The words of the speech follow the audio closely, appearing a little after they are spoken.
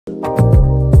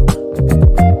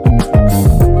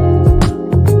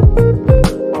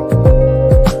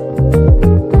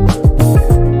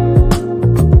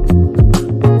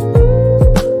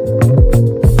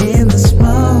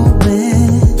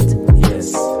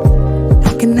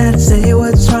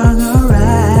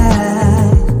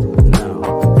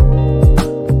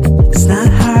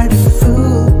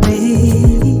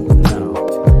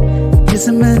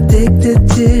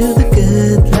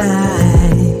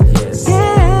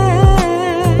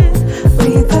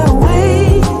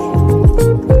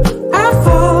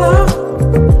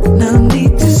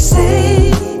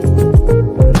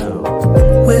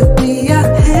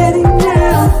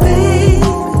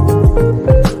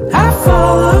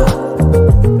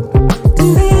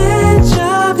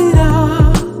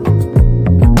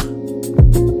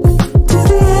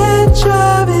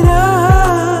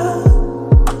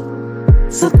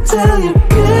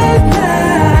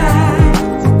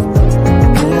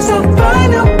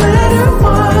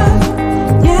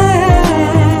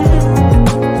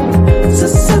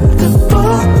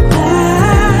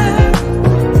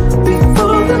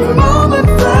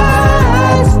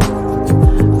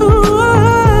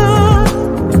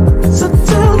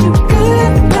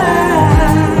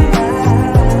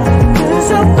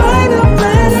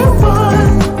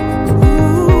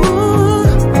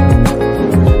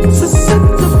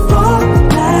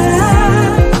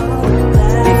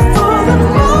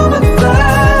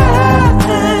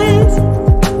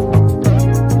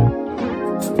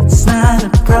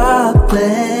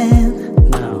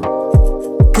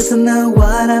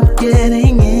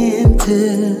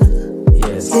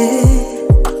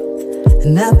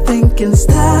nothing can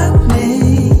stop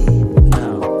me.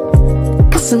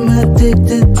 Cause I'm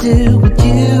addicted to what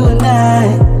you and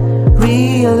I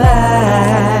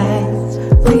realize.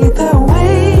 Lead the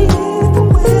way,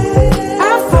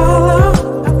 I follow.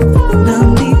 No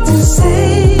need to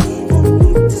say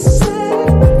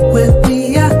where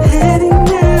we are heading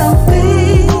now,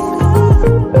 babe.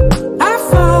 I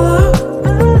follow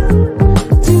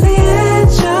to the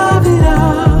edge of it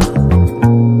all.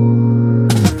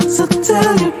 So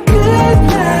tell you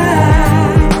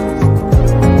goodnight,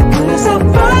 'cause I'll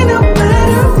find no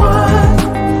matter what,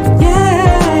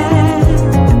 yeah.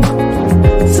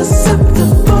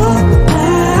 Susceptible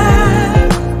now,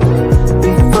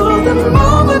 before the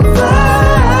moment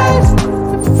flies,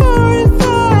 before it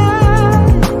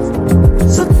flies.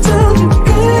 So tell you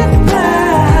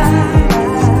goodnight,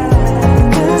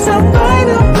 'cause I'll find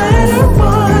no matter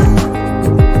what.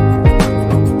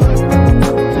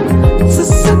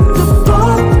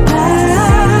 Susceptible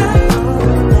now,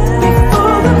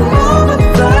 before the moment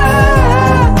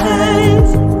flies,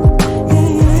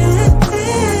 yeah.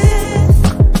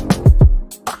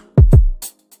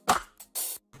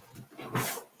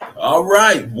 All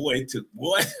right, boy,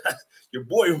 your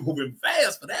boy moving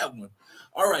fast for that one.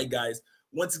 All right, guys.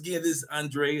 Once again, this is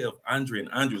Andre of Andre and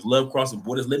Andre's Love Crossing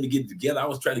Borders. Let me get it together. I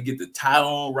was trying to get the tie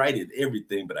on right and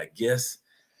everything, but I guess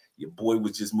your boy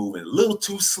was just moving a little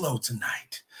too slow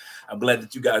tonight. I'm glad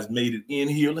that you guys made it in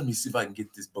here. Let me see if I can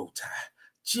get this bow tie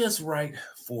just right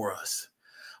for us.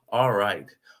 All right.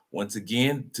 Once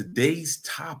again, today's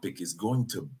topic is going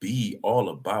to be all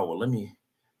about,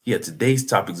 today's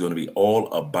topic is going to be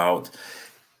all about,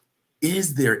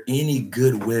 is there any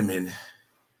good women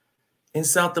in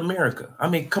South America? I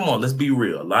mean, come on, let's be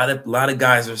real. A lot of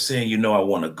guys are saying, you know, I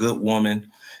want a good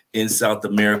woman in South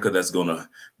America that's going to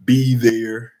be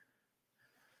there.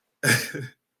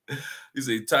 You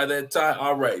say, tie that tie?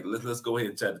 All right, let's go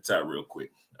ahead and tie the tie real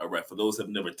quick. All right, for those who have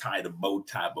never tied a bow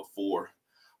tie before,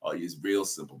 it's real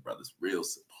simple, brothers, real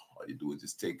simple. All you do is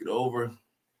just take it over,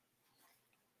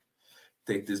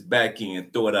 take this back in,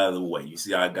 throw it out of the way. You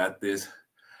see how I got this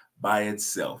by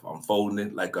itself. I'm folding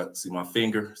it like see my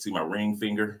finger, see my ring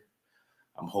finger?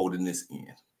 I'm holding this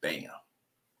in, bam.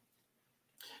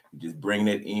 You just bring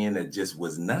that in that just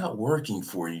was not working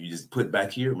for you. You just put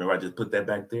back here. Remember I just put that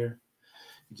back there?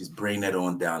 You just bring that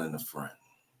on down in the front.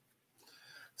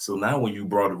 So now when you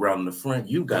brought it around in the front,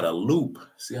 you got a loop.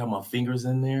 See how my finger's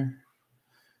in there?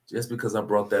 Just because I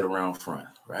brought that around front,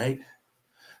 right?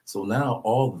 So now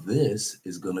all this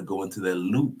is going to go into that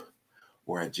loop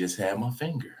where I just had my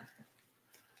finger.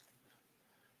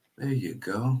 There you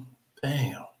go.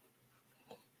 Bam.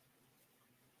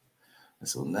 And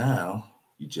so now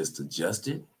you just adjust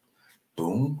it.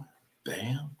 Boom.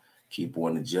 Bam. Keep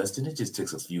on adjusting. It just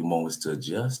takes a few moments to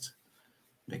adjust.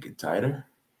 Make it tighter.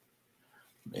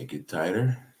 Make it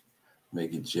tighter.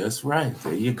 Make it just right.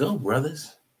 There you go,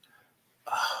 brothers.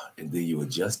 And then you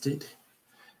adjust it.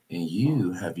 And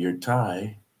you have your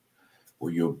tie or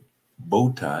your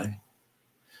bow tie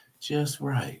just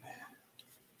right.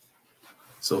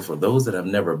 So for those that have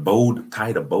never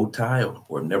tied a bow tie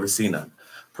or have never seen a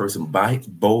person tie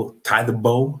the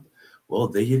bow, well,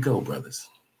 there you go, brothers.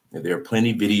 And there are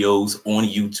plenty of videos on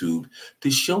YouTube to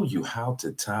show you how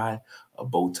to tie a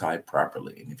bow tie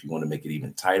properly. And if you want to make it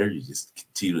even tighter, you just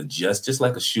continue to adjust, just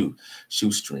like a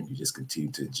shoestring. You just continue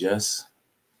to adjust.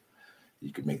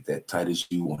 You can make that tight as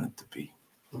you want it to be.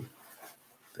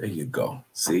 There you go.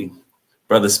 See?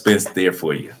 Brother Spence there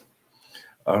for you.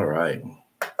 All right.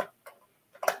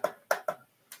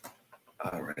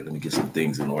 All right, let me get some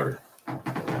things in order.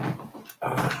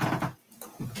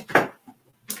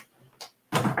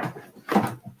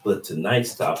 But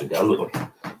tonight's topic,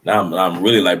 I'm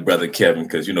really like Brother Kevin,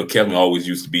 because, you know, Kevin always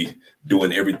used to be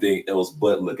doing everything else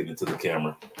but looking into the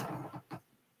camera.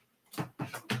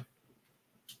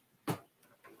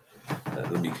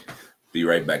 Let me be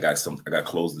right back. I got to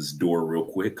close this door real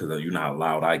quick because you know how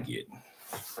loud I get.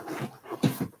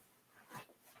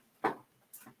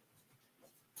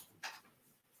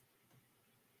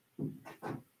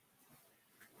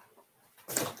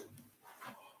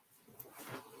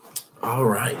 All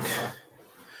right.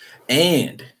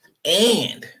 And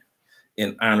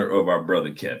in honor of our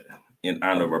brother Kevin,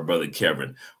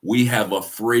 we have a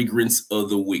fragrance of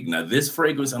the week. Now, this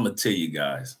fragrance, I'm going to tell you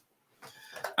guys,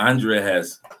 Andrea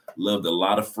has loved a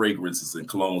lot of fragrances and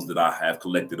colognes that I have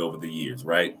collected over the years,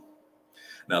 right?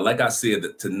 Now, like I said,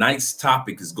 tonight's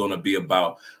topic is going to be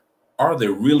about, are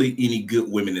there really any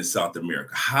good women in South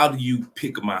America? How do you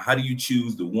pick them out? How do you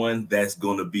choose the one that's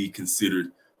going to be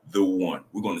considered the one?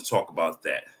 We're going to talk about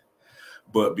that.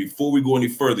 But before we go any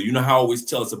further, you know how I always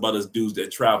tell us about us dudes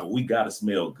that travel, we gotta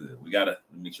smell good. We gotta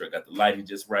make sure I got the lighting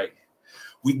just right.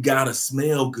 We gotta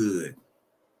smell good.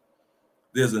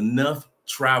 There's enough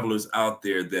travelers out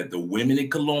there that the women in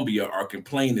Colombia are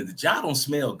complaining that y'all don't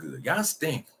smell good. Y'all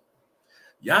stink.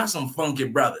 Y'all some funky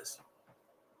brothers.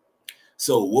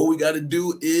 So what we got to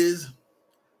do is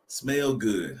smell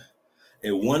good.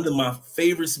 And one of my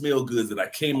favorite smell goods that I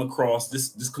came across,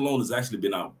 this cologne has actually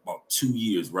been out about 2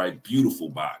 years, right? Beautiful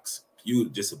box.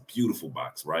 Just a beautiful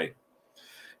box, right?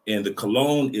 And the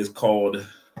cologne is called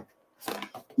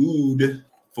Oud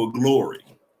for Glory.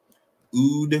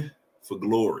 Oud for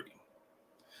Glory.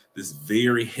 This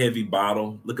very heavy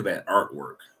bottle. Look at that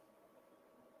artwork.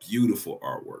 Beautiful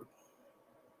artwork.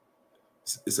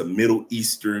 It's a Middle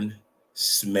Eastern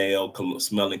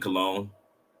smelling cologne.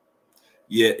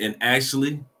 Yeah, and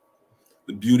actually,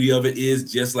 the beauty of it is,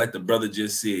 just like the brother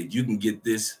just said, you can get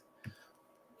this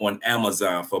on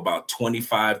Amazon for about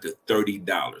 $25 to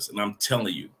 $30. And I'm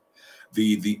telling you,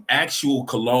 the actual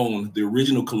cologne, the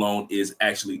original cologne, is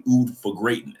actually Oud for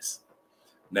Greatness.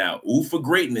 Now, Oud for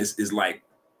Greatness is like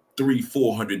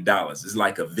 $300-400. It's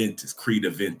like a Ventus, Creed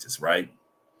Ventus, right?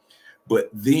 But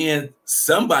then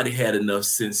somebody had enough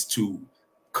sense to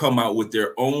come out with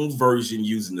their own version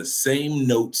using the same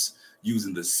notes,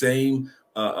 using the same,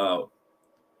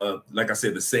 like I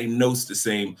said, the same notes, the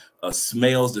same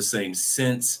smells, the same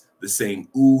scents, the same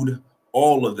oud.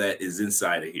 All of that is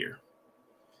inside of here.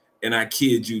 And I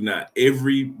kid you not,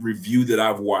 every review that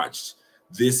I've watched,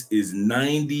 this is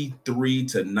 93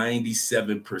 to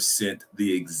 97%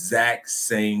 the exact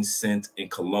same scent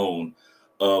and cologne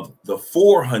of the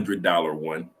 $400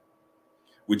 one,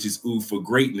 which is Oud for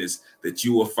Greatness, that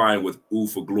you will find with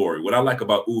Oud for Glory. What I like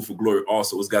about Oud for Glory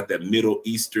also, it's got that Middle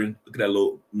Eastern, look at that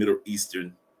little Middle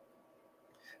Eastern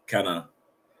kind of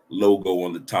logo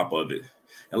on the top of it.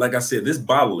 And like I said, this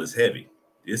bottle is heavy.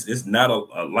 It's not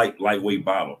a lightweight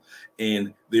bottle.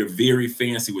 And they're very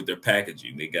fancy with their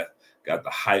packaging. They got the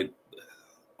hype,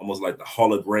 almost like the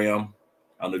hologram.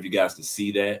 I don't know if you guys can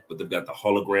see that, but they've got the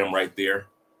hologram right there.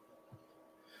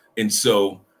 And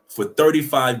so for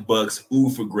 $35,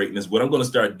 Oud for Greatness, what I'm going to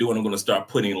start doing, I'm going to start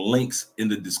putting links in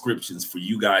the descriptions for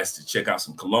you guys to check out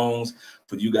some colognes.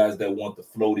 For you guys that want the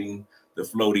floating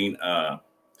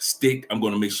stick, I'm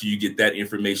going to make sure you get that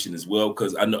information as well,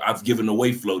 because I know I've given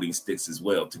away floating sticks as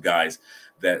well to guys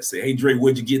that say, hey, Dre,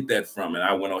 where'd you get that from? And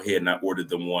I went ahead and I ordered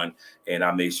them one, and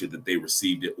I made sure that they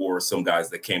received it. Or some guys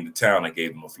that came to town, I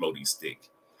gave them a floating stick.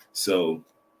 So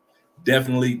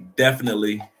definitely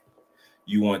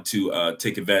you want to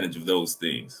take advantage of those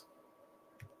things.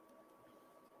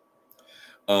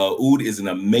 Oud is an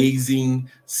amazing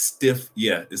stiff.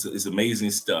 Yeah, it's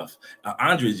amazing stuff.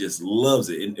 Andre just loves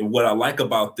it. And what I like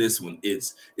about this one,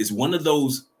 it's one of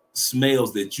those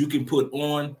smells that you can put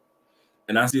on,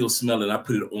 and I still smell it. I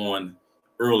put it on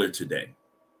earlier today.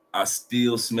 I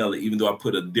still smell it, even though I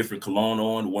put a different cologne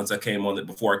on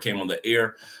before I came on the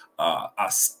air. I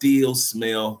still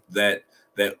smell that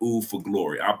Oud for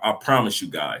Glory. I promise you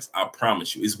guys. I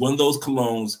promise you. It's one of those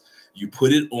colognes, you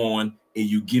put it on and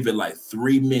you give it like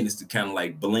 3 minutes to kind of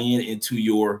like blend into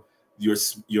your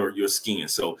skin.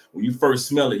 So when you first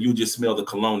smell it, you just smell the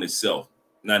cologne itself.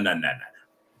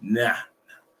 Nah.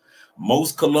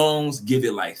 Most colognes give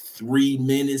it like 3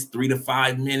 minutes, 3 to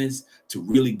 5 minutes to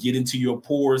really get into your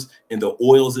pores and the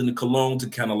oils in the cologne to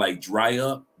kind of like dry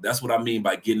up. That's what I mean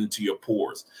by getting into your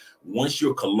pores. Once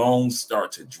your colognes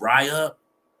start to dry up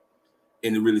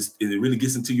and it really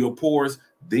gets into your pores,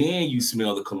 then you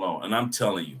smell the cologne. And I'm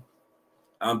telling you,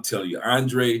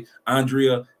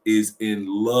 Andrea is in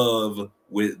love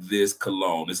with this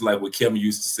cologne. It's like what Kevin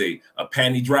used to say, a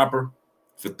panty dropper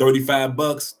for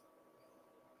 $35.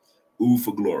 Oud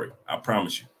for Glory. I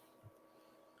promise you.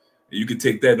 And you can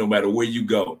take that no matter where you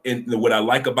go. And what I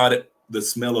like about it, the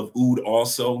smell of oud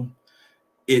also,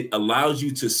 it allows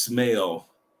you to smell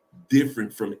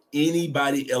different from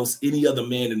anybody else, any other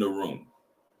man in the room.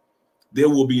 There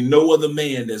will be no other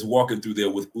man that's walking through there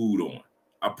with oud on.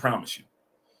 I promise you.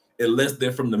 Unless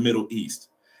they're from the Middle East.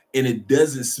 And it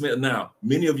doesn't smell. Now,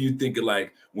 many of you think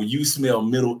like when you smell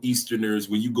Middle Easterners,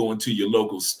 when you go into your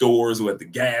local stores or at the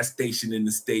gas station in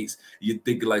the States, you're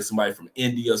thinking like somebody from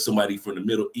India, somebody from the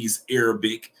Middle East,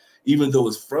 Arabic. Even though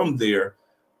it's from there,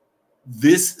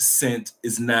 this scent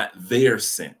is not their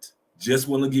scent. Just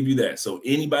want to give you that. So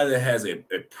anybody that has a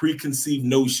preconceived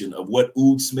notion of what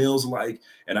oud smells like,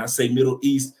 and I say Middle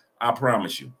East, I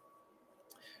promise you,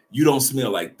 you don't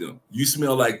smell like them. You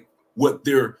smell like what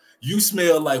their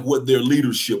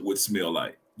leadership would smell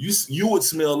like. You would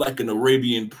smell like an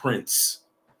Arabian prince,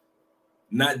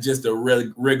 not just a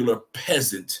regular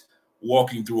peasant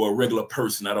walking through a regular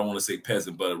person. I don't want to say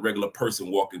peasant, but a regular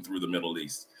person walking through the Middle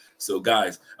East. So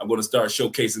guys, I'm going to start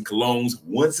showcasing colognes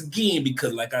once again,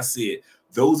 because like I said,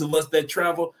 those of us that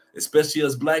travel, especially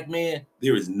us black men,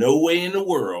 there is no way in the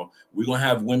world we're going to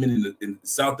have women in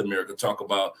South America talk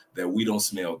about that we don't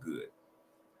smell good.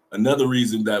 Another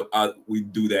reason that we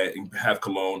do that and have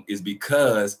cologne is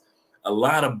because a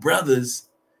lot of brothers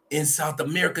in South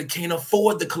America can't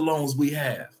afford the colognes we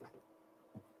have.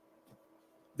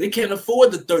 They can't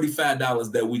afford the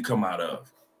 $35 that we come out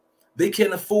of. They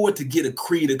can't afford to get a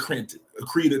Creed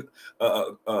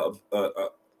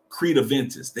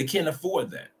Aventus. They can't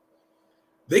afford that.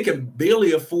 They can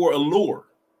barely afford Allure,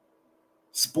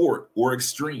 Sport, or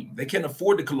Extreme. They can't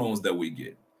afford the colognes that we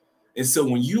get. And so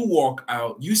when you walk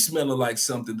out, you smelling like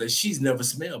something that she's never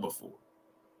smelled before,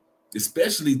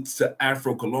 especially to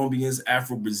Afro-Colombians,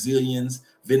 Afro-Brazilians,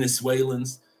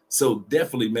 Venezuelans. So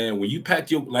definitely, man, when you pack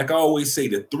your, like I always say,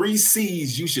 the 3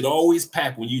 C's you should always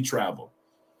pack when you travel.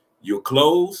 Your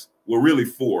clothes, well, really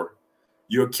 4.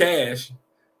 Your cash,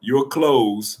 your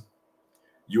clothes,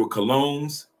 your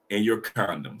colognes, and your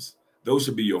condoms. Those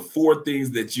should be your 4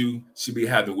 things that you should be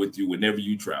having with you whenever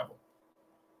you travel.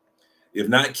 If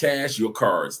not cash, your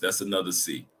cards. That's another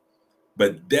C.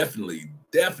 But definitely,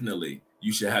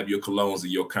 you should have your colognes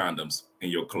and your condoms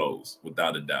and your clothes,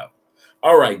 without a doubt.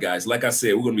 All right, guys. Like I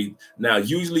said, we're going to be now.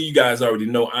 Usually, you guys already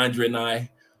know Andre and I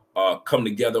come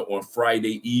together on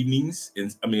Friday evenings,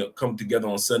 and come together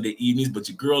on Sunday evenings. But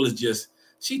your girl is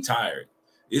she tired.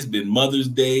 It's been Mother's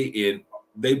Day, and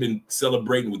they've been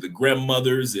celebrating with the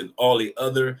grandmothers and all the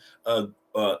other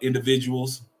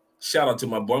individuals. Shout out to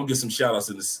my boy. I'm gonna get some shout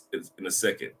outs in a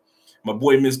second. My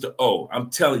boy, Mr. O. I'm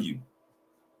telling you,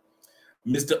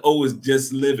 Mr. O is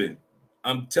just living.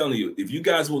 I'm telling you, if you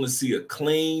guys want to see a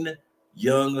clean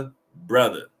young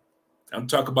brother, I'm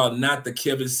talking about not the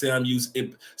Kevin Samuels.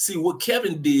 See what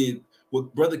Kevin did,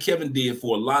 what brother Kevin did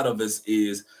for a lot of us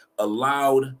is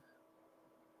allowed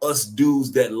us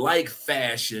dudes that like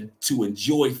fashion to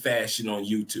enjoy fashion on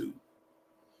YouTube.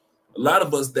 A lot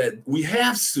of us that we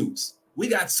have suits. We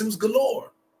got suits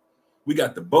galore. We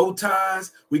got the bow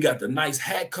ties. We got the nice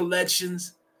hat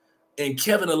collections. And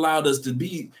Kevin allowed us to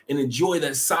be and enjoy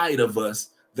that side of us,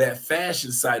 that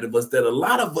fashion side of us that a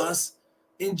lot of us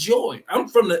enjoy. I'm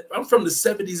from the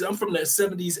 70s. I'm from that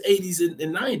 70s, 80s,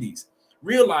 and 90s.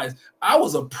 Realize I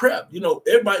was a prep. You know,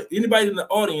 anybody in the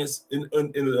audience in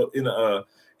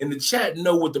the chat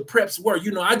know what the preps were.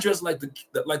 You know, I dressed like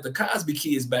the Cosby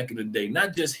Kids back in the day,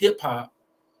 not just hip hop.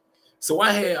 So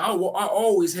I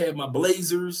always had my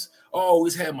blazers, I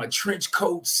always had my trench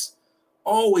coats,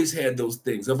 always had those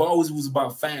things. I've always was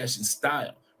about fashion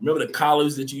style. Remember the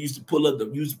collars that you used to pull up,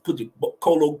 you used to put the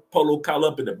polo collar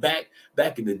up in the back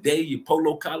in the day, your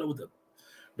polo collar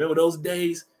remember those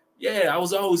days? Yeah, I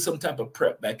was always some type of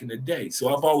prep back in the day. So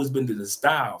I've always been to the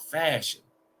style, fashion.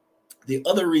 The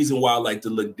other reason why I like to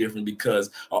look different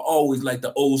because I always like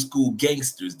the old school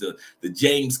gangsters, the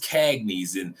James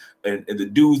Cagneys and the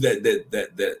dudes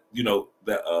that you know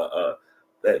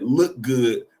that look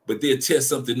good, but they'll tear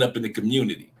something up in the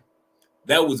community.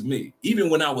 That was me. Even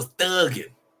when I was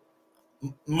thugging,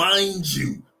 mind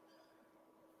you,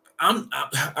 I'm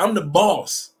the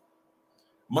boss.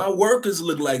 My workers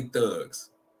look like thugs.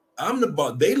 I'm the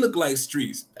boss. They look like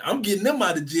streets. I'm getting them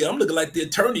out of jail. I'm looking like the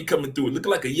attorney coming through.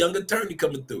 Looking like a young attorney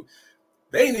coming through.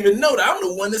 They ain't even know that I'm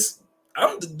the one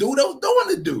I'm the dude that was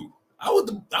doing the dude. I was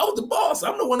the boss.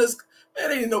 I'm the one man,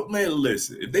 they didn't know, man,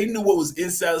 listen. If they knew what was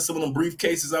inside of some of them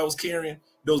briefcases I was carrying,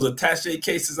 those attaché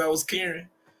cases I was carrying,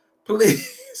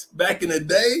 please, back in the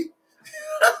day.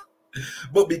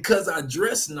 But because I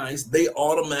dress nice, they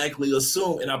automatically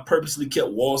assume, and I purposely kept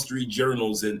Wall Street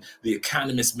journals and the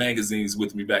Economist magazines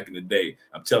with me back in the day.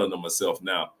 I'm telling them myself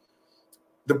now.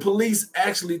 The police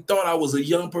actually thought I was a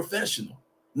young professional,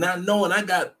 not knowing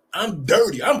I'm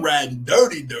dirty. I'm riding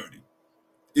dirty.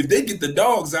 If they get the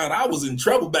dogs out, I was in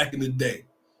trouble back in the day.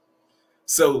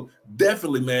 So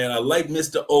definitely, man, I like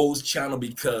Mr. O's channel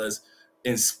because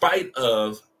in spite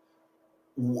of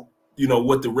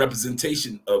what the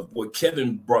representation of what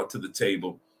Kevin brought to the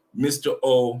table, Mr.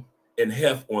 O and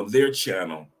Hef on their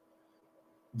channel,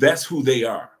 that's who they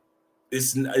are.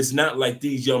 It's not like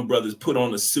these young brothers put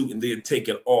on a suit and they're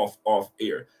taken off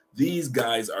air. These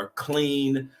guys are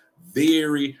clean,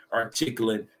 very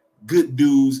articulate, good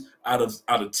dudes out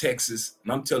of Texas.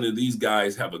 And I'm telling you, these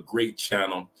guys have a great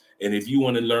channel. And if you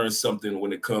want to learn something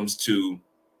when it comes to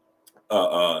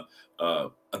I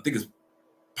think it's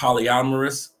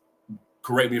polyamorous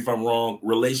correct me if I'm wrong,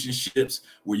 relationships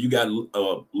where you got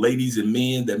ladies and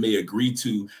men that may agree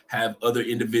to have other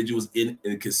individuals in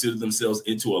and consider themselves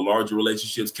into a larger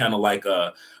relationships, kind of like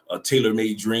a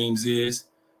tailor-made dreams is.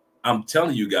 I'm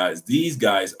telling you guys, these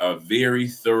guys are very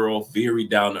thorough, very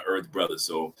down-to-earth brothers.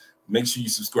 So make sure you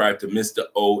subscribe to Mr.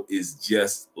 O is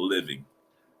Just Living.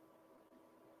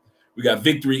 We got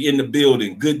Victory in the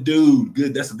building. Good dude.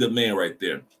 Good. That's a good man right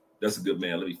there. That's a good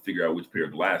man. Let me figure out which pair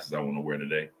of glasses I want to wear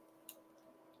today.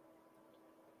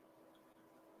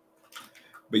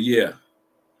 But yeah.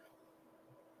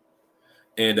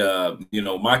 And you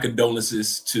know, my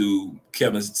condolences to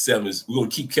Kevin Samuels. We're gonna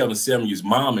keep Kevin Samuels'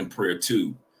 mom in prayer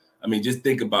too. I mean, just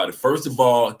think about it. First of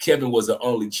all, Kevin was an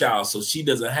only child, so she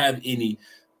doesn't have any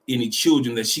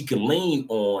children that she can lean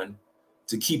on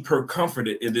to keep her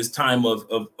comforted in this time of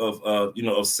you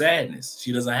know, of sadness.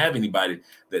 She doesn't have anybody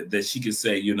that she can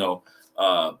say, you know,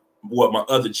 what my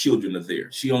other children are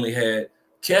there. She only had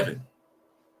Kevin.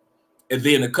 And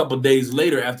then a couple of days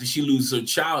later, after she loses her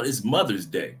child, it's Mother's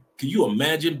Day. Can you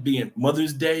imagine being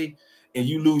Mother's Day and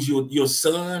you lose your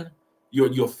son, your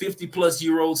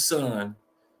 50-plus-year-old son,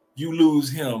 you lose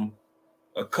him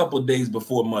a couple of days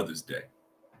before Mother's Day.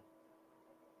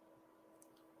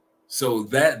 So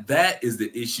that is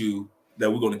the issue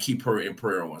that we're going to keep her in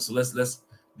prayer on. So let's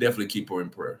definitely keep her in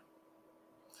prayer.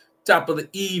 Top of the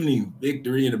evening,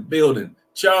 Victory in the building.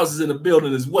 Charles is in the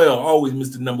building as well. Always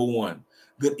Mr. Number One.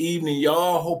 Good evening,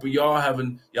 y'all. Hope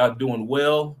y'all doing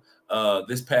well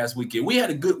this past weekend. We had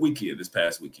a good weekend this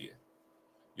past weekend.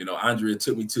 You know, Andrea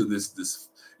took me to this.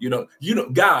 You know,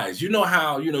 guys. You know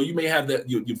how you may have that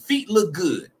your feet look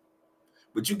good,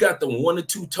 but you got the 1 or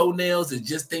 2 toenails that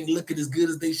just ain't looking as good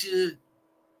as they should.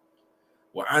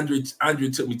 Well,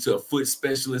 Andrea took me to a foot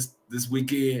specialist this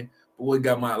weekend. Boy,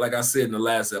 got my, like I said in the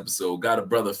last episode, got a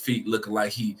brother feet looking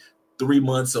like he 3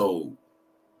 months old.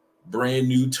 Brand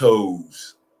new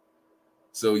toes.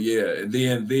 So yeah, and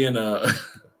then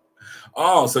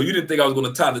oh, so you didn't think I was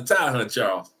gonna tie the tie, huh,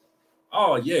 Charles?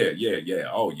 Oh yeah.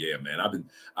 Oh yeah, man.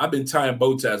 I've been tying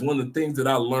bow ties. One of the things that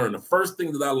I learned, the first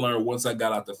thing that I learned once I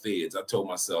got out the feds, I told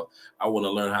myself I want to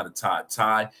learn how to tie a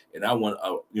tie, and I want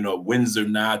Windsor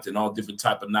knot and all different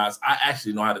type of knots. I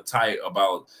actually know how to tie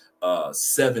about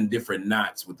 7 different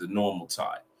knots with the normal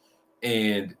tie,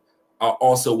 and I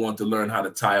also want to learn how to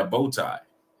tie a bow tie.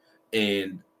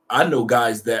 And I know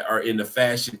guys that are in the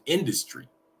fashion industry,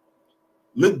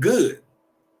 look good,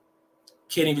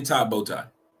 can't even tie a bow tie.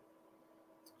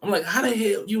 I'm like, how the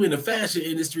hell you in the fashion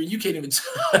industry? You can't even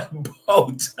tie a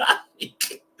bow tie.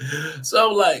 So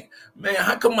I'm like, man,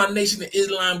 how come my Nation of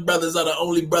Islam brothers are the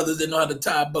only brothers that know how to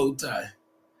tie a bow tie?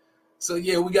 So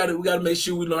yeah, we got to make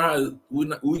sure we learn how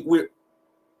to.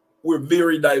 We're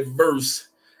very diverse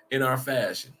in our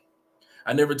fashion.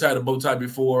 I never tied a bow tie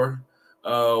before.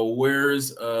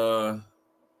 Where's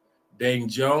Dang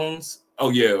Jones? Oh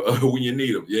yeah, when you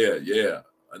need them. Yeah.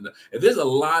 And there's a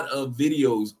lot of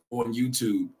videos on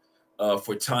YouTube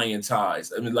for tying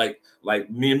ties. I mean, like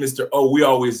me and Mr. O, we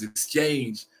always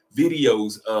exchange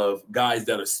videos of guys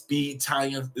that are speed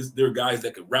tying. There are guys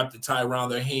that can wrap the tie around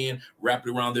their hand, wrap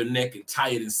it around their neck, and tie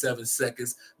it in 7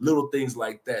 seconds. Little things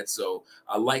like that. So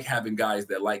I like having guys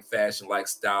that like fashion, like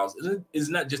styles. It's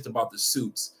not just about the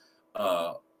suits,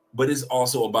 but it's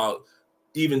also about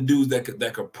even dudes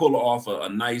that could pull off a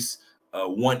nice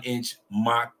 1-inch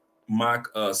mock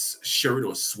shirt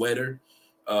or sweater,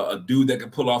 a dude that can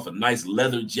pull off a nice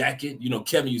leather jacket. You know,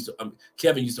 Kevin used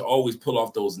to always pull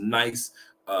off those nice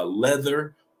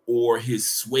leather or his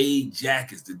suede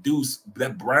jackets. The dude,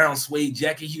 that brown suede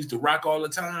jacket he used to rock all the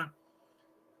time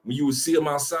when you would see him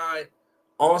outside.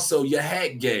 Also, your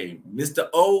hat game, Mr.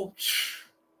 O.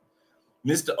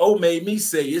 Mr. O made me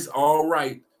say it's all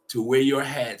right to wear your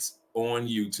hats on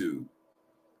YouTube.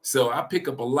 So I pick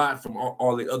up a lot from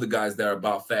all the other guys that are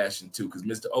about fashion too, because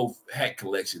Mr. O hat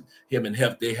collection, him and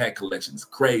Hef, their hat collection is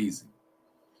crazy.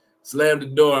 Slam the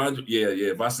door, Andrea.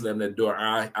 Yeah. If I slam that door,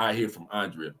 I hear from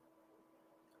Andrea.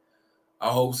 I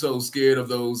hope so. Scared of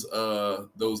those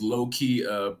low-key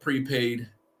prepaid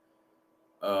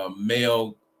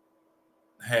mail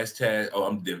hashtag. Oh,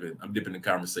 I'm dipping the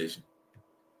conversation.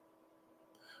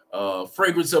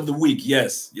 Fragrance of the week.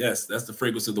 Yes, that's the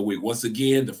fragrance of the week. Once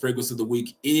again, the fragrance of the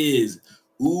week is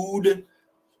Oud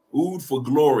for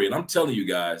Glory. And I'm telling you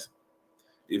guys,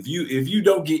 if you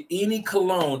don't get any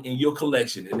cologne in your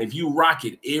collection, and if you rock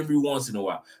it every once in a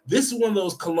while, this is one of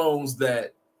those colognes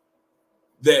that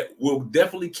will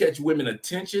definitely catch women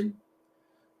attention.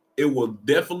 It will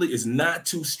definitely, it's not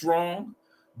too strong,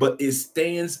 but it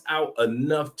stands out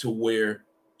enough to where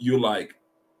you're like,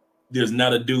 there's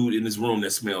not a dude in this room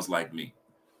that smells like me.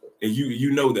 And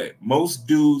you know that. Most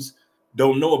dudes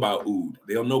don't know about oud.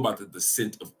 They don't know about the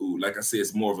scent of oud. Like I said,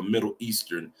 it's more of a Middle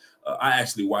Eastern. I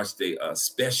actually watched a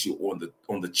special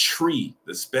on the tree,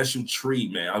 the special tree,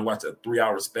 man. I watched a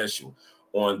 3-hour special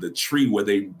on the tree where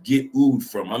they get oud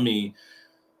from. I mean,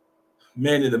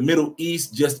 man, in the Middle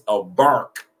East, just a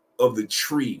bark of the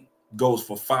tree goes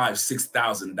for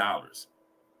 $5,000-$6,000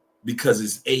 because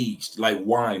it's aged like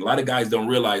wine. A lot of guys don't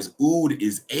realize oud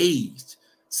is aged.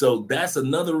 So that's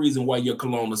another reason why your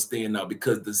cologne is staying out,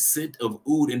 because the scent of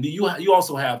oud, and you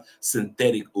also have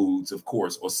synthetic ouds, of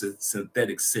course, or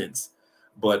synthetic scents.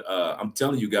 But I'm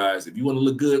telling you guys, if you want to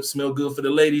look good, smell good for the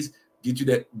ladies, get you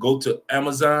that. Go to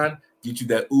Amazon, get you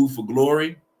that Oud for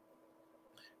Glory,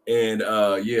 and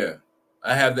yeah,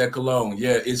 I have that cologne.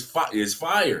 Yeah, it's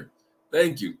fire.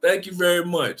 Thank you very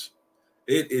much.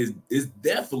 It's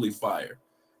definitely fire.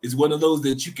 It's one of those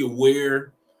that you can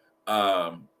wear.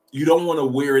 You don't want to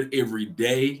wear it every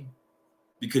day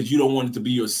because you don't want it to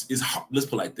be let's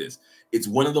put it like this. It's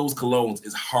one of those colognes.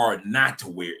 It's hard not to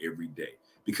wear every day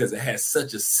because it has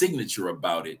such a signature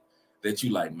about it that you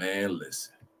like, man,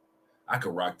 listen, I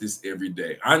could rock this every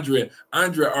day. Andrea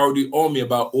already on me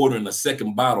about ordering a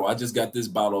second bottle. I just got this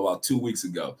bottle about 2 weeks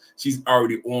ago. She's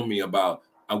already on me about,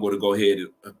 I'm going to go ahead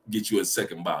and get you a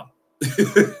second bottle.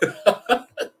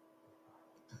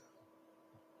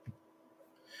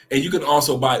 And you can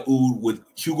also buy oud with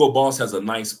Hugo Boss has a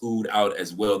nice oud out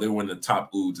as well. They're one of the top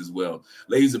ouds as well.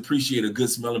 Ladies appreciate a good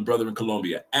smelling brother in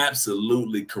Colombia.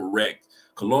 Absolutely correct.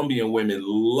 Colombian women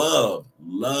love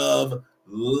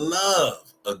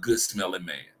a good smelling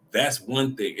man. That's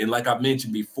one thing. And like I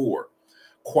mentioned before,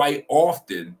 quite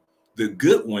often the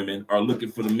good women are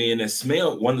looking for the men that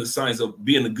smell. One of the signs of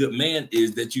being a good man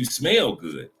is that you smell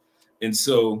good. And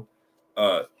so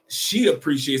she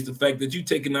appreciates the fact that you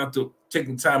taking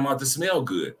time out to smell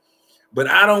good. But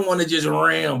I don't want to just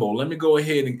ramble. Let me go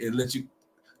ahead and let you.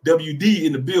 WD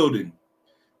in the building.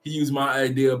 He used my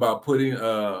idea about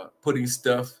putting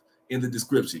stuff in the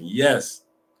description. Yes,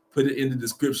 put it in the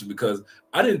description, because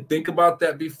I didn't think about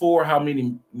that before, how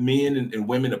many men and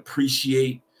women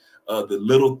appreciate the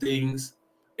little things.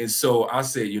 And so I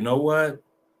said, you know what?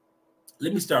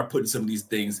 Let me start putting some of these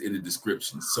things in the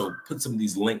description. So put some of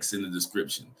these links in the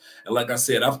description. And like I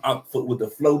said, I've put with the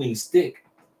floating stick.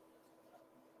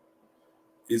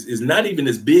 Is not even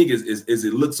as big as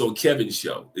it looks on Kevin's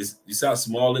show. You see how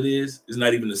small it is? It's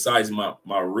not even the size of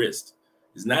my wrist.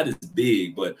 It's not as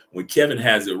big, but when Kevin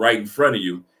has it right in front of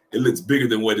you, it looks bigger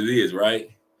than what it is,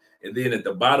 right? And then at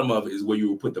the bottom of it is where you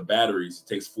will put the batteries. It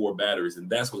takes 4 batteries, and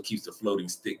that's what keeps the floating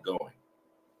stick going.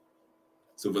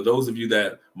 So for those of you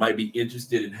that might be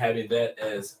interested in having that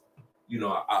as, you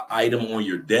know, an item on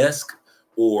your desk,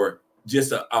 or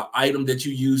just an item that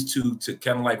you use to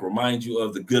kind of like remind you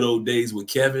of the good old days with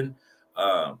Kevin,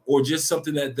 or just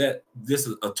something that this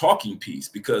is a talking piece,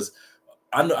 because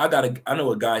I know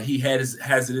a guy, he has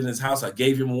it in his house. I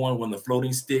gave him one of the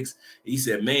floating sticks. He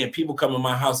said, man, people come in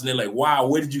my house and they're like, wow,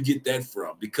 where did you get that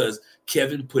from? Because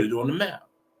Kevin put it on the map.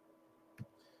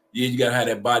 Yeah, you gotta have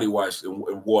that body wash and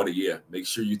water. Yeah, make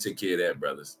sure you take care of that,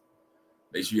 brothers.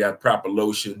 Make sure you have proper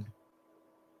lotion.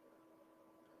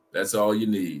 That's all you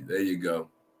need. There you go.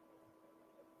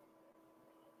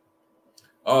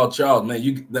 Oh, Charles, man,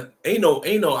 you ain't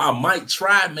no. I might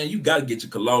try, man. You gotta get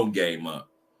your cologne game up.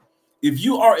 If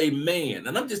you are a man,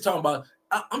 and I'm just talking about,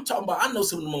 I know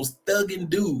some of the most thugging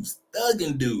dudes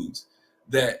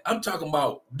that I'm talking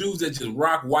about, dudes that just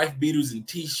rock wife beaters and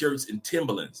t-shirts and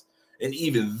Timberlands, and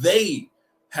even they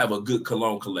have a good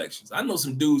cologne collections. I know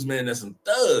some dudes, man, that's some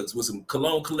thugs with some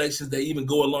cologne collections that even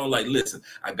go along like, listen,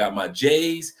 I got my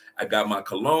J's, I got my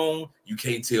cologne, you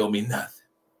can't tell me nothing.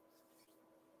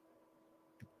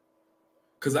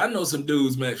 Because I know some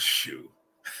dudes, man, shoot.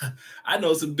 I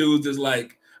know some dudes that's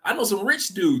like, I know some rich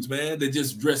dudes, man, that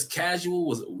just dress casual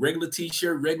with a regular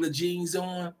t-shirt, regular jeans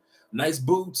on, nice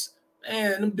boots.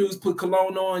 Man, them dudes put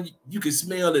cologne on, you can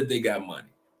smell that they got money.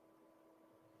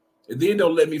 And then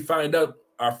don't let me find out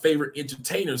our favorite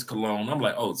entertainers cologne. I'm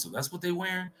like, oh, so that's what they're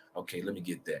wearing? Okay, let me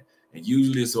get that. And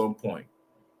usually it's on point.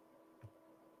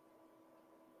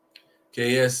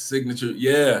 KS signature,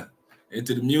 yeah.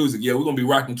 Into the music. Yeah, we're gonna be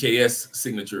rocking KS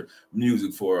signature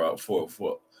music for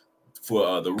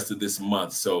the rest of this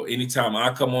month. So anytime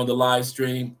I come on the live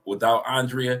stream without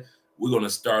Andrea, we're gonna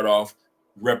start off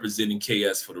representing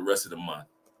KS for the rest of the month.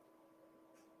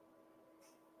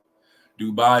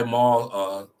 Dubai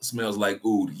Mall smells like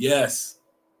oud. Yes,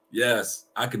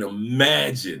 I can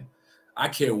imagine. I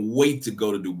can't wait to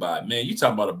go to Dubai. Man, you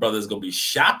talking about a brother that's gonna be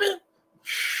shopping?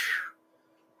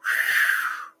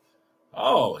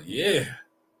 Oh yeah.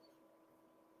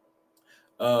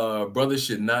 Brothers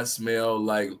should not smell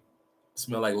like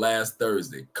Smell like last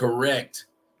Thursday. Correct.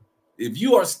 If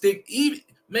you are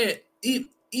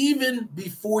even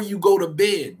before you go to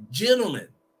bed, gentlemen,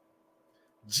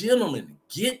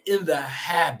 get in the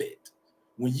habit.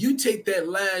 When you take that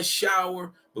last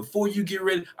shower before you get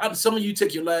ready, some of you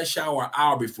take your last shower an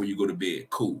hour before you go to bed.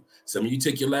 Cool. Some of you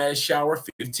take your last shower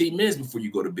 15 minutes before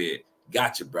you go to bed.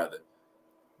 Gotcha, brother.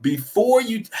 Before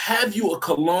you have you a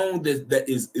cologne that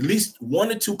is at least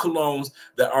 1 or 2 colognes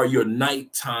that are your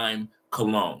nighttime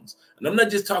colognes. And I'm not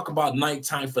just talking about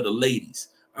nighttime for the ladies.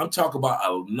 I'm talking about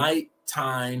a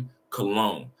nighttime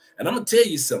cologne. And I'm going to tell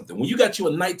you something. When you got you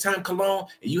a nighttime cologne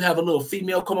and you have a little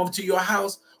female come over to your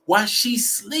house, while she's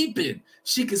sleeping,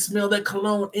 she can smell that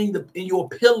cologne in your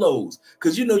pillows.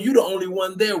 Because you know you're the only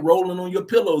one there rolling on your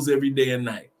pillows every day and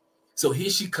night. So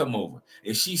here she come over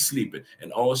and she's sleeping,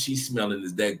 and all she's smelling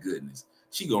is that goodness.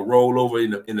 She gonna roll over in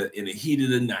the heat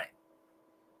of the night.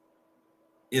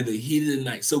 In the heat of the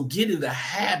night. So get in the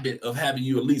habit of having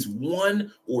you at least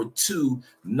 1 or 2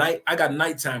 I got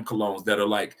nighttime colognes that are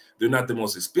like, they're not the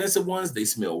most expensive ones. They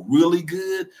smell really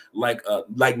good, like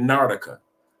Nautica.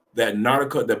 That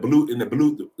Nautica,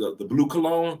 the blue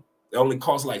cologne, it only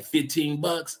costs like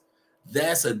 $15.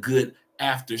 That's a good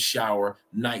after shower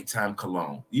nighttime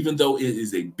cologne. Even though it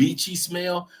is a beachy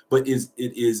smell, but it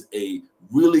is a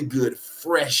really good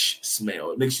fresh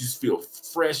smell. It makes you feel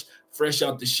fresh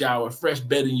out the shower, fresh,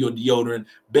 better than your deodorant,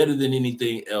 better than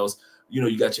anything else. You know,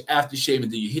 you got your aftershave,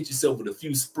 and then you hit yourself with a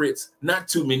few spritz, not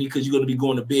too many, because you're going to be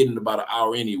going to bed in about an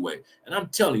hour anyway. And I'm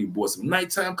telling you, boy, some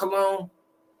nighttime cologne,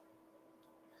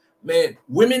 man,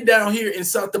 women down here in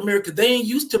South America, they ain't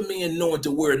used to men knowing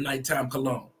to wear nighttime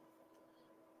cologne.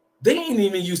 They ain't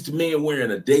even used to men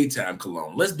wearing a daytime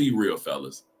cologne. Let's be real,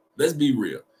 fellas. Let's be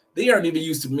real. They aren't even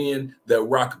used to men that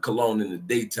rock a cologne in the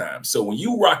daytime. So when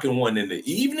you rocking one in the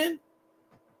evening,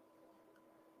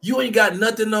 you ain't got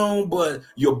nothing on but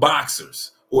your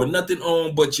boxers, or nothing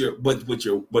on but your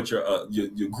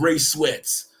gray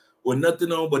sweats, or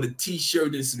nothing on but a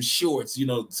t-shirt and some shorts, you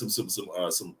know, some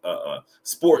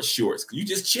sports shorts. You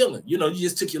just chilling, you know, you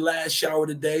just took your last shower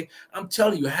today. I'm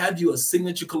telling you, have you a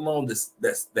signature cologne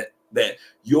that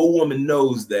your woman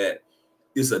knows that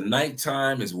it's a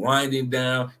nighttime, it's winding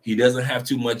down, he doesn't have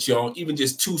too much on, even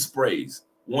just 2 sprays,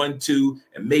 1, 2,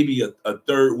 and maybe a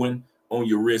third one on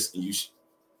your wrist, and you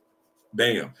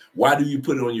bam. Why do you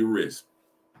put it on your wrist?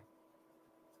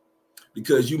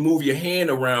 Because you move your hand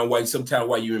around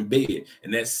while you're in bed,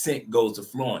 and that scent goes to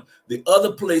flowing. The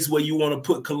other place where you want to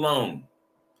put cologne,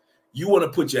 you want to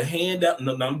put your hand out.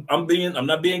 No, I'm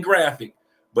not being graphic,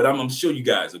 but I'm gonna show you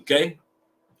guys, okay?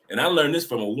 And I learned this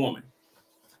from a woman.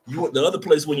 The other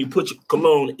place when you put your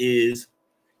cologne is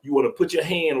you want to put your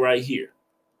hand right here.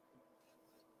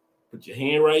 Put your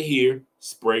hand right here,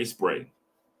 spray.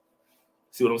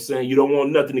 See what I'm saying? You don't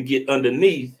want nothing to get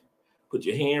underneath. Put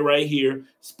your hand right here,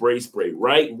 spray.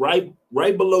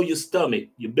 Right below your stomach,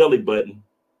 your belly button,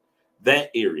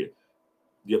 that area,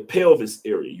 your pelvis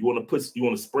area. You want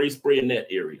to spray in that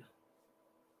area.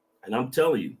 And I'm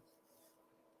telling you,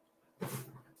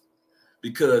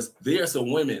 because there are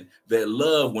some women that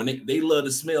love when they love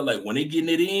to smell like when they getting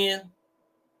it in,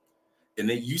 and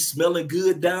then you smelling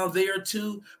good down there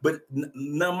too. But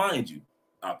now, mind you,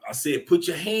 I said put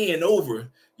your hand over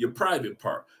your private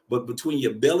part, but between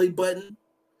your belly button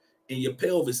and your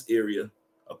pelvis area,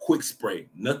 a quick spray.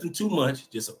 Nothing too much,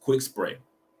 just a quick spray.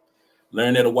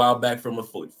 Learned that a while back from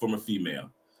a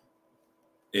female.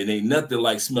 It ain't nothing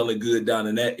like smelling good down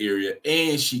in that area,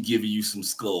 and she giving you some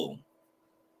skull.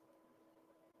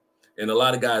 And a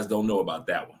lot of guys don't know about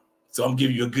that one. So I'm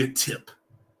giving you a good tip.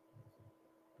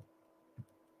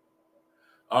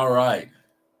 All right.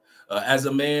 As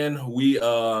a man with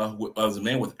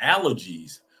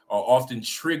allergies are often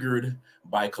triggered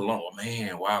by cologne. Oh,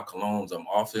 man, wow, colognes. I'm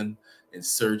often in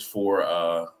search for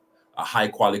a high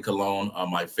quality cologne.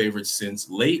 My favorite scents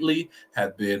lately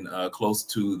have been close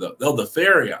to the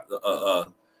Fahrenheit.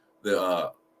 Let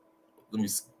me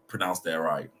pronounce that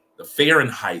right. The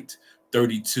Fahrenheit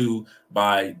 32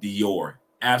 by Dior.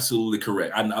 Absolutely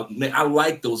correct. I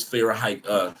like those Fahrenheit.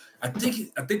 I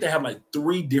think they have like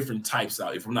 3 different types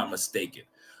out, if I'm not mistaken.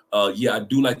 Yeah, I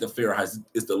do like the Fahrenheit.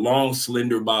 It's the long,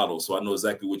 slender bottle, so I know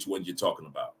exactly which one you're talking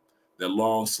about. The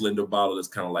long, slender bottle that's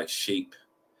kind of like shaped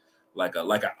like an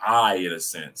eye in a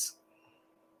sense.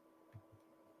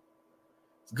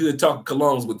 It's good talking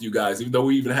colognes with you guys, even though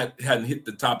we even hadn't hit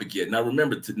the topic yet. Now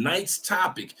remember, tonight's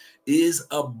topic is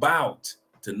about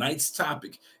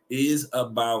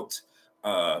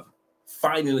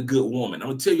finding a good woman. I'm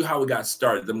gonna tell you how it got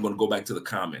started. Then I'm gonna go back to the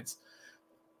comments.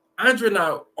 Andre and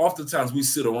I, oftentimes we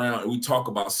sit around and we talk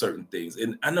about certain things.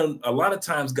 And I know a lot of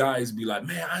times guys be like,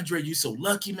 man, Andre, you so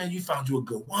lucky, man. You found you a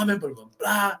good woman, blah, blah,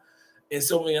 blah. And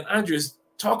so me and Andres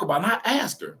talk about, and I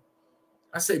asked her,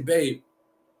 I say, babe,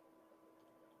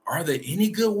 are there any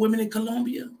good women in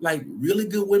Colombia? Like really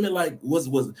good women? Like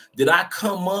did I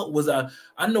come up?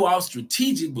 I know I was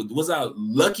strategic, but was I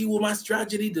lucky with my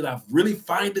strategy? Did I really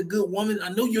find a good woman? I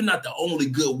know you're not the only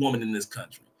good woman in this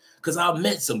country because I've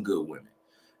met some good women.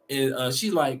 And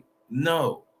she like,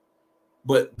 no,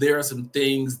 but there are some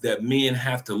things that men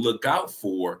have to look out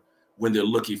for when they're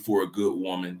looking for a good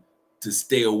woman to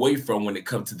stay away from when it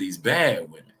comes to these bad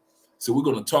women. So we're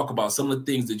going to talk about some of the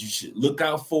things that you should look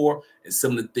out for, and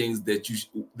some of the things that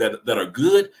that are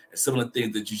good, and some of the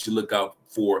things that you should look out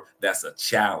for that's a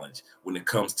challenge when it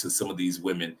comes to some of these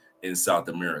women in South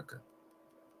America.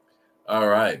 All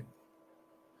right.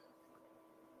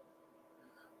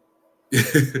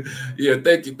 Yeah,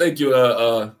 thank you,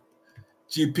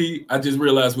 GP. I just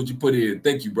realized what you put in.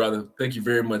 Thank you, brother. Thank you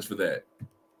very much for that.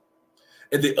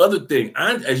 And the other thing,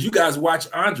 as you guys watch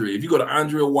Andre, if you go to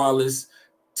Andrea Wallace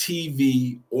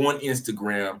TV on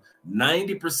Instagram,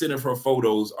 90% of her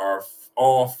photos are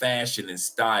all fashion and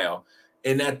style.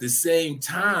 And at the same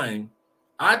time,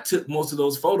 I took most of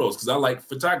those photos because I like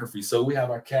photography. So we have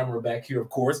our camera back here, of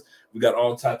course. We got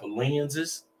all type of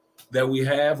lenses that we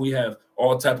have. We have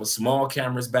all type of small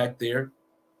cameras back there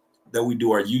that we do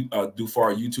for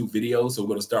our YouTube videos. So we're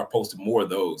going to start posting more of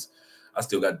those. I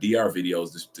still got DR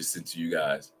videos to send to you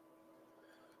guys.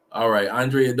 All right,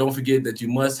 Andrea, don't forget that you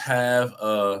must have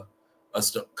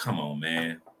come on,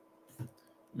 man.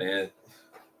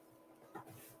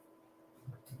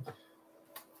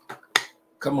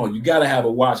 Come on, you got to have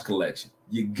a watch collection.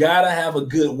 You got to have a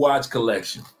good watch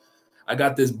collection. I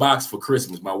got this box for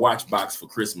Christmas, my watch box for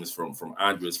Christmas from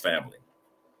Andrea's family.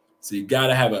 So you got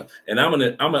to have and I'm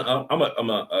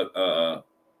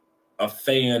a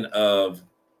fan of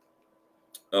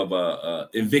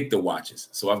Invicta watches.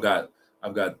 So I've got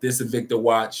this Invicta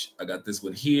watch. I got this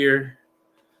one here.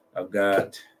 I've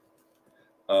got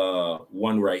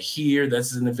one right here.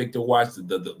 That's an Invicta watch,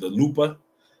 the Lupa.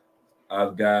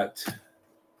 I've got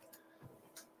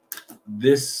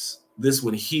this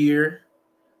one here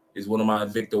is one of my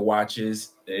Invicta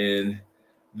watches, and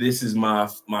this is my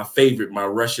favorite, my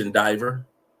Russian diver.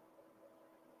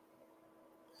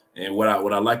 And what I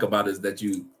like about it is that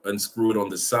you unscrew it on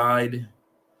the side,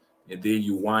 and then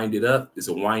you wind it up. It's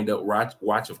a wind up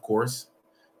watch, of course,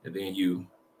 and then you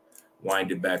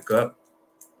wind it back up.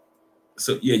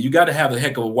 So yeah, you got to have a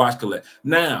heck of a watch collection.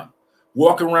 Now,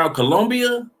 walking around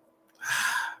Colombia,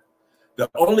 the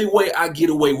only way I get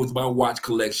away with my watch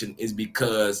collection is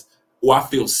because, or I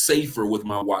feel safer with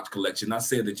my watch collection. Not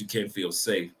saying that you can't feel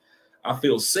safe. I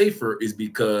feel safer is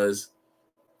because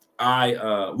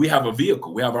we have a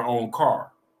vehicle. We have our own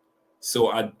car.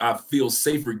 So I feel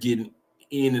safer getting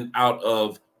in and out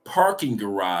of parking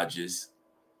garages,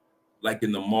 like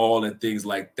in the mall and things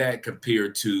like that,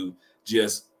 compared to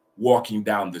just walking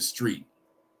down the street.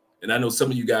 And I know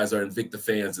some of you guys are Invicta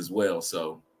fans as well.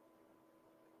 So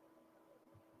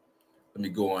let me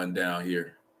go on down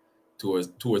here towards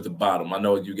the bottom. I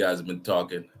know you guys have been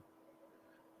talking.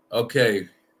 Okay.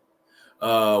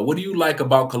 What do you like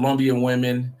about Colombian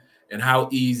women and how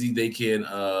easy they can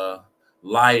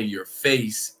lie in your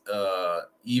face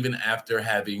even after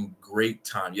having great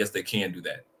time? Yes, they can do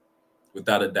that,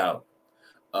 without a doubt.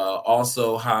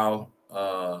 Also, how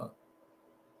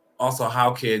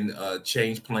can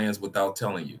change plans without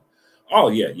telling you? Oh,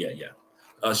 yeah.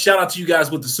 Shout out to you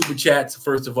guys with the super chats.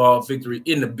 First of all, Victory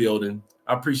in the building.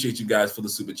 I appreciate you guys for the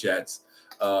super chats.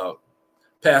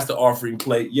 Pass the offering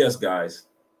plate. Yes, guys.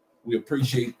 We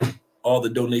appreciate all the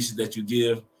donations that you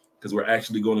give, because we're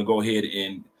actually going to go ahead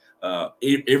and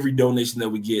every donation that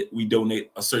we get, we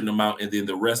donate a certain amount, and then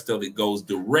the rest of it goes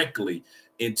directly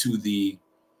into the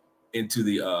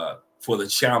for the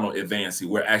channel advancing.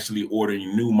 We're actually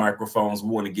ordering new microphones. We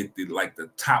want to get the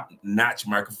top-notch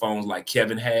microphones like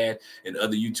Kevin had and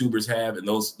other YouTubers have, and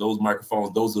those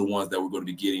microphones, those are the ones that we're going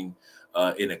to be getting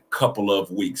in a couple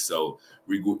of weeks. So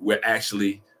we're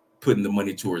actually putting the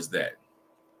money towards that.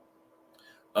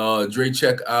 Dre,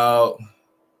 check out.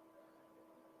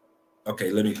 Okay,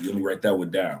 let me write that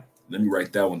one down.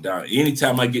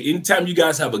 Anytime you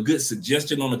guys have a good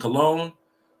suggestion on the cologne,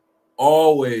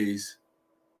 always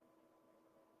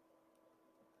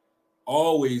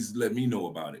let me know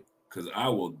about it, because I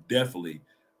will definitely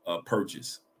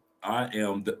purchase.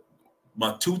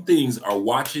 My two things are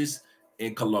watches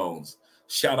and colognes.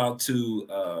 Shout out to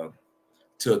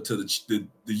the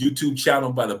YouTube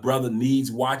channel by the brother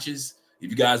Needs Watches. If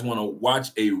you guys want to watch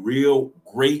a real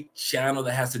great channel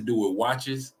that has to do with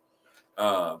watches,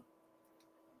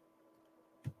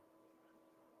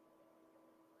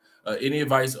 any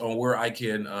advice on where I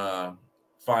can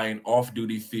find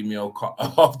off-duty female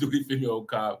cop?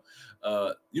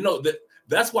 You know,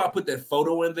 that's why I put that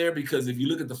photo in there, because if you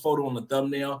look at the photo on the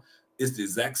thumbnail, it's the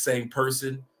exact same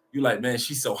person. You're like, man,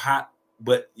 she's so hot,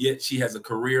 but yet she has a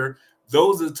career.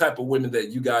 Those are the type of women that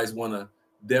you guys want to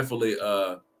definitely.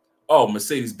 Oh,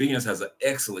 Mercedes-Benz has an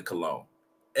excellent cologne.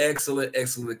 Excellent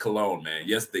cologne, man.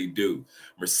 Yes, they do.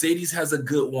 Mercedes has a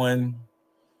good one.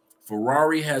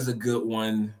 Ferrari has a good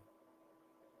one.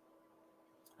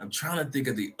 I'm trying to think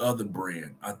of the other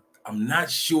brand. I'm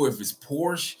not sure if it's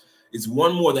Porsche. It's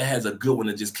one more that has a good one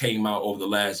that just came out over the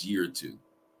last year or two.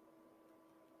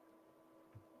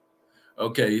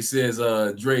 Okay, he says,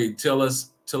 Dre, tell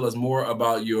us more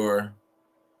about your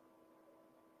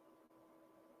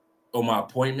my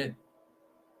appointment,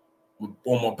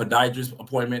 on my podiatrist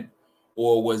appointment,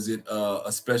 or was it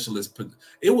a specialist?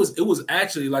 It was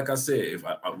actually, like I said,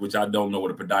 which I don't know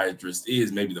what a podiatrist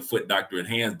is, maybe the foot doctor and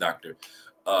hands doctor.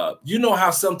 You know how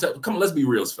sometimes, come on, let's be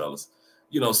real, fellas.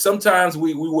 You know, sometimes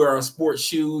we wear our sports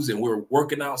shoes and we're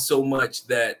working out so much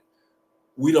that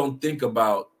we don't think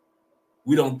about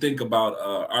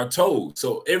our toes.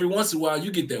 So every once in a while,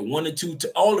 you get that 1 or 2.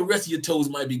 All the rest of your toes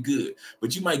might be good,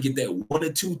 but you might get that 1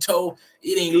 or 2 toe.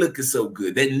 It ain't looking so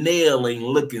good. That nail ain't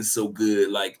looking so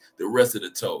good like the rest of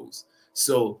the toes.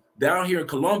 So down here in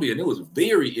Colombia, and it was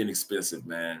very inexpensive,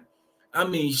 man. I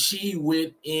mean, she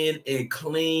went in and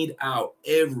cleaned out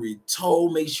every toe,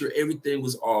 made sure everything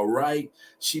was all right.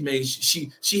 She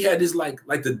had this like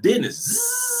the dentist,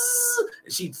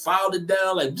 and she filed it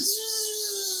down like.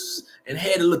 And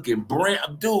had it looking brand.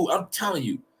 Dude, I'm telling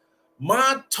you,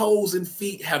 my toes and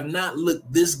feet have not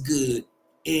looked this good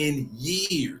in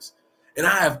years. And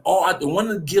I have one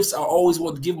of the gifts I always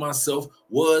wanted to give myself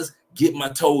was get my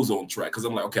toes on track. Because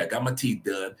I'm like, okay, I got my teeth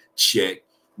done. Check.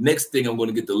 Next thing, I'm going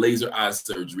to get the laser eye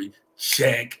surgery.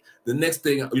 Check. The next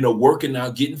thing, you know, working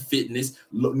out, getting fitness,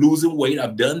 losing weight.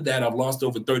 I've done that. I've lost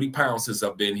over 30 pounds since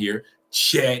I've been here.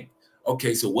 Check.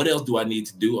 Okay, so what else do I need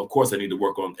to do? Of course, I need to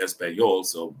work on Espanol,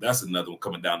 so that's another one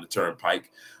coming down the turnpike.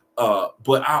 But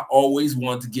I always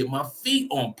wanted to get my feet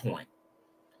on point.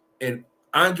 And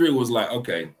Andre was like,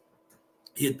 okay,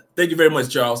 thank you very much,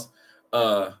 Charles.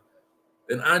 And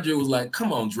Andre was like,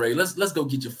 come on, Dre, let's go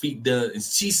get your feet done. And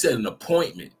she set an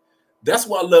appointment. That's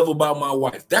what I love about my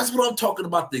wife. That's what I'm talking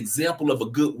about, the example of a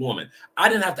good woman. I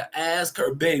didn't have to ask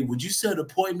her, babe, would you set an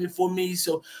appointment for me?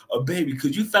 So, baby,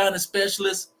 could you find a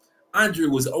specialist? Andre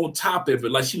was on top of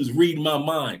it, like she was reading my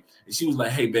mind. And she was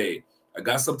like, hey, babe, I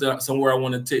got something somewhere I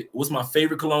want to take. What's my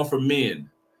favorite cologne for men?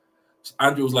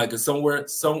 Andre was like, somewhere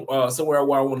where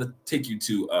I want to take you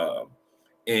to.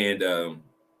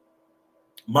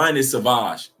 Mine is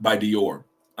Sauvage by Dior.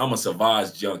 I'm a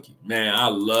Sauvage junkie. Man, I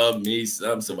love me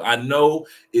some Sauvage. I know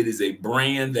it is a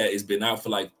brand that has been out for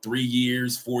like 3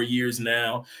 years, 4 years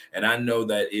now. And I know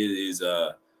that it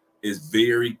is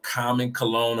very common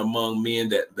cologne among men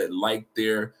that like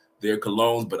their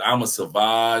colognes, but I'm a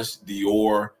Sauvage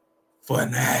Dior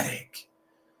fanatic.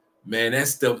 Man, that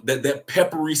stuff, that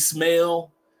peppery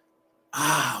smell,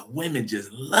 women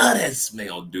just love that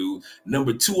smell, dude.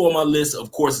 Number 2 on my list,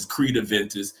 of course, is Creed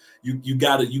Aventus. You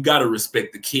gotta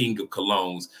respect the king of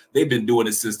colognes. They've been doing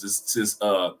it since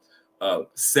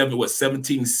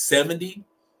 1770.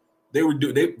 They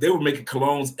were making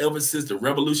colognes ever since the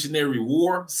Revolutionary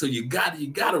War. So you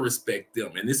gotta respect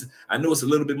them. And this, I know it's a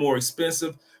little bit more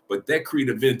expensive, but that Creed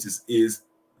Aventus is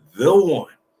the one.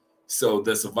 So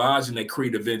the Sauvage and that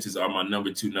Creed Aventus are my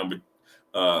number 2, number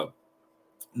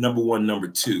 1, number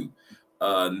 2.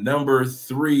 Number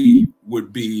 3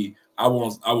 would be, I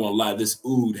won't lie, this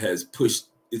oud has pushed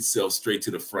itself straight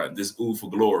to the front. This Oud for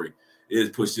Glory, it has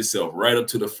pushed itself right up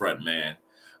to the front, man.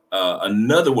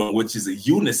 Another one, which is a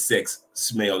unisex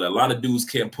smell that a lot of dudes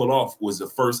can't pull off, was the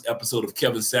first episode of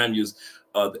Kevin Samuels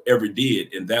ever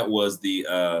did, and that was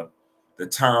the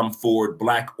Tom Ford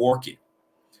Black Orchid.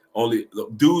 Only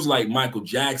dudes like Michael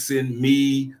Jackson,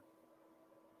 me,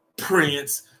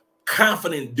 Prince,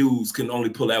 confident dudes can only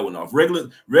pull that one off.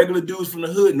 Regular dudes from the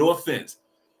hood, no offense,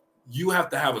 you have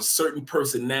to have a certain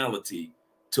personality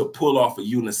to pull off a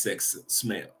unisex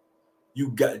smell.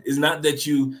 It's not that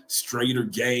you straight or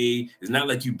gay. It's not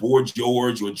like you Boy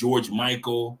George or George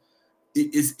Michael.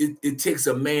 It takes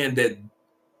a man that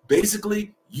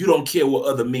basically you don't care what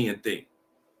other men think.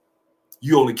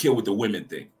 You only care what the women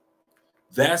think.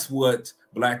 That's what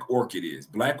Black Orchid is.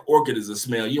 Black Orchid is a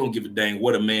smell. You don't give a dang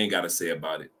what a man got to say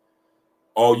about it.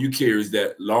 All you care is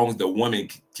that long as the woman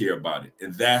care about it.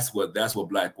 And that's what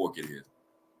Black Orchid is.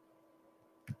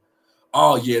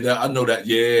 Oh yeah, I know that.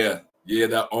 Yeah, yeah,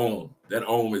 that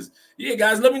OM is. Yeah,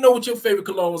 guys, let me know what your favorite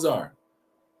colognes are.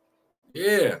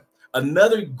 Yeah,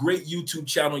 another great YouTube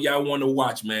channel y'all want to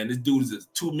watch, man. This dude is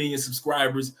 2 million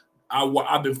subscribers.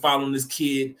 I've been following this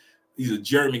kid. He's a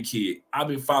German kid. I've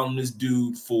been following this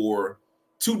dude for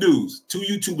two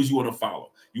YouTubers you want to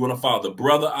follow. You want to follow the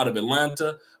brother out of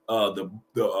Atlanta, the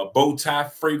bow tie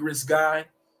fragrance guy.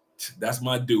 That's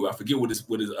my dude. I forget what his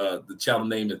the channel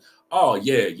name is. Oh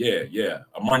yeah.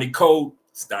 Armani Code.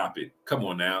 Stop it. Come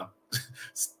on now.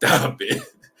 Stop it.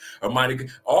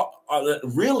 Armani.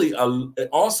 Really,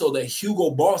 also that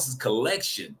Hugo Boss's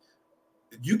collection.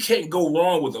 You can't go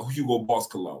wrong with a Hugo Boss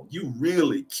cologne. You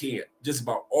really can't. Just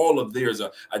about all of theirs.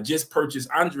 I just purchased.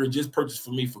 Andrea just purchased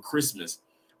for me for Christmas.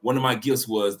 One of my gifts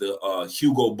was the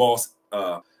Hugo Boss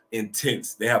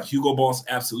Intense. They have Hugo Boss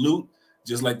Absolute,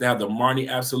 just like they have the Marni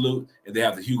Absolute, and they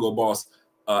have the Hugo Boss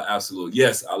Absolute.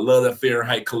 Yes, I love that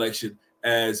Fahrenheit collection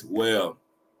as well.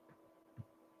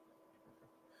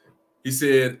 He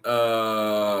said,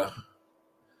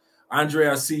 Andre,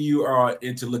 I see you are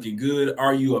into looking good.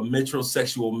 Are you a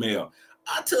metrosexual male?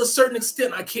 To a certain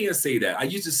extent, I can say that. I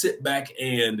used to sit back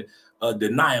and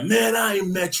deny it. Man, I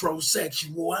ain't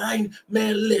metrosexual.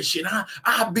 Man, listen,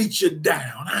 I beat you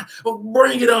down.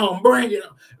 Bring it on, bring it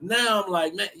on. Now I'm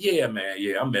like, man, yeah,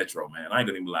 I'm metro, man. I ain't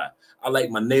gonna even lie. I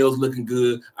like my nails looking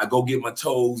good. I go get my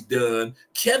toes done.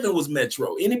 Kevin was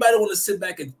metro. Anybody want to sit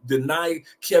back and deny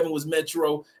Kevin was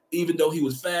metro, even though he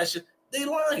was fashion? They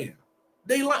lying.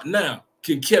 They lie. Now,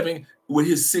 can Kevin, with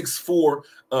his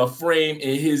 6'4" frame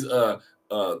and his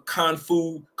kung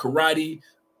fu karate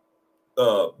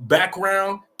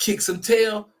background, kick some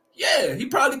tail? Yeah, he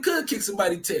probably could kick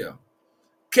somebody's tail.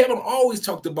 Kevin always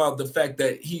talked about the fact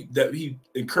that he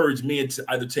encouraged men to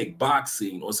either take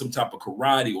boxing or some type of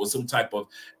karate or some type of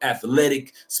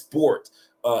athletic sport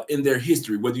in their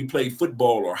history, whether you play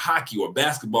football or hockey or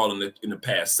basketball in the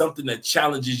past, something that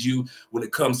challenges you when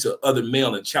it comes to other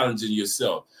male and challenging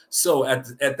yourself. So at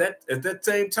that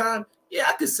same time, yeah,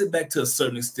 I can sit back to a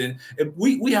certain extent. And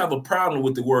we have a problem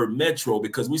with the word metro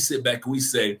because we sit back and we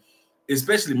say,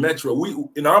 especially metro, we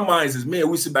in our minds as men,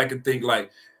 we sit back and think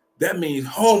like that means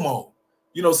homo.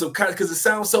 You know, so kind of because it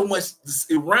sounds so much,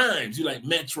 it rhymes. You like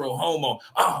metro, homo.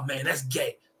 Oh man, that's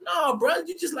gay. No, bro,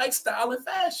 you just like style and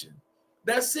fashion.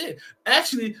 That's it.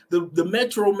 Actually, the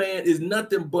metro man is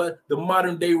nothing but the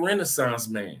modern day Renaissance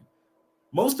man.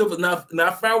 Most of it now,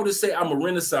 if I were to say I'm a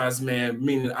Renaissance man,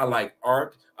 meaning I like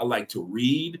art, I like to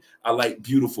read, I like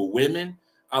beautiful women.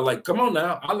 I like, come on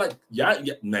now, I like y'all,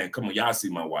 man, come on, y'all see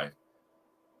my wife.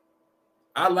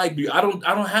 I like you. I don't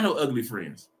have no ugly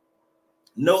friends.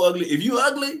 No ugly. If you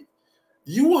ugly,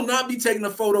 you will not be taking a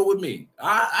photo with me.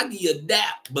 I give you a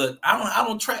dap, but I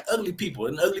don't attract ugly people,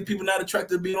 and ugly people not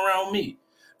attracted to being around me.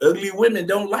 Ugly women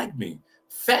don't like me.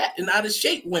 Fat and out of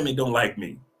shape women don't like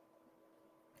me.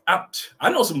 I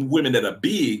know some women that are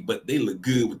big, but they look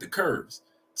good with the curves.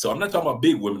 So I'm not talking about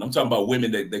big women. I'm talking about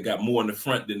women that got more in the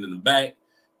front than in the back,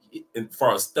 as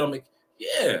far as stomach.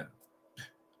 Yeah,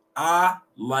 I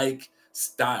like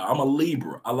style. I'm a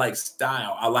Libra. I like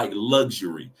style. I like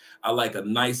luxury. I like a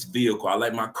nice vehicle. I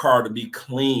like my car to be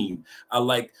clean. I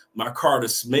like my car to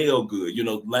smell good. You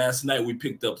know, last night we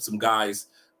picked up some guys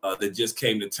that just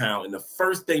came to town, and the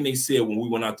first thing they said when we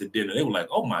went out to dinner, they were like,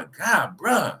 "Oh my God,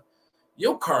 bruh,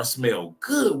 your car smell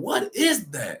good. What is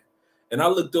that?" And I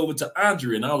looked over to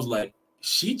Andrea and I was like,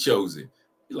 she chose it.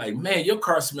 He's like, man, your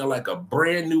car smell like a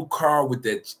brand new car with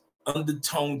that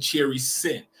undertone cherry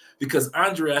scent. Because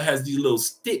Andrea has these little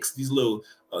sticks, these little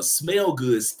smell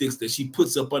good sticks that she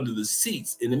puts up under the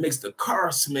seats, and it makes the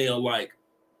car smell like,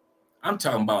 I'm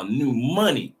talking about new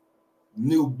money.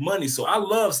 So I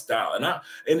love style.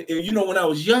 And you know, when I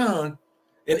was young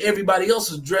and everybody else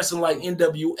was dressing like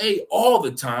NWA all the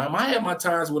time, I had my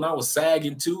times when I was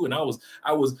sagging too, and I was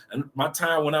my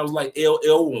time when I was like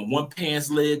LL on one pants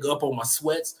leg up on my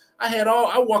sweats. I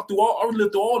lived through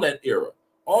all that era,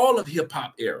 all of hip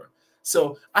hop era.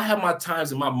 So I have my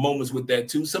times and my moments with that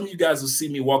too. Some of you guys will see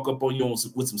me walk up on you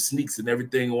with some sneaks and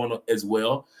everything on as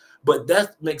well. But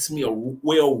that makes me a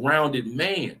well-rounded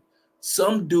man.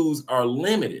 Some dudes are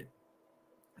limited.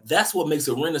 That's what makes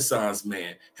a Renaissance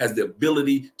man, has the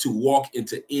ability to walk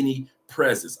into any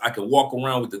presence. I can walk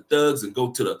around with the thugs and go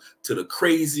to the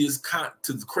craziest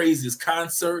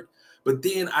concert, but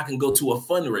then I can go to a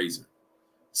fundraiser.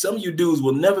 Some of you dudes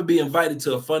will never be invited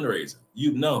to a fundraiser.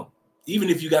 You know, even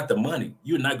if you got the money,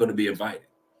 you're not going to be invited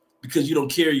because you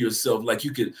don't carry yourself like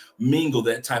you could mingle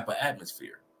that type of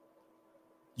atmosphere.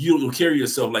 You don't carry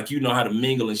yourself like you know how to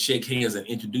mingle and shake hands and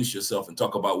introduce yourself and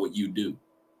talk about what you do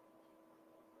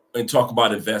and talk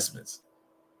about investments.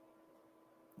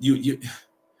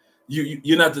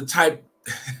 You're not the type.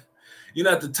 You're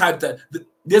not the type that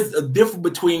there's a difference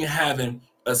between having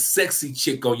a sexy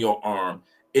chick on your arm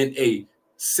and a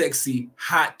sexy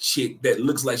hot chick that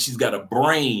looks like she's got a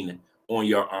brain on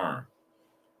your arm.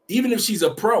 Even if she's a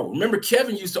pro. Remember,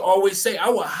 Kevin used to always say, I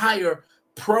would hire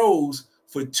pros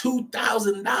for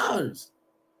 $2,000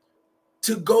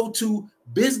 to go to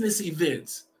business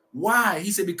events. Why?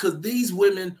 He said, because these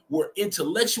women were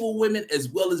intellectual women as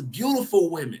well as beautiful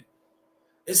women.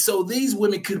 And so these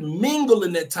women could mingle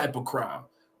in that type of crowd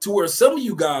to where some of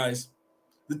you guys,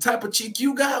 the type of chick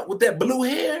you got with that blue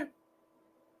hair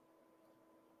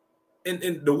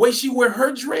and the way she wear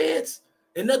her dreads,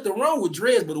 and nothing wrong with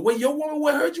dreads, but the way your woman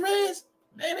wear her dreads,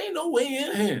 man, ain't no way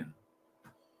in here.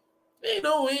 Ain't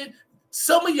no way.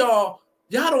 Some of y'all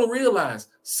don't realize,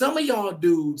 some of y'all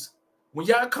dudes, when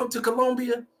y'all come to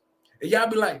Colombia, and y'all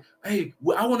be like, hey,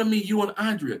 well, I want to meet you and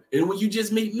Andrea. And when you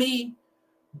just meet me,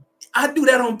 I do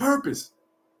that on purpose.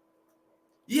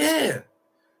 Yeah.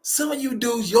 Some of you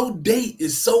dudes, your date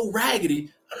is so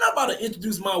raggedy. I'm not about to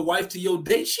introduce my wife to your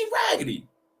date. She raggedy.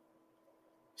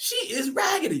 She is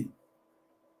raggedy.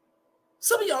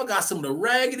 Some of y'all got some of the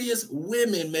raggediest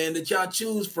women, man, that y'all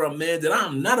choose from, man, that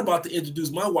I'm not about to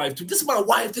introduce my wife to. This is my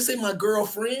wife. This ain't my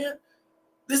girlfriend.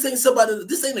 This ain't somebody.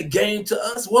 This ain't a game to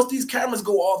us. Once these cameras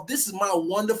go off, this is my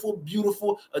wonderful,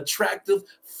 beautiful, attractive,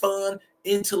 fun,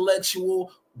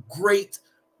 intellectual, great,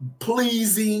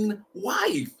 pleasing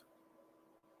wife.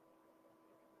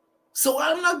 So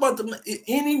I'm not about to,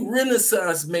 any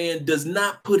Renaissance man does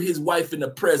not put his wife in the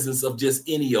presence of just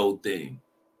any old thing.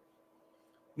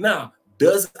 Now,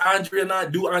 do Andrea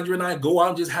and I go out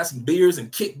and just have some beers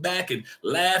and kick back and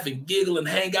laugh and giggle and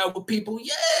hang out with people?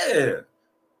 Yeah.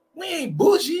 We ain't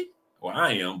bougie. Well,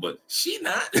 I am, but she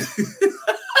not.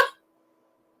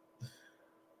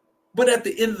 But at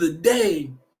the end of the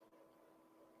day,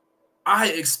 I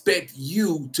expect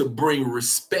you to bring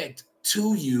respect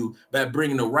to you by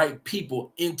bringing the right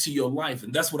people into your life.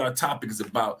 And that's what our topic is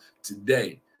about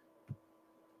today.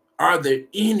 Are there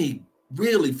any,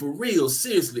 really, for real,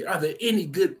 seriously, are there any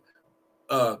good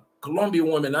Colombian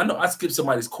women? I know I skipped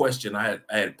somebody's question. I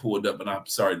had pulled up, and I'm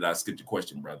sorry that I skipped your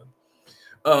question, brother.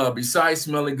 Besides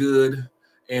smelling good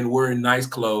and wearing nice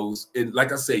clothes, and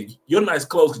like I say, your nice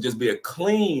clothes could just be a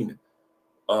clean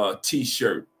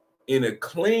t-shirt and a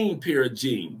clean pair of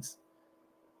jeans,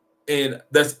 and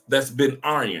that's been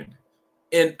ironed,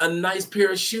 and a nice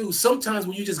pair of shoes. Sometimes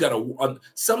when you just gotta,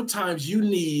 sometimes you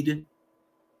need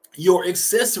your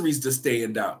accessories to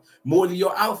stand out more than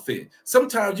your outfit.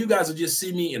 Sometimes you guys will just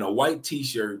see me in a white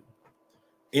t-shirt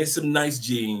and some nice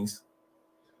jeans,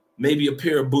 maybe a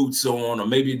pair of boots on, or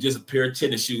maybe just a pair of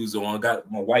tennis shoes on. I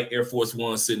got my white Air Force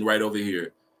Ones sitting right over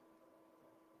here.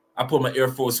 I put my Air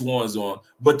Force Ones on,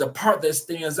 but the part that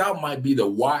stands out might be the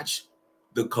watch,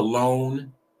 the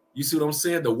cologne. You see what I'm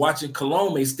saying? The watch and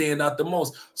cologne may stand out the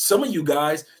most. Some of you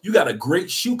guys, you got a great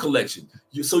shoe collection.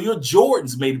 So your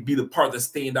Jordans may be the part that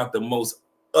stand out the most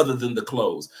other than the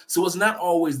clothes. So it's not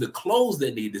always the clothes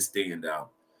that need to stand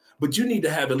out, but you need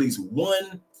to have at least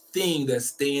one thing that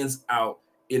stands out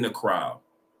in the crowd.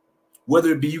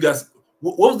 Whether it be you guys,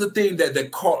 what was the thing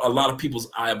that caught a lot of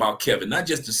people's eye about Kevin? Not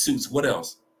just the suits, what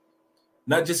else?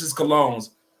 Not just his colognes,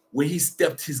 when he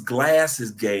stepped his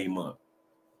glasses game up.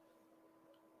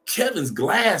 Kevin's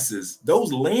glasses,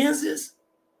 those lenses,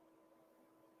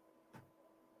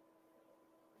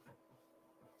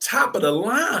 top of the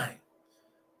line.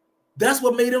 That's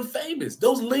what made him famous.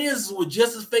 Those lenses were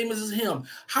just as famous as him.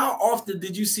 How often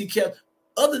did you see Kevin,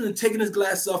 other than taking his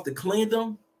glasses off to clean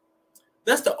them?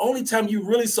 That's the only time you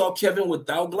really saw Kevin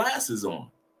without glasses on.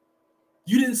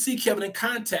 You didn't see Kevin in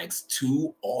contacts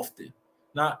too often.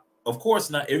 Now, of course,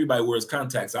 not everybody wears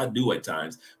contacts. I do at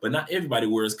times, but not everybody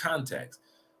wears contacts.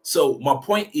 So my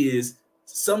point is,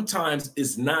 sometimes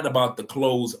it's not about the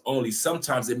clothes only.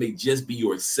 Sometimes it may just be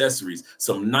your accessories.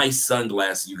 Some nice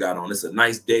sunglasses you got on. It's a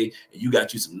nice day, and you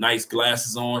got you some nice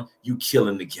glasses on. You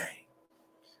killing the game.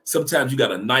 Sometimes you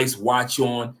got a nice watch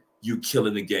on. You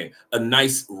killing the game. A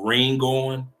nice ring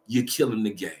on. You're killing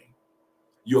the game.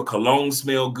 Your cologne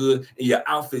smell good, and your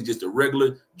outfit just a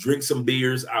regular drink some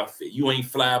beers outfit. You ain't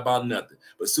fly about nothing.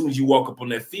 But as soon as you walk up on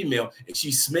that female and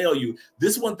she smell you,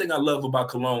 this is one thing I love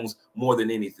about colognes more than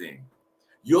anything.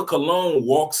 Your cologne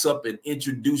walks up and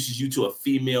introduces you to a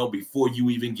female before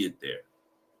you even get there.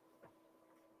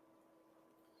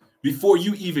 Before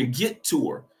you even get to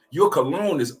her, your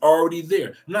cologne is already there.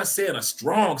 I'm not saying a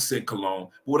strong scent cologne,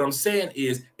 but what I'm saying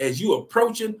is, as you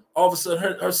approaching, all of a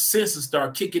sudden her senses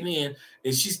start kicking in,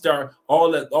 and she start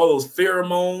all those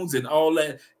pheromones and all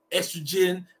that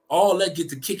estrogen, all that get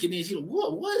to kicking in. She like,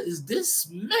 what is this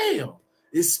smell?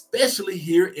 especially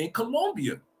here in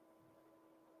Colombia.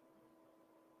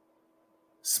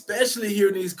 Especially here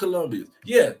in these Colombians.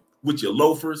 Yeah, with your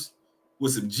loafers,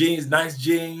 with some jeans, nice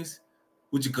jeans,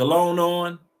 with your cologne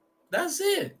on. That's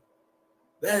it.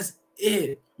 That's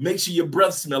it. Make sure your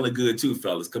breath smelling good too,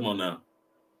 fellas. Come on now.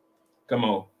 Come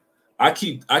on. I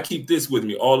keep this with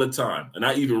me all the time, and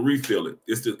I even refill it.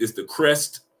 It's the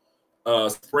Crest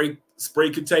spray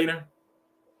container.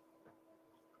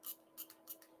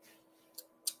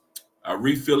 I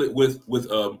refill it with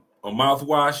a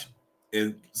mouthwash.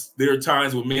 And there are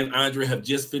times when me and Andre have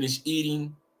just finished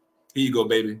eating. Here you go,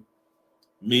 baby.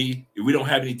 Me, if we don't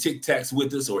have any Tic Tacs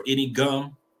with us or any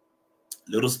gum,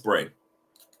 little spray.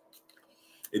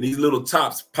 And these little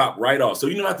tops pop right off. So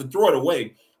you don't have to throw it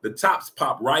away. The tops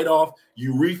pop right off.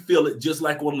 You refill it just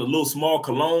like one of the little small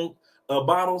cologne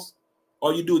bottles.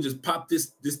 All you do is just pop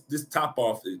this top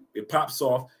off. It pops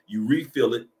off. You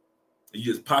refill it. And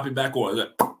you just pop it back on.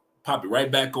 Pop it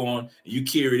right back on, and you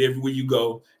carry it everywhere you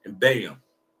go, and bam,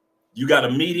 you got a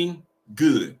meeting.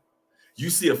 Good. You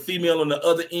see a female on the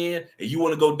other end, and you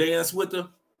want to go dance with her.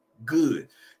 Good.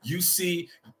 You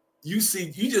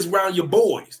just round your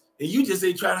boys, and you just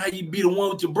ain't trying how you be the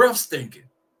one with your breath stinking.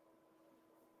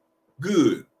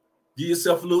 Good. Give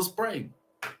yourself a little spray.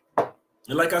 And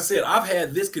like I said, I've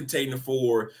had this container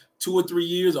for 2 or 3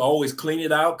 years. I always clean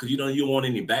it out because you don't want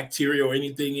any bacteria or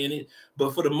anything in it.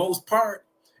 But for the most part.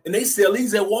 And they sell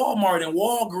these at Walmart and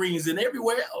Walgreens and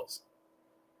everywhere else.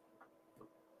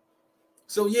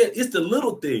 So yeah, it's the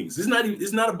little things. It's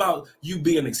not about you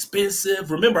being expensive.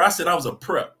 Remember, I said I was a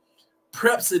prep.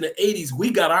 Preps in the 80s,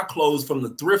 we got our clothes from the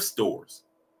thrift stores.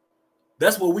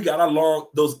 That's where we got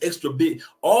those extra big,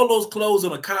 all those clothes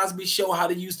on a Cosby Show, how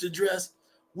they used to dress.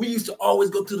 We used to always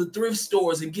go to the thrift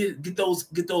stores and get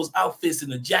those outfits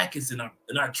and the jackets and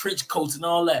our trench coats and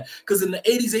all that. Because in the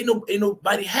 80s, ain't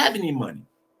nobody have any money.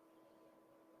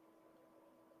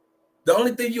 The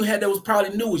only thing you had that was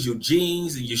probably new was your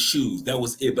jeans and your shoes. That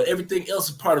was it. But everything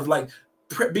else was part of like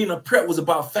being a prep was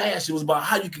about fashion. It was about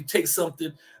how you could take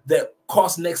something that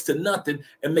costs next to nothing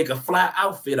and make a fly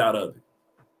outfit out of it.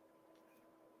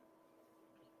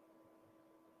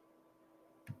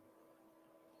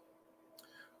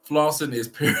 Flossing is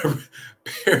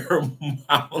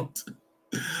paramount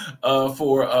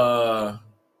for what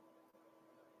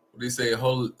do you say?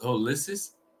 Holistic?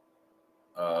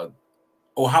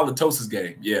 Halitosis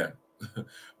game. Yeah.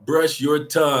 Brush your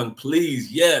tongue,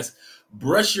 please. Yes.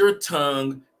 Brush your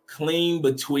tongue clean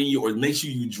between or make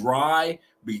sure you dry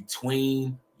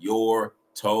between your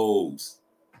toes.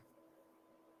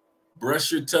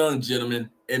 Brush your tongue, gentlemen,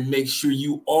 and make sure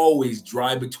you always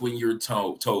dry between your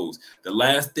toes. The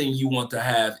last thing you want to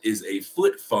have is a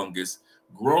foot fungus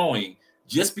growing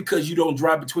just because you don't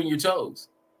dry between your toes.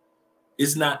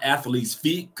 It's not athlete's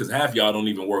feet because half y'all don't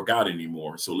even work out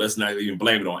anymore. So let's not even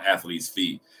blame it on athlete's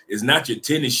feet. It's not your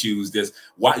tennis shoes. That's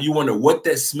why you wonder what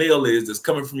that smell is that's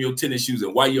coming from your tennis shoes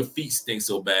and why your feet stink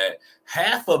so bad.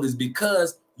 Half of it is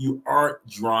because you aren't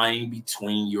drying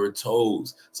between your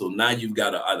toes. So now you've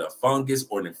got either a fungus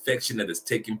or an infection that is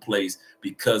taking place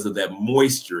because of that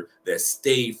moisture that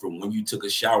stayed from when you took a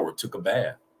shower or took a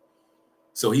bath.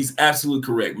 So he's absolutely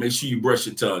correct. Make sure you brush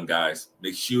your tongue, guys.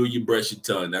 Make sure you brush your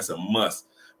tongue. That's a must.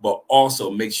 But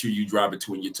also make sure you dry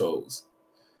between your toes.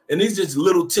 And these are just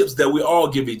little tips that we all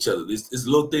give each other. It's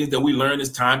little things that we learn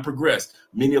as time progressed.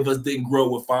 Many of us didn't grow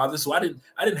up with fathers, so I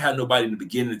didn't have nobody in the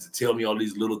beginning to tell me all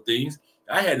these little things.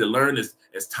 I had to learn as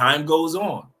time goes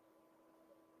on.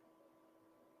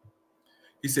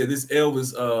 He said this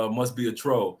Elvis must be a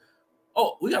troll.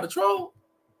 Oh, we got a troll?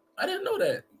 I didn't know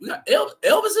that. We got Elvis in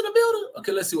the building?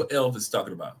 Okay, let's see what Elvis is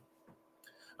talking about.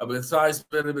 Besides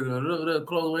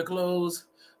clothes.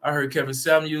 I heard Kevin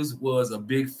Samuels was a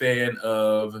big fan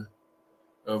of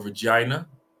vagina,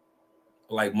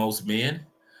 like most men.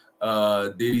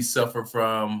 Did he suffer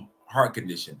from heart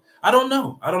condition? I don't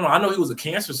know. I know he was a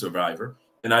cancer survivor.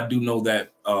 And I do know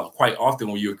that quite often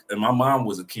and my mom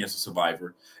was a cancer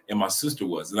survivor and my sister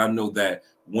was. And I know that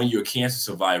when you're a cancer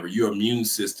survivor, your immune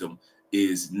system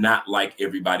is not like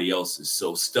everybody else's.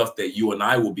 So stuff that you and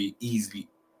I will be easy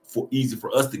for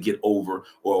us to get over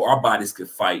or our bodies could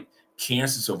fight.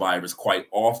 Cancer survivors quite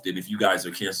often, if you guys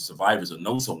are cancer survivors or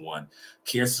know someone,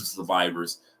 cancer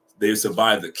survivors, they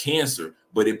survived the cancer,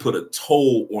 but it put a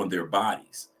toll on their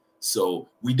bodies. So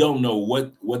we don't know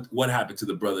what happened to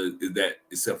the brother that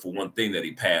except for one thing that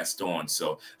he passed on.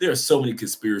 So there are so many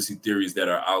conspiracy theories that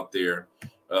are out there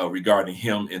regarding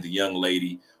him and the young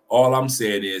lady. All I'm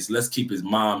saying is let's keep his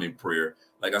mom in prayer.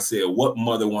 Like I said, what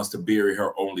mother wants to bury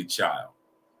her only child?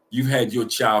 You've had your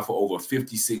child for over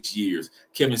 56 years.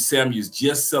 Kevin Samuels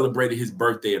just celebrated his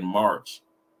birthday in March.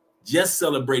 Just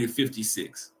celebrated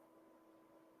 56.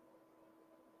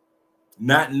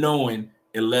 Not knowing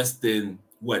in less than,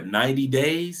 what, 90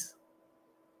 days?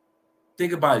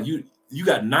 Think about it. You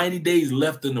got 90 days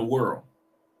left in the world.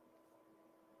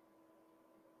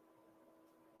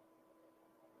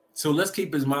 So let's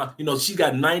keep his mind, she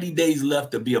got 90 days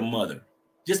left to be a mother.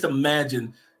 Just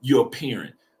imagine you're a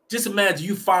parent. Just imagine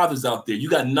you fathers out there. You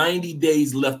got 90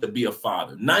 days left to be a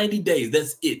father. 90 days,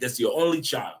 that's it. That's your only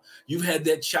child. You've had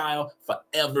that child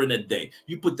forever and a day.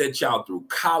 You put that child through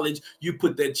college. You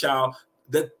put that child,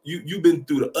 that you've been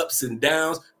through the ups and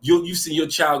downs. You see your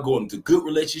child go into good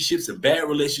relationships and bad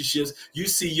relationships. You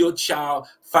see your child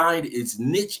find its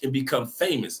niche and become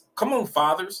famous. Come on,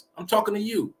 fathers. I'm talking to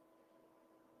you.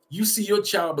 You see your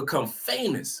child become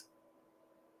famous.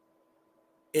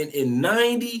 And in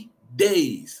 90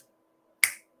 days,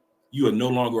 you are no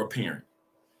longer a parent.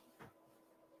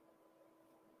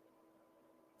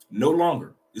 No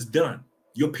longer. It's done.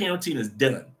 Your parenting is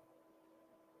done.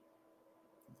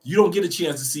 You don't get a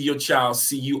chance to see your child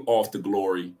see you off to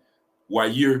glory while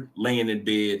you're laying in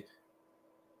bed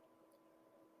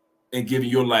and giving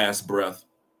your last breath,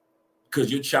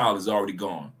 because your child is already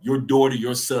gone. Your daughter,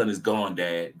 your son is gone,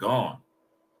 Dad, gone.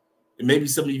 And maybe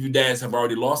some of you dads have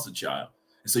already lost a child.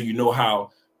 And so you know how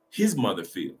his mother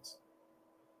feels.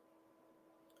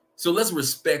 So let's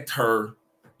respect her,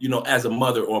 as a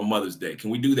mother on Mother's Day. Can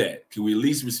we do that? Can we at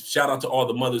least shout out to all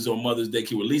the mothers on Mother's Day?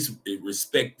 Can we at least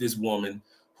respect this woman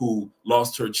who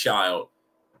lost her child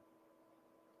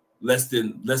less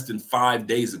than 5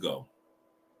 days ago?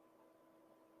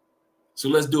 So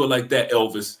let's do it like that,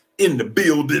 Elvis. In the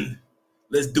building.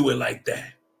 Let's do it like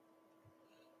that.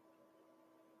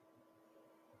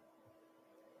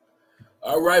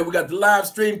 All right, we got the live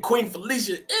stream. Queen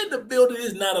Felicia in the building.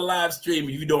 Is not a live stream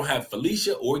if you don't have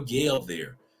Felicia or Gail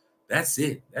there. That's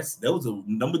it. Those are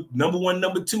number one,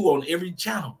 number two on every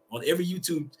channel, on every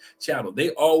YouTube channel.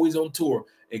 They always on tour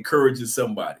encouraging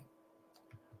somebody.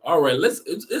 All right,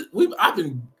 I've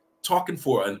been talking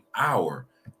for an hour.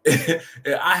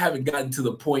 I haven't gotten to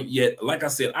the point yet. Like I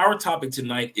said, our topic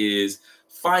tonight is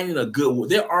finding a good one.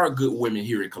 There are good women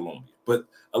here in Colombia, but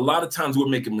a lot of times we're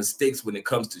making mistakes when it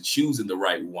comes to choosing the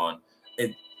right one.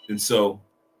 And so,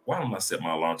 why don't I set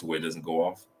my alarm to where it doesn't go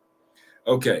off?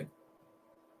 Okay.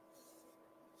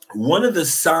 One of the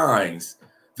signs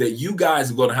that you guys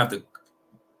are going to have to,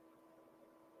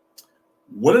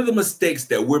 one of the mistakes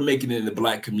that we're making in the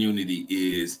Black community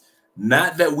is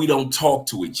not that we don't talk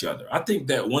to each other. I think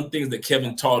that one thing that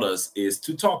Kevin taught us is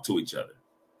to talk to each other.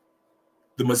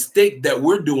 The mistake that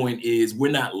we're doing is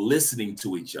we're not listening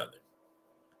to each other.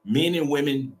 Men and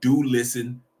women do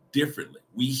listen differently.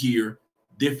 We hear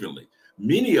differently.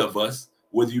 Many of us,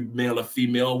 whether you're male or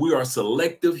female, we are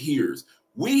selective hearers.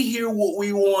 We hear what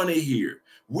we want to hear.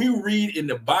 We read in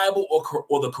the Bible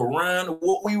or the Quran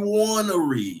what we want to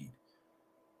read.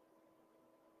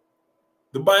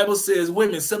 The Bible says,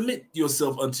 women, submit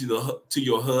yourself to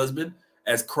your husband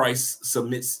as Christ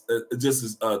submits, just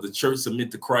as the church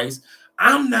submit to Christ.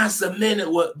 I'm not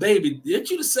submitting. What, baby? Aren't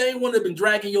you the same one that's been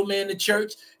dragging your man to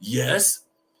church? Yes.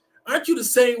 Aren't you the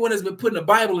same one that's been putting the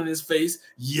Bible in his face?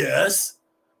 Yes.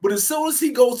 But as soon as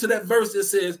he goes to that verse that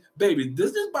says, baby,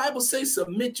 does this Bible say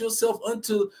submit yourself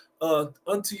unto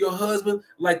your husband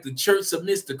like the church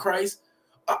submits to Christ?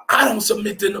 I don't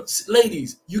submit to no.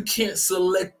 Ladies, you can't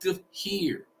selective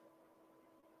hear.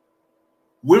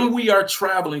 When we are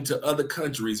traveling to other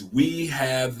countries, we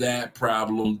have that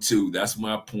problem too. That's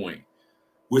my point.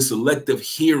 We're selective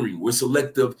hearing. We're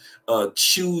selective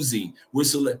choosing.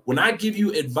 When I give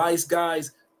you advice,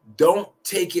 guys, don't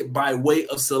take it by way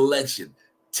of selection.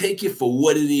 Take it for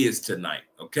what it is tonight,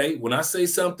 okay? When I say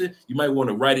something, you might want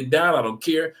to write it down. I don't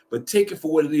care, but take it for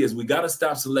what it is. We got to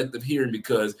stop selective hearing,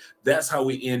 because that's how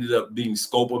we ended up being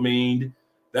scopomined.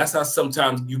 That's how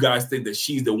sometimes you guys think that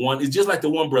she's the one. It's just like the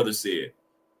one brother said.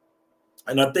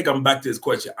 And I think I'm back to this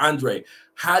question. Andre,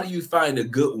 how do you find a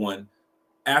good one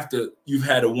after you've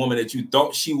had a woman that you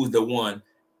thought she was the one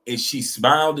and she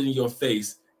smiled in your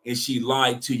face and she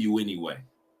lied to you anyway?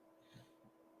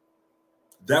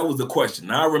 That was the question.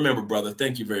 Now I remember, brother.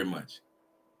 Thank you very much.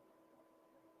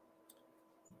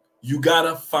 You got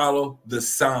to follow the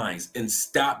signs and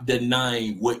stop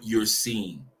denying what you're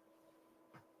seeing.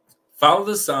 Follow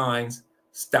the signs.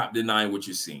 Stop denying what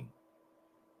you're seeing.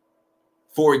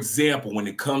 For example, when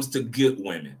it comes to good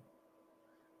women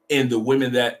and the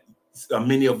women that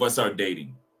many of us are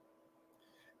dating,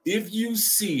 if you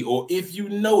see or if you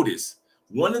notice,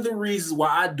 one of the reasons why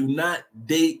I do not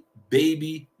date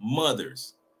baby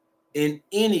mothers in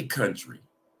any country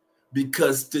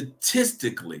because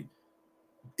statistically,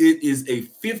 it is a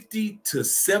 50 to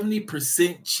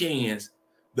 70% chance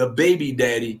the baby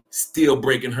daddy still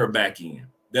breaking her back in.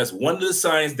 That's one of the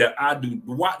signs that I do.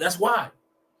 Why? That's why.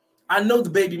 I know the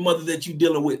baby mother that you're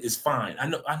dealing with is fine. I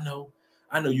know.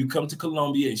 You come to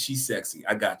Colombia and she's sexy.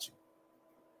 I got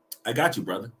you,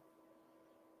 brother.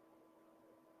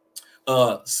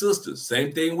 Sisters,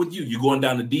 same thing with you. You're going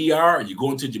down to DR, or you're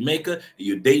going to Jamaica, and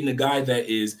you're dating a guy that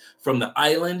is from the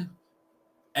island.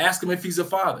 Ask him if he's a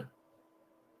father.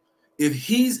 If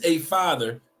he's a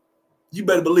father, you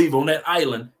better believe on that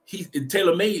island,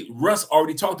 Taylor Made, Russ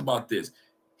already talked about this.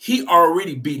 He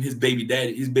already beaten his baby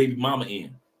daddy, his baby mama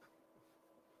in.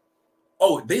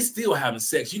 Oh, they still having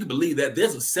sex. You can believe that.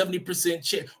 There's a 70%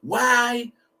 chance.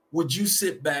 Why would you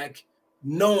sit back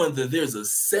knowing that there's a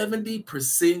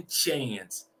 70%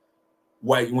 chance?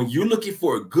 Why, when you're looking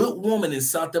for a good woman in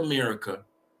South America,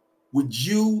 would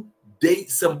you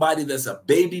date somebody that's a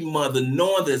baby mother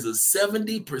knowing there's a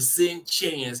 70%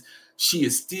 chance she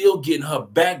is still getting her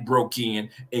back broke in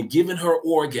and giving her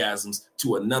orgasms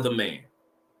to another man?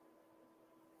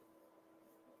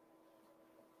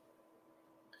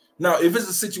 Now, if it's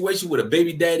a situation where the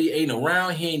baby daddy ain't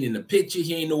around, he ain't in the picture,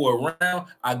 he ain't nowhere around,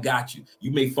 I got you.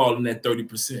 You may fall in that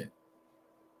 30%.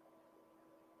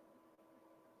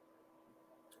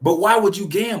 But why would you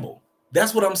gamble?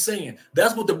 That's what I'm saying.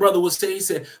 That's what the brother was saying. He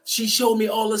said, she showed me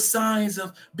all the signs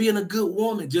of being a good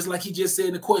woman, just like he just said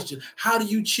in the question. How do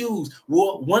you choose?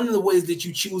 Well, one of the ways that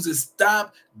you choose is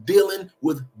stop dealing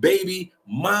with baby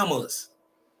mamas.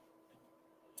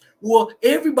 Well,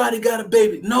 everybody got a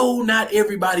baby. No, not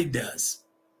everybody does.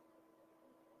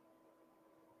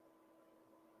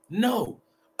 No,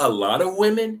 a lot of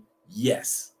women,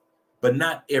 yes, but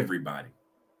not everybody.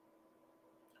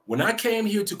 When I came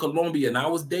here to Colombia and I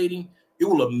was dating, it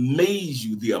will amaze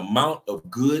you the amount of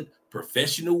good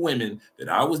professional women that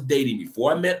I was dating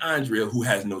before I met Andrea, who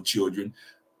has no children.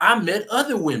 I met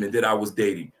other women that I was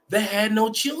dating that had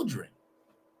no children.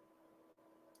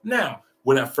 Now,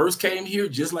 when I first came here,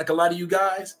 just like a lot of you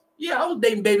guys, yeah, I was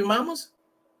dating baby mamas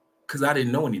because I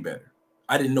didn't know any better.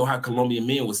 I didn't know how Colombian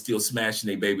men was still smashing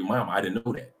their baby mama. I didn't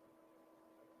know that.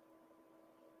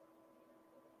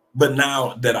 But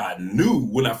now that I knew,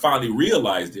 when I finally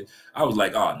realized it, I was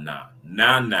like, oh, nah. You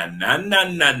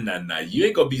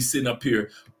ain't gonna be sitting up here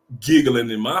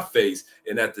giggling in my face.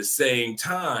 And at the same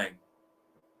time,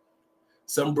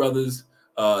 some brothers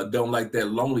don't like that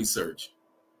lonely search.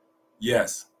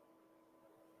 Yes.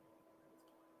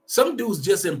 Some dudes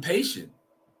just impatient.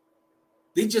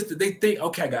 They think,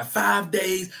 okay, I got 5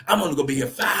 days. I'm only gonna be here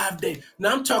 5 days.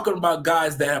 Now I'm talking about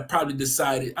guys that have probably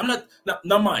decided. I'm not.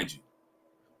 Now mind you,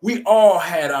 we all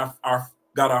had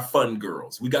got our fun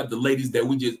girls. We got the ladies that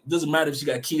we just, doesn't matter if she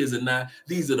got kids or not.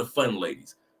 These are the fun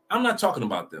ladies. I'm not talking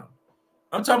about them.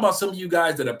 I'm talking about some of you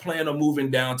guys that are planning on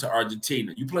moving down to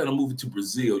Argentina. You plan on moving to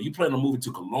Brazil. You plan on moving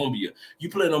to Colombia. You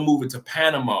plan on moving to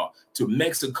Panama, to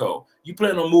Mexico. You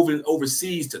plan on moving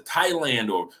overseas to Thailand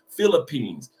or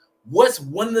Philippines. What's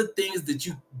one of the things that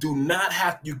you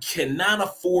cannot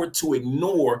afford to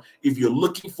ignore if you're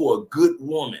looking for a good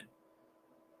woman?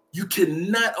 You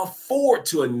cannot afford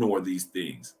to ignore these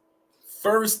things.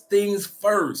 First things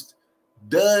first,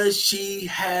 does she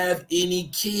have any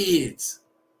kids?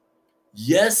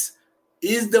 Yes.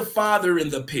 Is the father in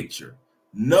the picture?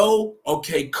 No.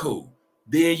 Okay, cool.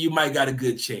 Then you might got a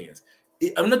good chance.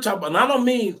 I'm not talking about, and I don't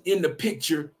mean in the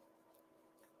picture.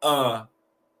 I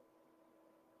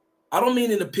don't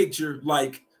mean in the picture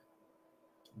like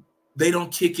they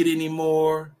don't kick it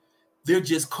anymore. They're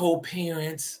just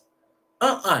co-parents.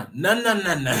 No.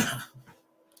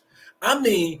 I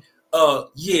mean,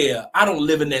 yeah, I don't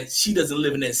live in that. She doesn't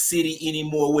live in that city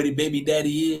anymore where the baby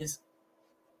daddy is.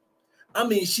 I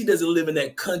mean, she doesn't live in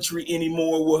that country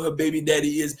anymore where her baby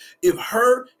daddy is. If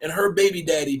her and her baby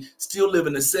daddy still live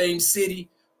in the same city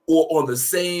or on the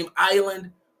same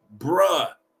island, bruh,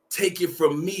 take it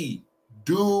from me.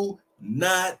 Do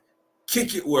not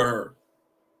kick it with her.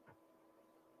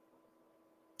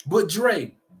 But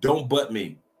Dre, don't butt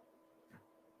me.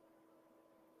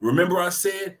 Remember I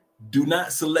said, do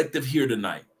not selective here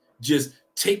tonight. Just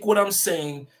take what I'm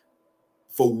saying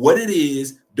for what it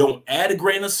is. Don't add a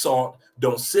grain of salt.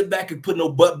 Don't sit back and put no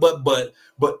but.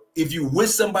 But if you with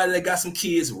somebody that got some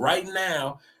kids right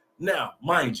now,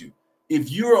 mind you,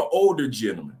 if you're an older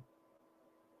gentleman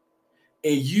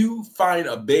and you find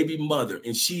a baby mother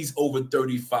and she's over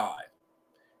 35,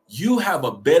 you have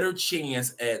a better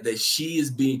chance that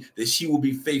she will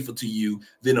be faithful to you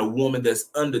than a woman that's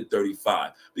under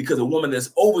 35. Because a woman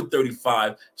that's over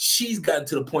 35, she's gotten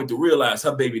to the point to realize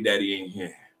her baby daddy ain't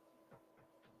here.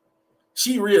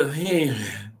 She real him.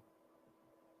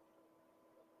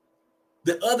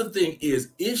 The other thing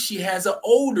is, if she has an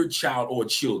older child or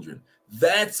children,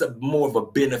 that's more of a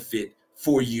benefit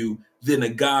for you than a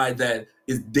guy that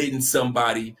is dating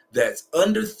somebody that's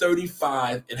under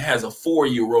 35 and has a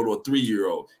 4-year-old or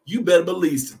 3-year-old. You better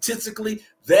believe statistically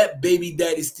that baby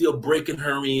daddy's still breaking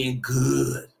her in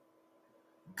good.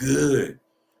 Good.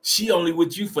 She only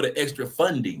with you for the extra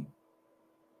funding.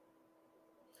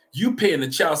 You paying the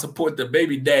child support the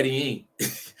baby daddy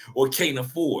ain't or can't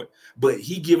afford, but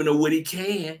he giving her what he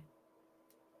can.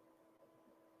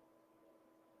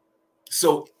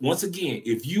 So once again,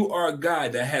 if you are a guy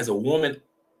that has a woman,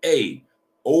 A,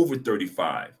 over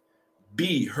 35,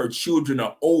 B, her children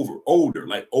are older,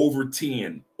 like over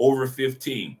 10, over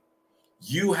 15,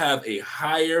 you have a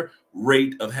higher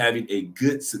rate of having a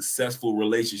good, successful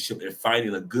relationship and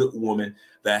finding a good woman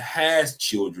that has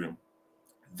children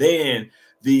than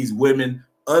these women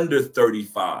under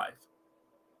 35.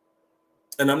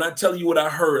 And I'm not telling you what I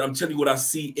heard. I'm telling you what I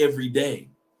see every day.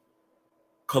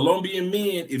 Colombian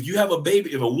men, if you have a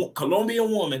baby, if a Colombian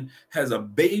woman has a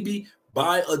baby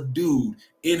by a dude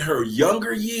in her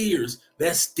younger years,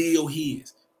 that's still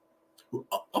his.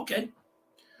 Okay.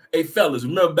 Hey, fellas,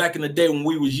 remember back in the day when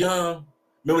we was young?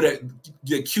 Remember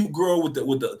that cute girl with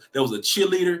the that was a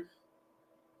cheerleader?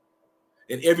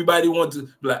 And everybody wanted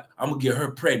to be like, I'm gonna get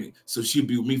her pregnant so she'll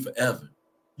be with me forever.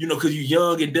 You know, because you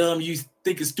young and dumb, you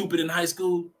think it's stupid in high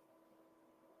school.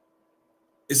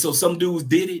 And so some dudes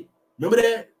did it. Remember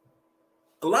that?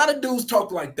 A lot of dudes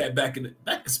talk like that back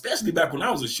especially back when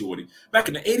I was a shorty. Back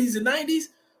in the 80s and 90s,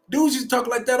 dudes used to talk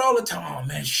like that all the time. Oh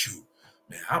man, shoot.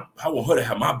 Man, I want her to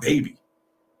have my baby.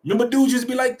 Remember dudes used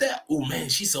to be like that? Oh man,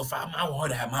 she's so fine. I want her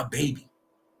to have my baby.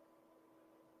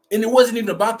 And it wasn't even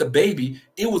about the baby.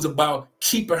 It was about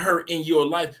keeping her in your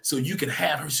life so you can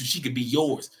have her so she could be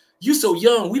yours. You so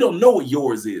young, we don't know what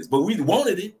yours is, but we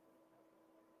wanted it.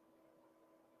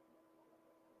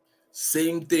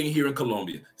 Same thing here in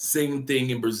Colombia, same thing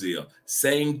in Brazil,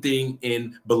 same thing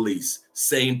in Belize,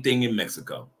 same thing in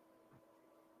Mexico.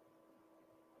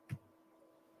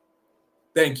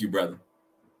 Thank you, brother.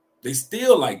 They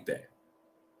still like that.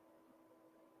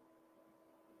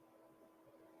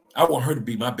 I want her to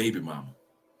be my baby mama.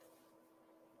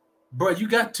 Bro, you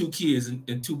got 2 kids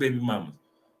and 2 baby mamas.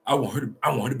 I want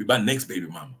her to be my next baby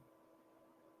mama.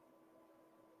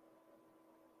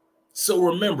 So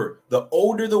remember, the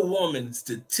older the woman,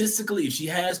 statistically, if she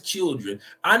has children,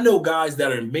 I know guys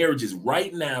that are in marriages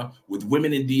right now with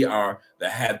women in DR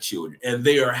that have children, and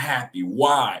they are happy.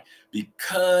 Why?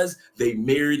 Because they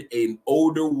married an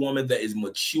older woman that is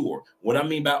mature. What I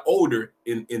mean by older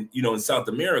in South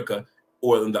America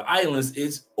or in the islands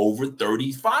is over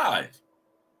 35.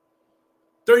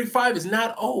 35 is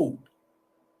not old.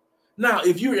 Now,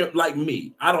 if you're like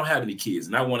me, I don't have any kids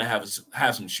and I want to have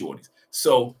some shorties.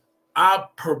 So I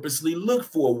purposely look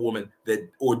for a woman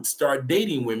or start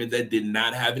dating women that did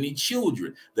not have any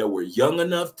children, that were young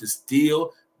enough to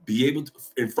still be able to,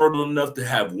 and fertile enough to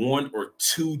have 1 or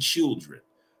 2 children.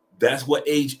 That's what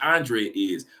age Andre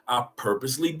is. I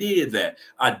purposely did that.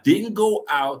 I didn't go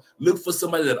out, look for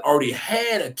somebody that already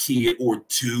had a kid or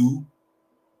 2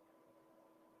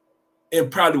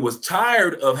 and probably was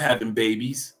tired of having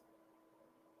babies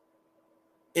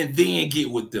and then get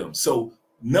with them. So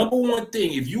number one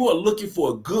thing, if you are looking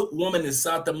for a good woman in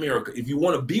South America, if you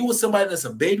want to be with somebody that's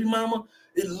a baby mama,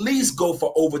 at least go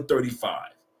for over 35.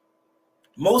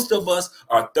 Most of us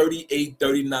are 38,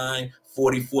 39,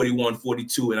 40, 41,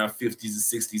 42 in our 50s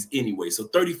and 60s anyway. So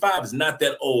 35 is not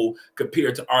that old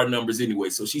compared to our numbers anyway.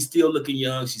 So she's still looking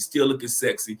young. She's still looking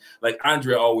sexy. Like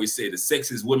Andre always said, the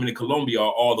sexiest women in Colombia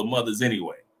are all the mothers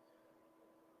anyway.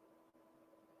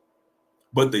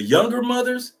 But the younger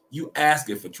mothers, you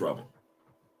asking for trouble.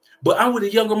 But I'm with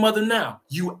a younger mother now.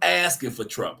 You asking for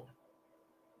trouble.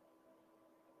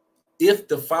 If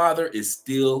the father is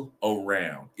still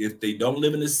around, if they don't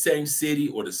live in the same city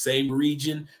or the same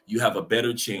region, you have a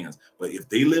better chance. But if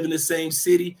they live in the same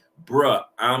city, bruh,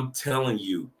 I'm telling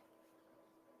you,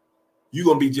 you're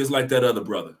going to be just like that other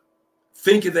brother,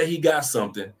 thinking that he got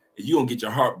something, and you're going to get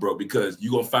your heart broke because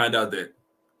you're going to find out that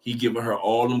he giving her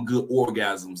all them good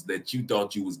orgasms that you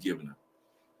thought you was giving her.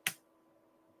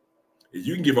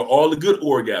 You can give her all the good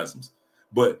orgasms,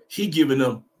 but he giving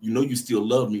them, you still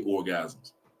love me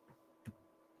orgasms.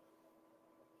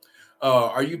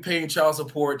 Are you paying child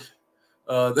support?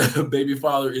 The baby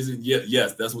father isn't yet.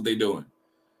 Yes, that's what they're doing.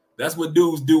 That's what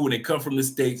dudes do when they come from the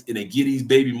States and they get these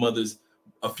baby mothers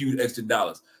a few extra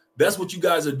dollars. That's what you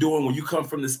guys are doing when you come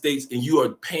from the States and you are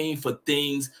paying for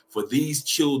things for these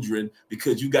children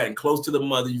because you've gotten close to the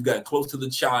mother, you've gotten close to the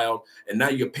child, and now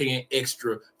you're paying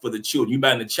extra for the children. You're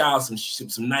buying the child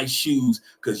some nice shoes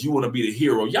because you want to be the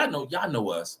hero. Y'all know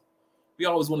us. We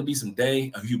always want to be some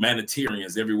dang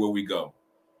humanitarians everywhere we go.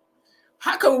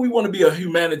 How come we want to be a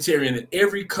humanitarian in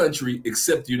every country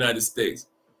except the United States?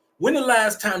 When the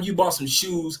last time you bought some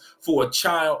shoes for a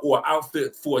child or an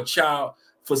outfit for a child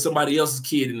for somebody else's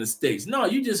kid in the States? No,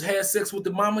 you just had sex with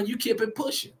the mama and you kept it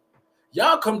pushing.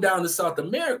 Y'all come down to South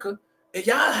America and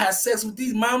y'all have sex with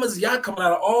these mamas. Y'all coming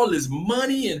out of all this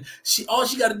money and all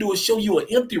she got to do is show you an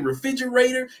empty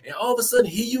refrigerator and all of a sudden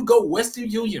here you go, Western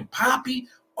Union, Poppy,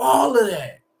 all of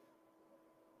that.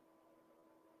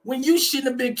 When you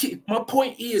shouldn't have been. My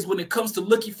point is, when it comes to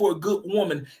looking for a good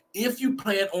woman, if you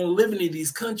plan on living in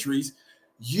these countries,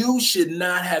 you should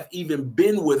not have even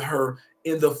been with her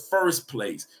in the first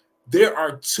place. There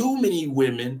are too many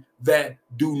women that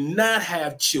do not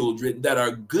have children that are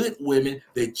good women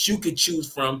that you could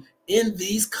choose from in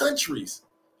these countries.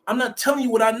 I'm not telling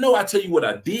you what I know. I tell you what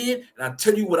I did, and I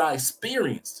tell you what I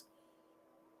experienced.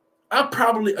 I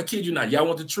kid you not. Y'all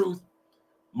want the truth?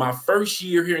 My first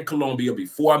year here in Colombia,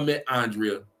 before I met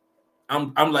Andrea,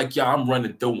 I'm like y'all, I'm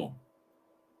running through them.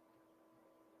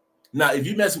 Now,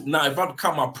 if I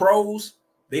count my pros,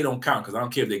 they don't count because I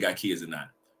don't care if they got kids or not.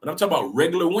 But I'm talking about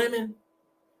regular women.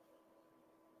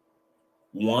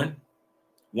 One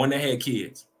that had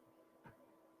kids.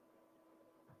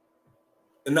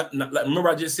 And remember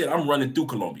I just said I'm running through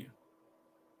Colombia.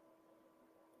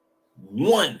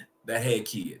 One that had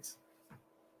kids.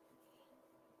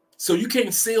 So you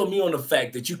can't sell me on the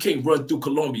fact that you can't run through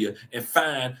Colombia and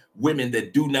find women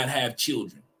that do not have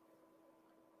children.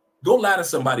 Go lie to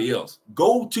somebody else.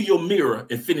 Go to your mirror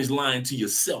and finish lying to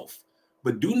yourself.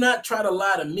 But do not try to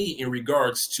lie to me in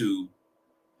regards to,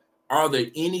 are there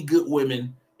any good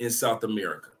women in South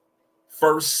America?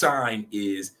 First sign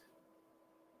is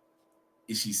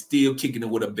she still kicking it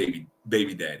with a baby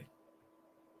daddy?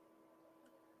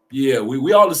 Yeah,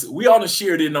 we all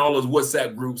shared it in all those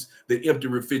WhatsApp groups, the empty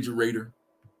refrigerator.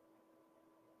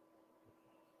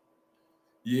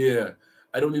 Yeah,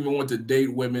 I don't even want to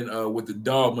date women with the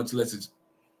dog, much less it's.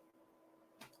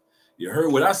 You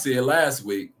heard what I said last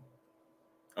week,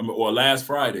 or last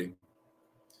Friday.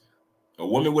 A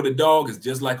woman with a dog is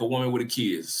just like a woman with a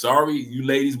kid. Sorry, you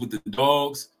ladies with the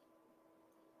dogs,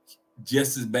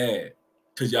 just as bad.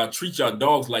 Because y'all treat y'all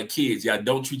dogs like kids. Y'all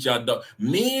don't treat y'all dogs.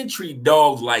 Men treat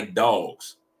dogs like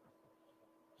dogs.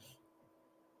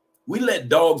 We let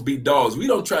dogs be dogs. We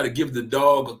don't try to give the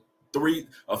dog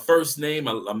a first name,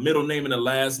 a middle name, and a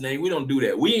last name. We don't do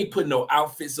that. We ain't putting no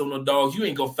outfits on the dogs. You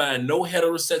ain't going to find no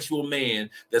heterosexual man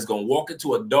that's going to walk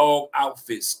into a dog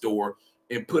outfit store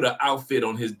and put an outfit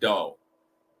on his dog.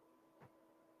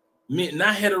 Men,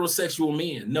 not heterosexual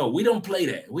men. No, we don't play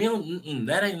that. We don't.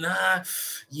 That ain't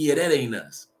Yeah, that ain't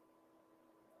us.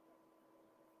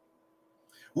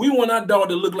 We want our dog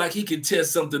to look like he can tear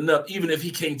something up, even if he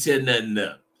can't tear nothing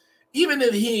up. Even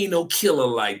if he ain't no killer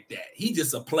like that. He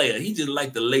just a player. He just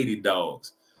like the lady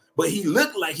dogs. But he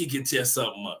look like he can tear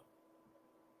something up.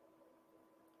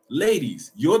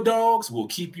 Ladies, your dogs will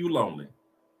keep you lonely.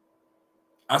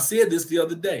 I said this the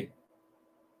other day.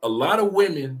 A lot of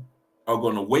women are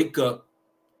going to wake up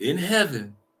in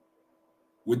heaven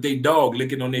with their dog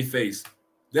licking on their face.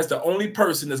 That's the only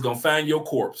person that's going to find your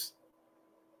corpse.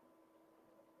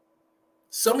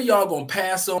 Some of y'all going to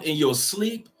pass on in your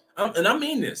sleep. And I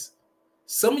mean this.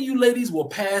 Some of you ladies will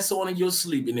pass on in your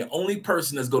sleep, and the only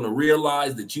person that's going to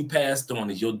realize that you passed on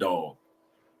is your dog.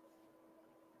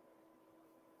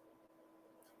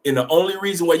 And the only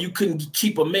reason why you couldn't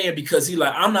keep a man because he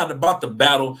like, I'm not about to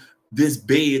battle this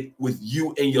bed with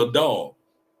you and your dog.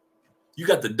 You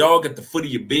got the dog at the foot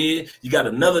of your bed. You got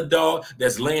another dog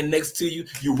that's laying next to you.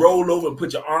 You roll over and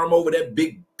put your arm over that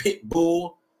big pit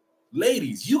bull.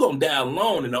 Ladies, you're going to die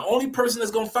alone. And the only person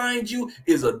that's going to find you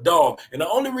is a dog. And the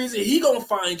only reason he going to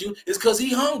find you is because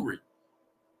he hungry.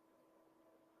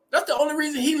 That's the only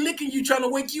reason he licking you, trying to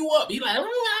wake you up. He like, I'm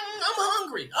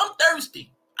hungry. I'm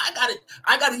thirsty.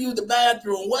 I got to use the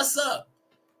bathroom. What's up?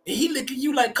 And he licking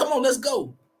you like, come on, let's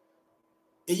go.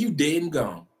 And you dead and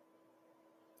gone.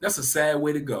 That's a sad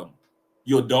way to go.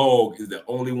 Your dog is the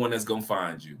only one that's going to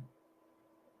find you.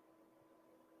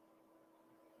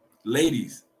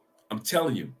 Ladies, I'm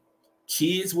telling you,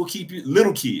 kids will keep you,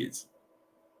 little kids,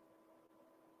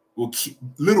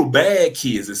 little bad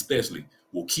kids especially,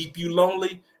 will keep you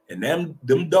lonely, and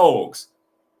them dogs.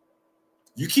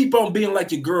 You keep on being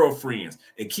like your girlfriends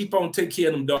and keep on taking care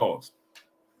of them dogs.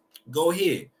 Go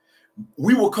ahead.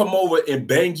 We will come over and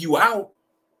bang you out.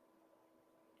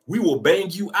 We will bang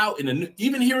you out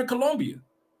even here in Colombia.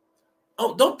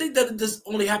 Oh, don't think that this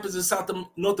only happens in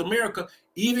North America.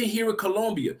 Even here in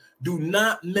Colombia, do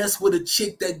not mess with a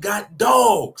chick that got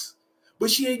dogs,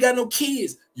 but she ain't got no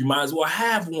kids. You might as well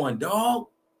have one, dog.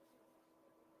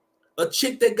 A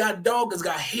chick that got dog has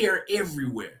got hair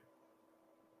everywhere.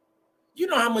 You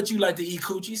know how much you like to eat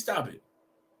coochie? Stop it.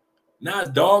 Now it's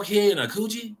dog hair and a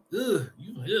coochie? Ugh.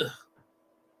 Ugh.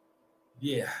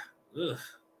 Yeah. Ugh.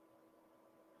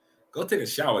 Go take a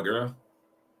shower, girl.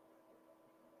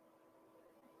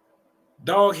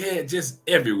 Dog hair just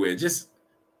everywhere. Just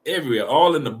everywhere.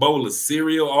 All in the bowl of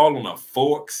cereal. All on the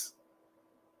forks.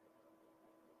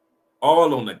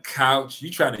 All on the couch. You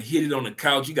try to hit it on the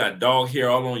couch. You got dog hair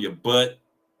all on your butt.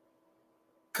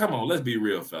 Come on, let's be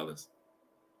real, fellas.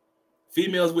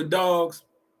 Females with dogs,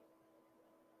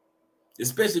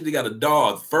 especially if they got a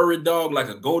dog, furry dog like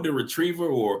a golden retriever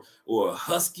or a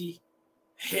husky,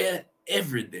 hair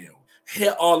everywhere.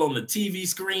 Hair all on the TV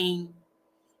screen.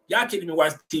 Y'all can't even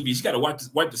watch the TV. She got to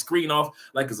wipe the screen off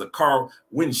like it's a car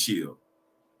windshield.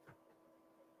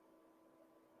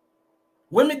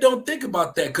 Women don't think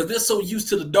about that because they're so used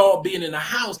to the dog being in the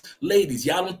house. Ladies,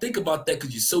 y'all don't think about that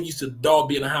because you're so used to the dog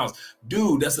being in the house.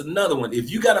 Dude, that's another one. If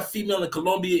you got a female in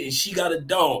Colombia and she got a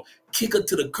dog, kick her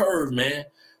to the curb, man.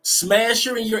 Smash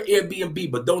her in your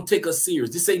Airbnb, but don't take her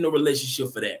serious. This ain't no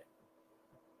relationship for that.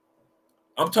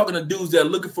 I'm talking to dudes that are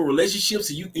looking for relationships,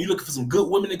 and you looking for some good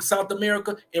women in South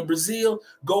America and Brazil,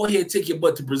 go ahead and take your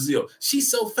butt to Brazil. She's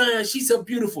so fine. She's so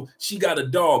beautiful. She got a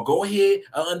dog. Go ahead.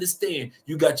 I understand.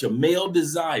 You got your male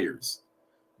desires.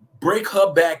 Break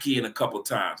her back in a couple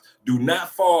times. Do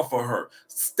not fall for her.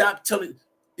 Stop telling.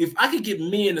 If I could get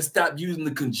men to stop using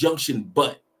the conjunction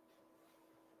but.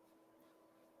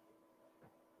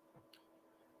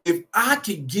 If I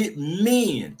could get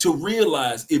men to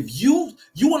realize if you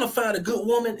want to find a good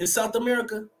woman in South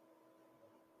America,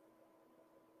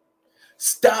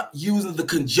 stop using the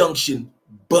conjunction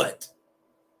but.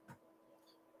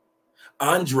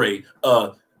 Andre,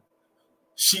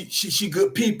 she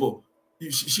good people.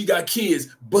 She got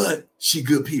kids, but she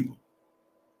good people.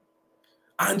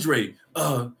 Andre,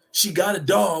 she got a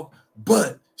dog,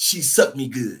 but she sucked me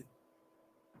good.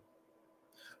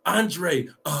 Andre,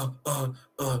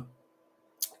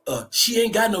 she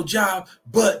ain't got no job,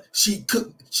 but she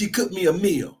cooked me a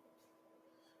meal.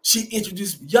 She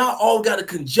introduced, y'all all got a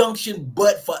conjunction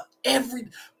but for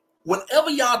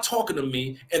whenever y'all talking to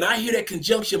me and I hear that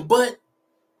conjunction but,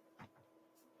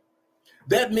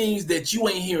 that means that you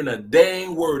ain't hearing a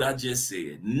dang word I just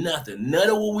said. Nothing. None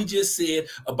of what we just said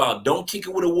about don't kick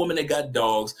it with a woman that got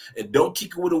dogs and don't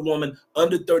kick it with a woman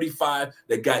under 35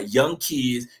 that got young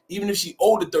kids. Even if she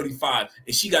older 35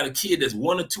 and she got a kid that's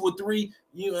 1 or 2 or 3,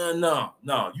 no.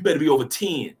 You better be over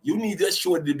 10. You need that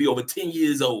shorty to be over 10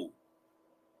 years old.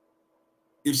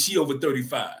 If she over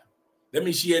 35. That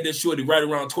means she had that shorty right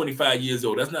around 25 years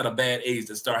old. That's not a bad age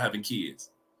to start having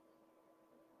kids.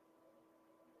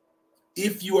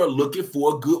 If you are looking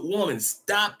for a good woman,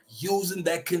 stop using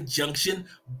that conjunction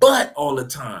but all the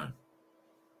time.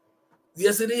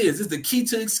 Yes, it is. It's the key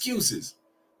to excuses.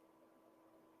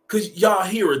 Because y'all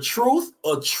hear a truth,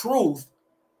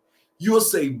 you'll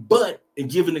say but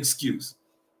and give an excuse.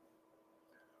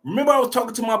 Remember I was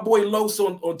talking to my boy Los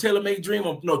on Taylor Made Dream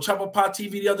on Chopper Pot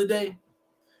TV the other day?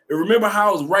 And remember how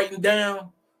I was writing down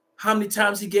how many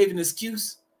times he gave an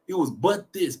excuse? It was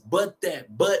but this, but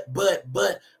that,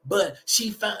 but she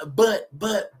found, but.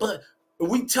 And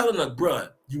we telling her, bruh,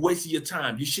 you wasting your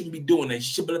time. You shouldn't be doing that. You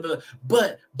should blah, blah,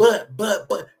 blah.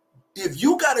 But. If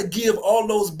you got to give all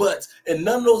those buts and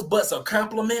none of those buts are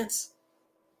compliments,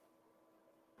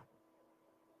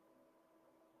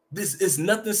 this is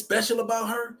nothing special about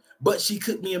her, but she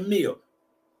cooked me a meal.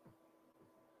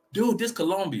 Dude, this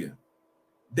Colombia,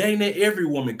 dang near every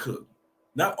woman cook.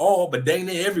 Not all, but dang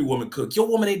near every woman cook. Your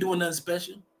woman ain't doing nothing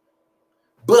special.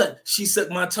 But she sucked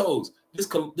my toes.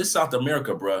 This South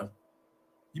America, bro.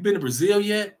 You been to Brazil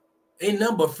yet? Ain't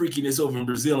nothing but freakiness over in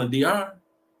Brazil and DR.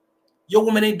 Your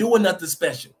woman ain't doing nothing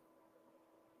special.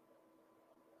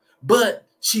 But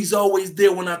she's always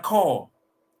there when I call.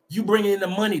 You bringing in the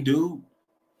money, dude.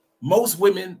 Most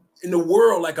women in the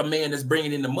world like a man that's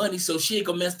bringing in the money, so she ain't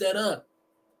gonna mess that up.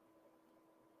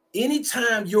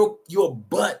 Anytime your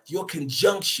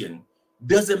conjunction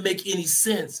doesn't make any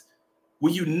sense,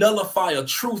 when you nullify a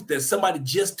truth that somebody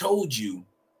just told you,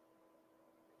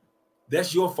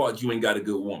 that's your fault you ain't got a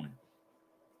good woman.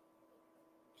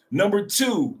 Number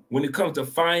 2, when it comes to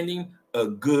finding a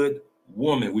good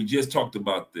woman, we just talked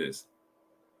about this.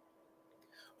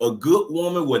 A good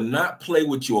woman will not play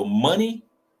with your money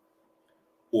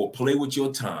or play with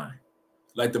your time.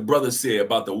 Like the brother said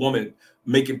about the woman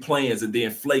making plans and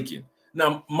then flaking.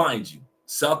 Now, mind you,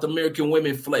 South American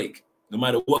women flake. No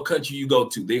matter what country you go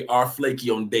to, they are flaky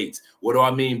on dates. What do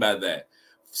I mean by that?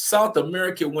 South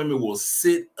American women will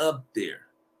sit up there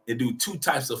and do two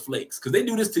types of flakes because they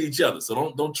do this to each other.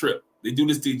 So don't trip. They do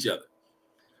this to each other.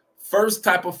 First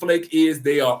type of flake is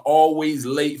they are always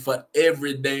late for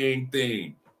every dang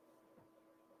thing.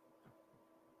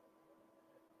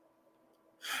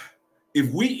 If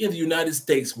we in the United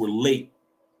States were late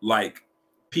like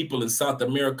people in South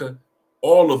America,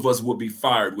 all of us would be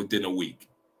fired within a week.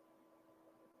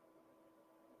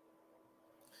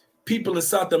 People in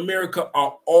South America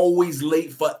are always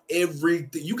late for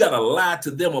everything. You got to lie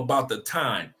to them about the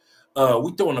time.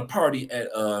 We throwing a party at,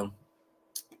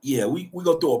 we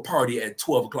go throw a party at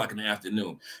 12 o'clock in the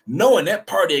afternoon, knowing that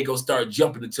party ain't going to start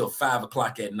jumping until 5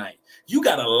 o'clock at night. You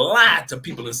got to lie to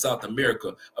people in South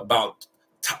America about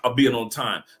being on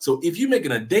time. So if you're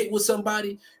making a date with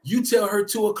somebody, you tell her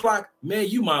 2 o'clock, man,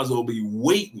 you might as well be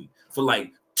waiting for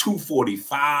like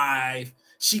 2:45.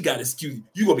 She got excuse.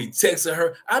 You gonna be texting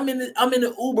her. I'm in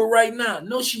the Uber right now.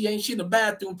 No, she ain't. She in the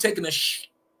bathroom taking a shit.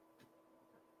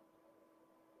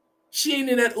 She ain't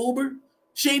in that Uber.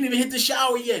 She ain't even hit the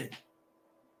shower yet.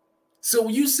 So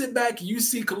when you sit back and you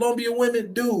see Colombian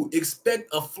women, dude,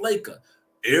 expect a flaker.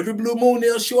 Every blue moon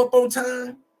they'll show up on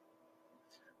time.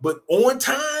 But on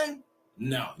time,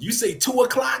 no. You say 2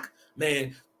 o'clock,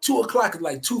 man, 2 o'clock is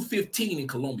like 2:15 in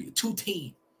Colombia,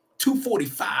 2:10,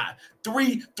 2:45,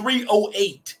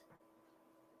 3:08.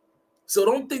 So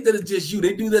don't think that it's just you.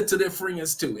 They do that to their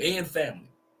friends too and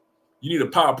family. You need a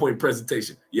PowerPoint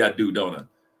presentation. Yeah, I do, don't I?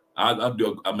 I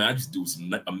do. I mean, I just do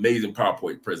some amazing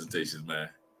PowerPoint presentations, man.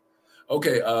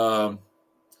 Okay,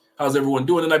 how's everyone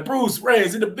doing tonight? Bruce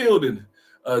Reigns in the building.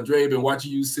 Dre been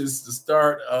watching you since the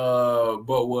start,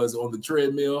 but was on the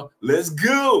treadmill. Let's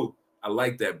go. I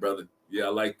like that, brother. Yeah, I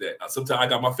like that. Sometimes I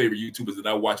got my favorite YouTubers that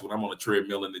I watch when I'm on the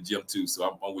treadmill in the gym too. So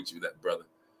I'm with you, that brother.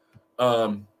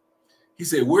 He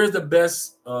said, "Where's the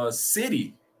best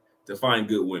city to find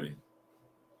good women?"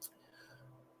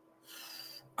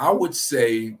 I would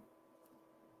say,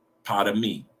 part of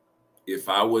me, if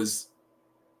I was.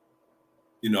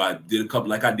 I did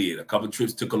a couple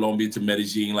trips to Colombia, to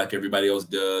Medellin, like everybody else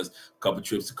does, a couple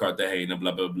trips to Cartagena,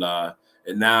 blah, blah, blah.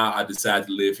 And now I decided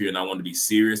to live here and I want to be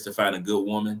serious to find a good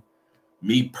woman.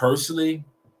 Me personally,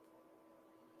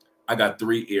 I got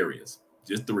 3 areas,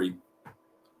 just 3.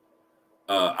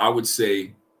 I would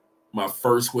say my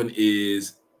first one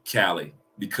is Cali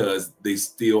because they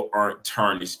still aren't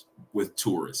tarnished with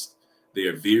tourists. They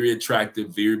are very attractive,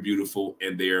 very beautiful,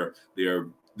 and they are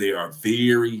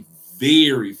very,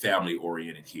 very family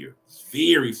oriented here.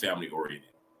 Very family oriented.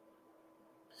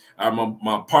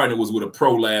 My partner was with a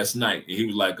pro last night, and he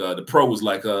was like, the pro was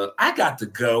like, I got to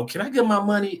go. Can I get my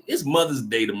money? It's Mother's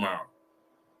Day tomorrow.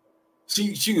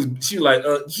 She was like,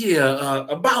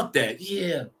 about that.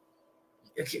 Yeah.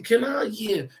 Can I?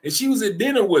 Yeah. And she was at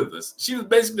dinner with us. She was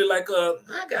basically like,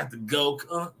 I got to go.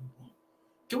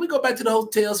 Can we go back to the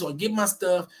hotel so I get my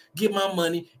stuff, get my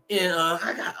money, and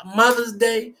I got Mother's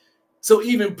Day. So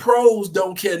even pros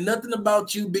don't care nothing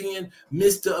about you being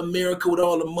Mr. America with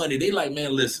all the money. They like,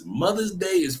 man, listen, Mother's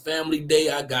Day is family day.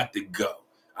 I got to go.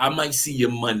 I might see you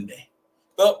Monday.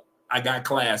 Oh, I got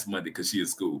class Monday because she in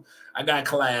school. I got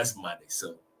class Monday.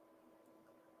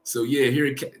 So yeah,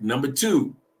 here number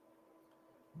 2,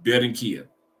 Barranquilla.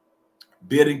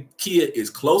 Barranquilla is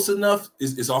close enough.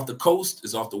 It's off the coast.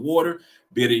 It's off the water.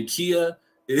 Barranquilla,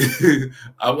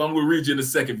 I'm going to read you in a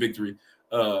second, Victory.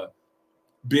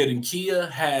 Barranquilla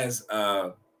has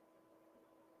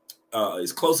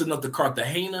is close enough to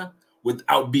Cartagena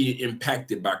without being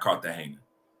impacted by Cartagena.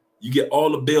 You get all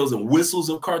the bells and whistles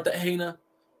of Cartagena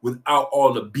without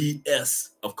all the BS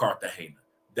of Cartagena.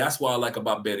 That's what I like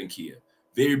about Barranquilla.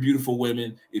 Very beautiful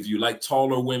women. If you like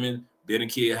taller women,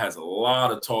 Barranquilla has a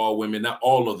lot of tall women. Not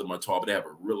all of them are tall, but they have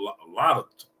a lot of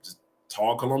just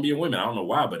tall Colombian women. I don't know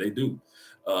why, but they do.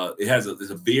 There's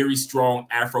a very strong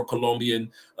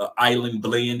Afro-Colombian island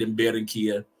blend in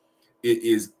Barranquilla. It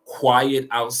is quiet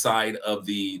outside of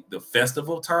the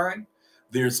festival time.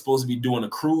 They're supposed to be doing a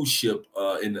cruise ship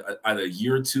in either a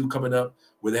year or 2 coming up,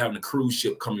 where they're having a cruise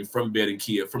ship coming from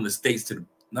Barranquilla, from the States to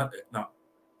I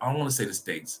don't want to say the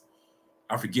States.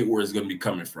 I forget where it's going to be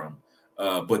coming from.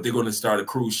 But they're going to start a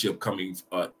cruise ship coming,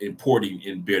 importing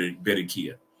in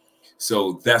Barranquilla.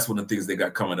 So that's one of the things they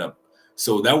got coming up.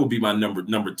 So that would be my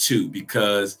number 2,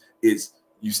 because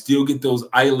you still get those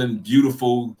island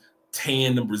beautiful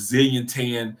tan, the Brazilian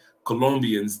tan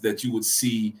Colombians that you would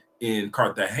see in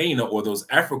Cartagena, or those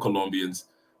Afro-Colombians,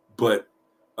 but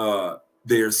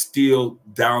they're still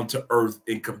down to earth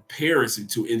in comparison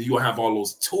to, and you'll have all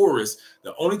those tourists.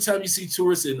 The only time you see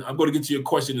tourists, and I'm going to get to your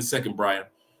question in a second, Brian.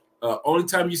 Only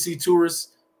time you see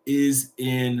tourists is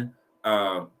in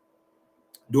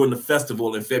during the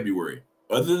festival in February.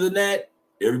 Other than that,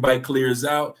 everybody clears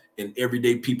out and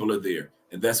everyday people are there.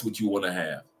 And that's what you want to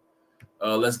have.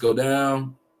 Let's go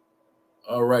down.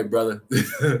 All right, brother.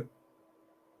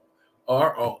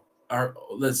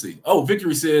 Let's see. Oh,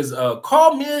 Victory says,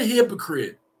 call me a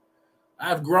hypocrite. I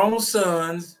have grown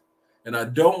sons and I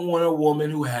don't want a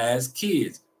woman who has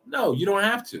kids. No, you don't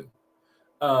have to.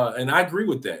 And I agree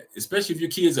with that, especially if your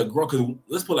kids are grown. Because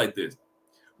let's put it like this.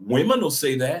 Women will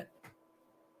say that.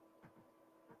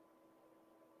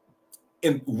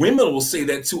 And women will say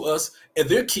that to us, and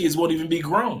their kids won't even be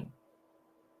grown.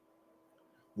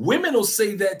 Women will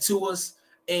say that to us,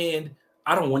 and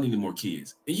I don't want any more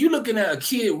kids. And you're looking at a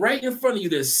kid right in front of you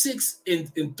that's 6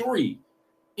 and 3,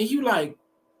 and you like,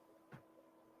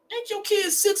 ain't your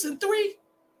kid 6 and 3?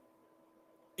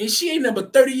 And she ain't number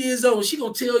 30 years old. She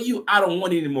gonna tell you, I don't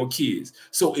want any more kids.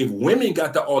 So if women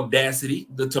got the audacity,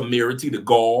 the temerity, the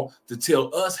gall to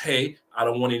tell us, hey, I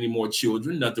don't want any more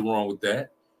children, nothing wrong with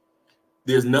that.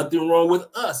 There's nothing wrong with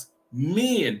us,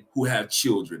 men who have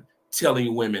children,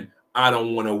 telling women, I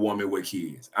don't want a woman with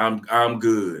kids. I'm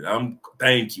good.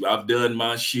 Thank you. I've done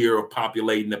my share of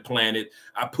populating the planet.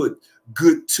 I put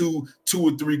good two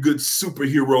or three good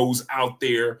superheroes out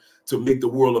there to make the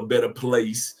world a better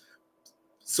place.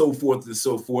 So forth and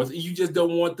so forth. And you just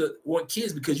don't want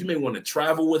kids because you may want to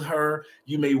travel with her.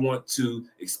 You may want to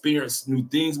experience new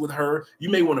things with her. You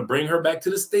may want to bring her back to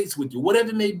the States with you,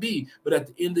 whatever it may be. But at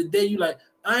the end of the day, you're like,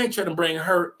 I ain't trying to bring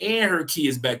her and her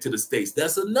kids back to the States.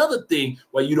 That's another thing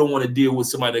why you don't want to deal with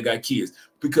somebody that got kids.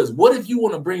 Because what if you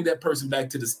want to bring that person back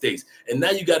to the States? And now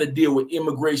you got to deal with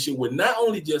immigration with not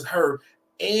only just her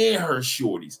and her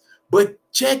shorties, but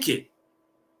check it.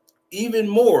 Even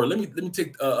more, let me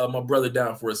take my brother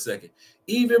down for a second.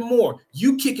 Even more,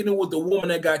 you kicking it with the woman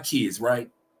that got kids,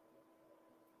 right?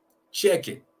 Check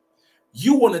it.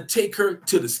 You want to take her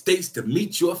to the States to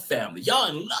meet your family. Y'all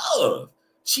in love.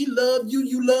 She loved you.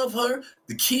 You love her.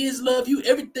 The kids love you.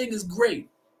 Everything is great.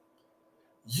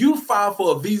 You file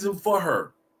for a visa for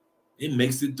her. It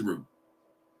makes it through.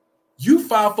 You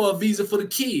file for a visa for the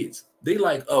kids. They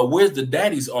like, where's the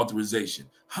daddy's authorization?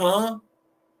 Huh?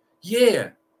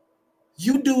 Yeah.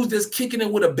 You dudes that's kicking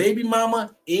it with a baby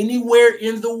mama anywhere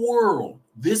in the world.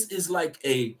 This is like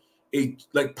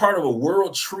like part of a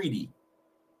world treaty.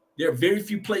 There are very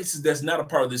few places that's not a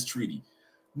part of this treaty.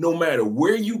 No matter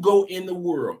where you go in the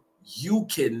world, you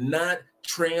cannot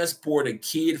transport a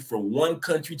kid from one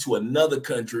country to another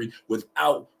country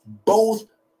without both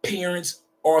parents'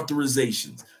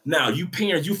 authorizations. Now, you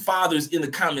parents, you fathers in the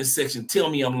comment section,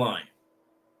 tell me I'm lying.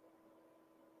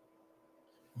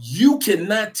 You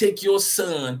cannot take your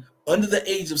son under the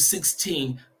age of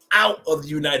 16 out of the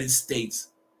United States.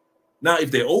 Now,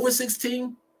 if they're over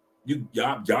 16,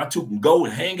 y'all two can go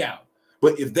and hang out.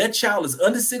 But if that child is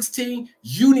under 16,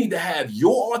 you need to have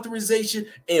your authorization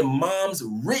and mom's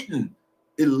written,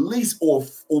 at least, or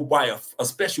by a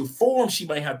special form she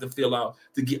might have to fill out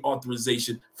to get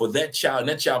authorization for that child. And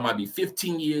that child might be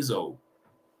 15 years old.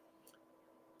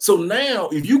 So now,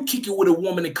 if you kick it with a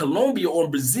woman in Colombia or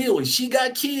in Brazil and she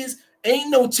got kids,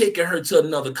 ain't no taking her to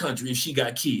another country if she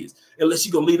got kids, unless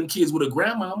you gonna leave them kids with her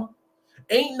grandmama.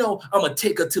 Ain't no, I'm gonna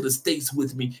take her to the States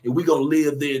with me and we're gonna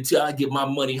live there until I get my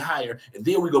money higher, and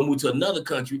then we're gonna move to another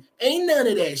country. Ain't none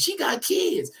of that. She got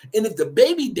kids. And if the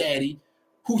baby daddy,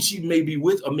 who she may be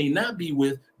with or may not be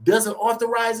with, doesn't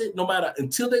authorize it, no matter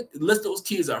unless those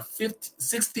kids are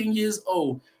 16 years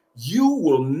old, you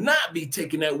will not be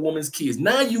taking that woman's kids.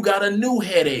 Now you got a new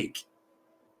headache.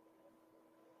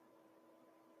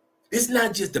 It's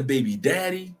not just the baby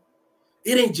daddy.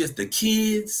 It ain't just the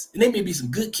kids. And they may be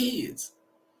some good kids.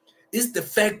 It's the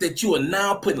fact that you are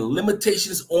now putting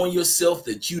limitations on yourself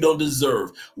that you don't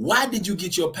deserve. Why did you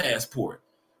get your passport?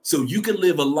 So you can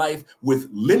live a life with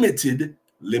limited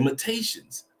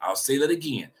limitations. I'll say that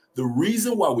again. The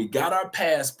reason why we got our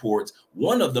passports,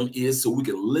 one of them is so we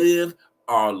can live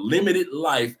our limited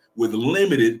life with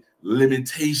limited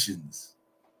limitations.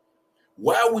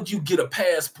 Why would you get a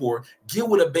passport, get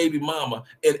with a baby mama,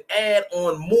 and add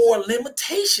on more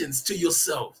limitations to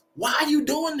yourself? Why are you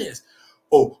doing this?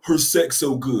 Oh, her sex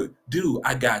so good. Dude,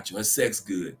 I got you. Her sex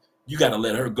good. You got to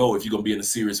let her go if you're going to be in a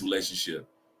serious relationship.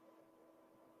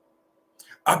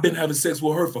 I've been having sex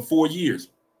with her for 4 years.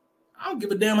 I don't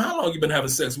give a damn how long you've been having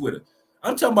sex with her.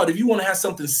 I'm talking about if you want to have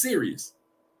something serious.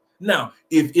 Now,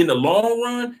 if in the long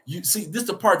run, you see, this is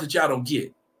the part that y'all don't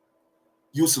get.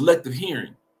 Your selective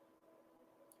hearing.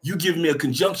 You give me a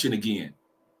conjunction again.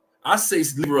 I say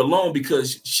leave her alone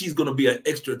because she's going to be an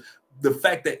extra. The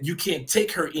fact that you can't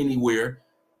take her anywhere,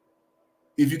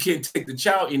 if you can't take the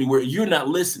child anywhere, you're not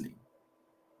listening.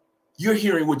 You're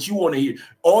hearing what you want to hear.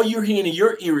 All you're hearing in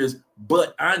your ear is,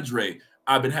 but Andre,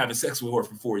 I've been having sex with her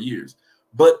for 4 years.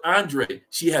 But Andre,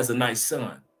 she has a nice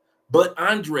son. But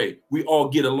Andre, we all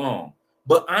get along.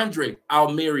 But Andre,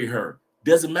 I'll marry her.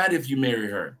 Doesn't matter if you marry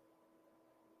her.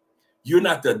 You're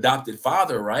not the adopted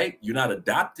father, right? You're not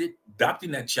adopting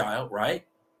that child, right?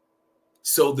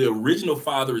 So the original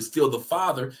father is still the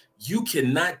father. You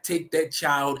cannot take that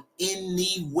child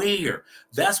anywhere.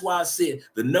 That's why I said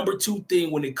the number 2 thing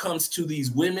when it comes to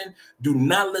these women, do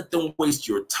not let them waste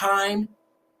your time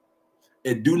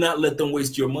and do not let them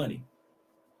waste your money.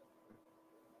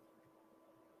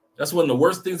 That's one of the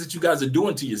worst things that you guys are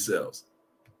doing to yourselves.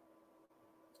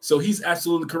 So he's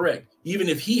absolutely correct. Even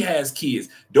if he has kids,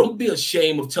 don't be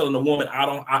ashamed of telling a woman,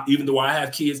 even though I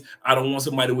have kids, I don't want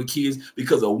somebody with kids,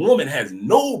 because a woman has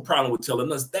no problem with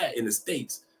telling us that in the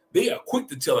States. They are quick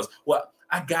to tell us, well,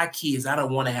 I got kids, I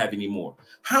don't want to have any more.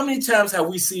 How many times have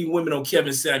we seen women on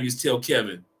Kevin Samuels tell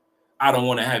Kevin, I don't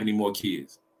want to have any more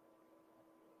kids?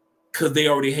 Because they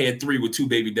already had 3 with 2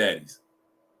 baby daddies.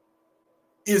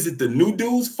 Is it the new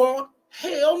dude's fault?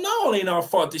 Hell no, it ain't our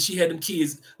fault that she had them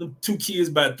 2 kids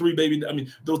by 3 baby. I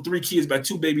mean, those 3 kids by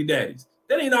 2 baby daddies.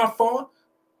 That ain't our fault.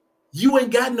 You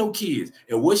ain't got no kids.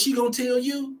 And what she gonna tell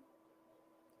you?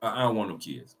 I don't want no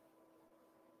kids.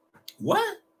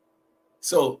 What?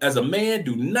 So as a man,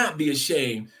 do not be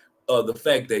ashamed of the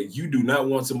fact that you do not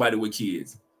want somebody with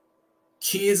kids.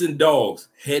 Kids and dogs,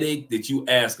 headache that you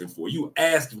asking for. You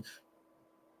asking.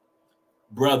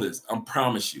 Brothers, I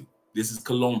promise you, this is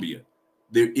Colombia.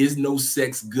 There is no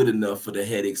sex good enough for the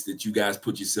headaches that you guys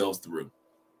put yourselves through.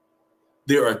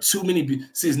 There are too many.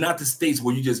 See, it's not the States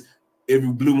where you just,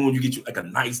 every blue moon, you get you like a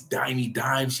nice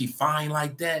dime. She fine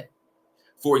like that.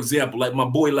 For example, like my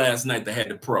boy last night that had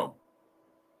the pro.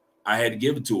 I had to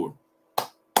give it to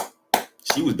her.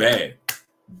 She was bad.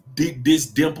 Deep dish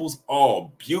dimples,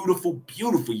 all beautiful,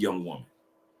 beautiful young woman.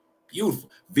 Beautiful.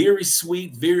 Very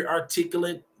sweet, very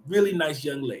articulate, really nice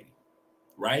young lady,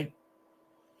 right?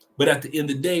 But at the end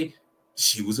of the day,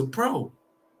 she was a pro.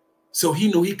 So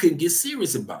he knew he couldn't get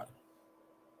serious about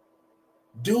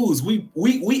it. Dudes,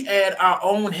 we add our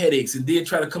own headaches and then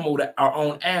try to come up with our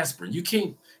own aspirin. You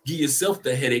can't give yourself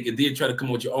the headache and then try to come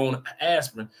up with your own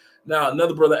aspirin. Now,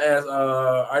 another brother asked,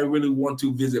 I really want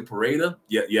to visit Parada.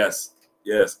 Yeah, yes.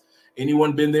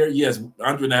 Anyone been there? Yes,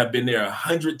 Andre and I have been there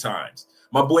 100 times.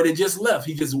 My boy that just left,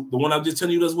 the one I was just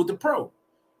telling you was with the pro,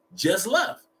 just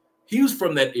left. He was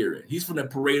from that area. He's from the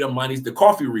Parada, the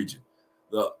coffee region.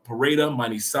 The Parada,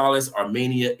 Manizales,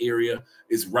 Armenia area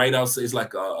is right outside. It's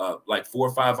like 4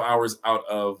 or 5 hours out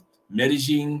of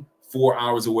Medellin, 4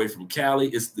 hours away from Cali.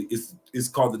 It's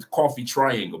called the Coffee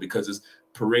Triangle because it's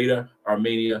Parada,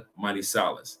 Armenia,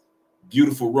 Manizales.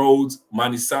 Beautiful roads.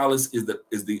 Manizales is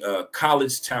the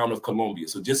college town of Colombia.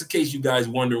 So just in case you guys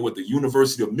wondering what the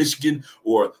University of Michigan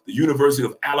or the University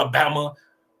of Alabama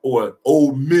or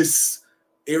Ole Miss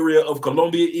area of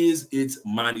Colombia is, it's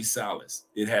Manizales.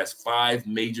 It has 5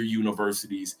 major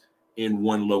universities in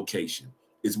one location.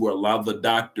 It's where a lot of the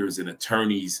doctors and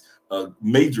attorneys,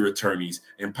 major attorneys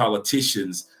and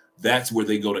politicians, that's where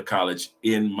they go to college,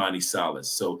 in Manizales.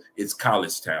 So it's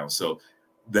college town. So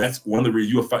that's one of the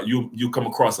reasons you'll come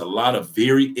across a lot of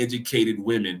very educated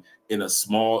women in those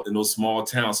small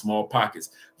towns, small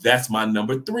pockets. That's my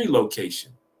number 3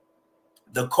 location,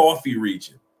 the coffee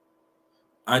region.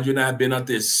 Andre and I have been out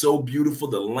there. It's so beautiful.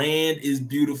 The land is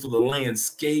beautiful. The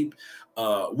landscape.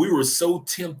 We were so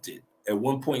tempted at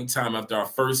one point in time after our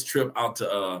first trip out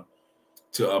to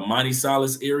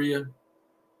Manizales area.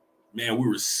 Man, we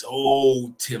were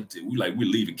so tempted. We're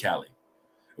leaving Cali.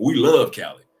 We love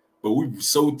Cali, but we were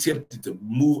so tempted to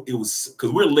move. It was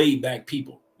because we're laid back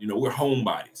people. You know, we're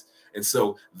homebodies, and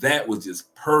so that was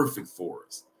just perfect for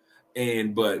us.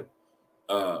 But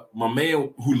my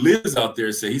man who lives out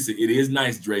there said, it is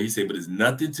nice, Dre. He said, but it's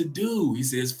nothing to do. He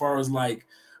said, as far as like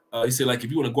if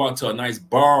you want to go out to a nice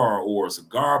bar or a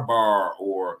cigar bar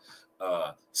or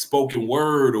spoken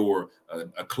word or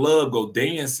a club, go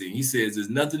dancing. He says there's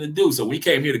nothing to do. So when he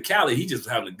came here to Cali, he just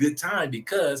was having a good time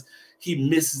because he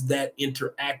misses that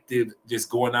interactive, just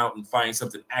going out and finding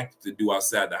something active to do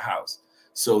outside the house.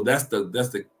 So that's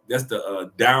the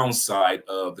downside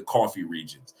of the coffee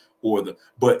regions.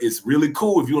 But it's really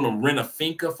cool if you want to rent a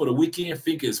finca for the weekend.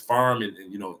 Finca is farm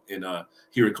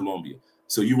here in Colombia.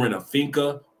 So you rent a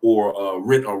finca or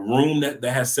rent a room that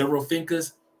has several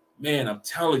fincas. Man, I'm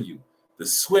telling you, the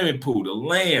swimming pool, the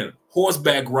land,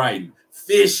 horseback riding,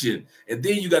 fishing. And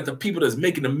then you got the people that's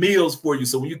making the meals for you.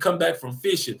 So when you come back from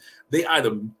fishing, they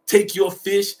either take your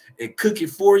fish and cook it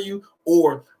for you,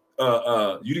 or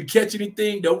you didn't catch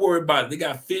anything, don't worry about it. They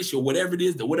got fish or whatever it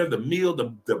is, whatever the meal,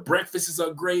 the breakfasts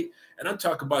are great. And I'm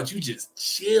talking about you just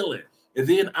chilling. And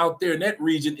then out there in that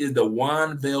region is the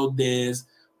Juan Valdez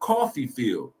coffee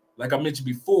field. Like I mentioned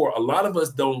before, a lot of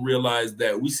us don't realize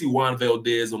that we see Juan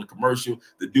Valdez on the commercial,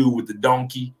 the dude with the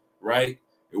donkey, right?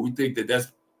 And we think that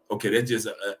that's okay, that's just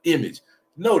an image.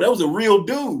 No, that was a real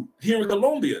dude here in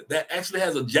Colombia that actually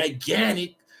has a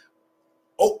gigantic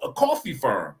a coffee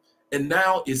farm. And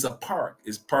now it's a park.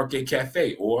 It's Parque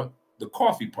Cafe, or the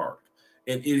coffee park.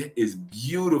 And it is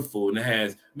beautiful, and it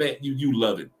has, man, you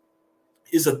love it.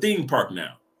 It's a theme park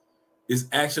now. It's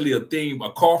actually a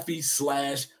coffee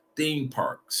 / theme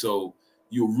park. So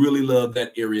you really love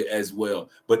that area as well.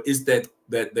 But it's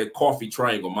that coffee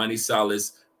triangle,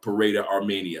 Manizales, Pareda,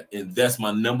 Armenia. And that's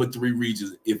my number 3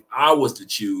 regions. If I was to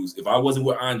choose, if I wasn't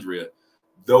with Andrea,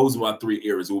 those are my 3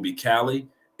 areas. It would be Cali,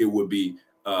 it would be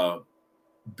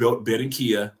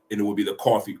Barranquilla, and it would be the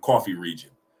coffee region.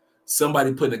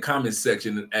 Somebody put in the comment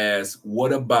section and asked,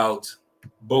 what about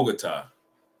Bogota?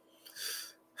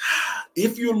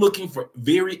 If you're looking for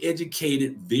very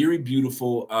educated, very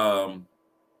beautiful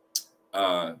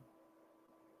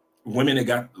women that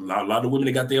got a lot of women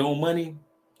that got their own money,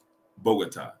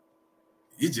 Bogota.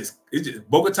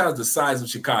 Bogota is the size of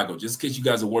Chicago. Just in case you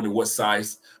guys are wondering what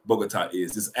size Bogota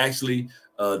is. It's actually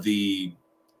the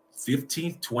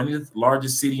 15th, 20th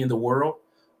largest city in the world,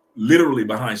 literally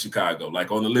behind Chicago.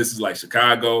 Like on the list is like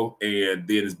Chicago, and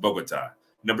then it's Bogota.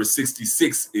 Number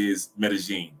 66 is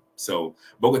Medellin. So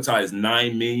Bogota is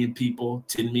 9 million people,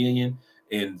 10 million.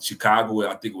 In Chicago,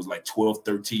 I think it was like 12,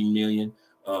 13 million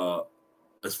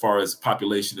as far as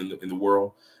population in the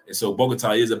world. And so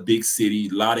Bogota is a big city,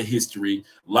 a lot of history,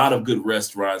 a lot of good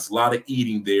restaurants, a lot of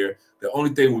eating there. The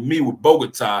only thing with me with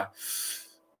Bogota,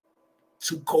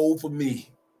 too cold for me.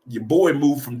 Your boy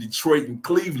moved from Detroit and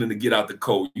Cleveland to get out the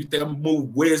cold. You think I'm gonna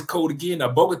move where's cold again? Now,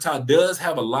 Bogota does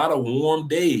have a lot of warm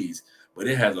days, but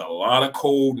it has a lot of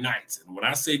cold nights. And when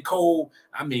I say cold,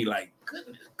 I mean like,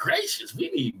 goodness gracious,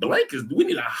 we need blankets. We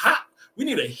need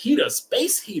a heater,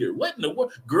 space heater. What in the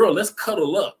world? Girl, let's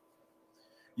cuddle up.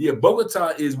 Yeah, Bogota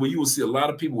is where you will see a lot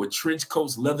of people with trench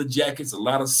coats, leather jackets, a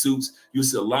lot of suits. You'll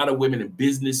see a lot of women in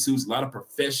business suits, a lot of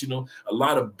professional, a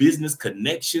lot of business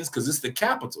connections, because it's the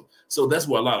capital. So that's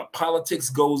where a lot of politics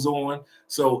goes on.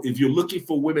 So if you're looking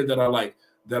for women that are like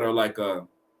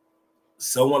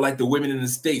someone like the women in the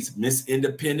States, Miss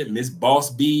Independent, Miss Boss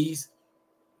Bees,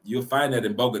 you'll find that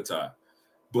in Bogota.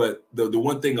 But the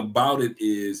one thing about it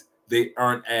is they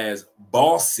aren't as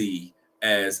bossy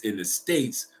as in the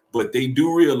States, but they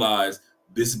do realize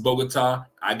this is Bogota.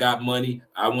 I got money.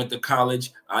 I went to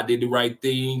college. I did the right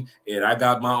thing, and I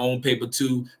got my own paper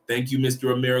too. Thank you,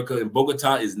 Mr. America. In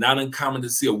Bogota, it's not uncommon to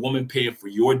see a woman paying for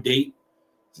your date.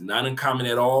 It's not uncommon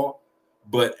at all.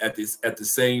 But at the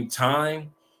same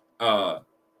time,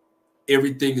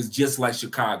 everything is just like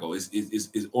Chicago. It's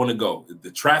on the go.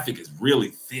 The traffic is really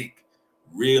thick,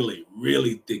 really,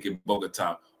 really thick in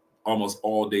Bogota, almost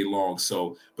all day long.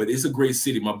 So, but it's a great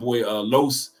city. My boy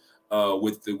Los,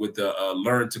 with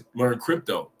the learn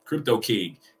crypto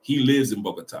king, he lives in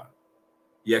Bogota.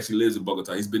 He actually lives in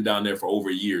Bogota. He's been down there for over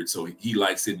a year, so he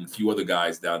likes it, and a few other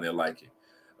guys down there like it.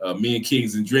 Me and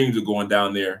Kings and Dreams are going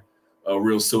down there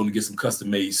real soon to get some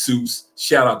custom-made suits.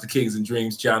 Shout out to Kings and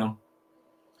Dreams channel.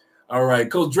 All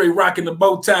right, Coach Dre rocking the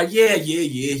bow tie. Yeah.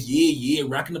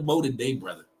 Rocking the bow today,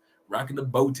 brother. Rocking the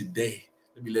bow today.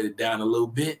 Let me let it down a little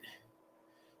bit.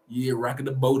 Yeah, rocking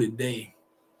the bow today.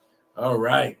 All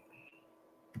right.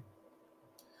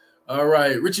 All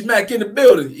right, Richie Mack in the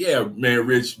building. Yeah, man,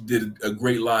 Rich did a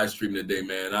great live stream today,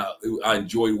 man. I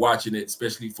enjoyed watching it,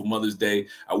 especially for Mother's Day.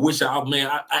 I wish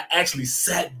I actually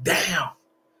sat down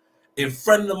in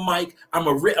front of the mic. I'm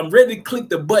ready to click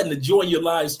the button to join your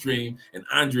live stream, and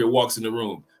Andrea walks in the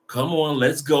room. Come on,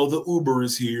 let's go. The Uber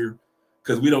is here.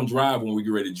 Because we don't drive when we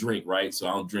get ready to drink, right? So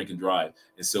I don't drink and drive.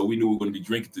 And so we knew we were going to be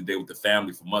drinking today with the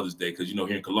family for Mother's Day, because, you know,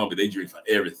 here in Colombia, they drink for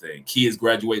everything. Kids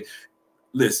graduate.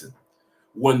 Listen,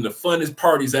 one of the funnest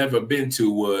parties I've ever been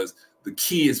to was the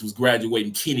kids was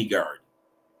graduating kindergarten.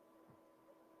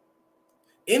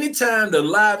 Anytime the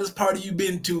livest party you've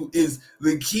been to is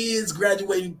the kids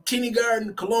graduating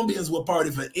kindergarten, Colombians will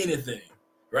party for anything,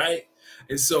 right?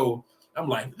 And so I'm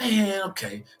like, man,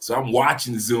 okay. So I'm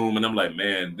watching Zoom and I'm like,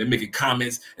 man, they're making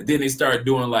comments. And then they started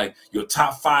doing like your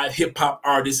top 5 hip hop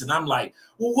artists. And I'm like,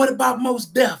 well, what about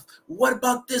Most Def? What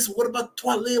about this? What about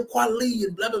Twalib Kweli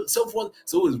and blah, blah, so forth?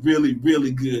 So it was really,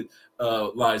 really good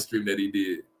live stream that he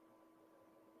did.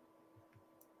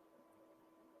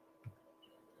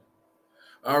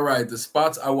 All right, the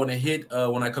spots I want to hit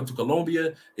when I come to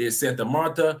Colombia is Santa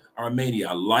Marta, Armenia.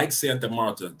 I like Santa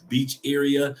Marta, the beach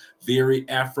area, very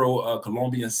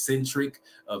Afro-Colombian centric,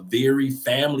 very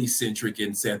family centric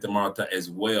in Santa Marta as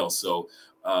well. So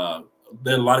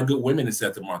there are a lot of good women in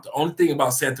Santa Marta. Only thing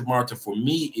about Santa Marta for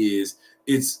me is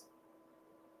it's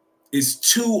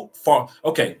too far.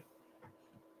 Okay,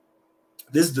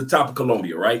 this is the top of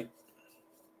Colombia, right?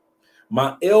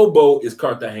 My elbow is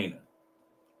Cartagena.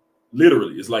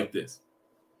 Literally, it's like this.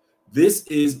 This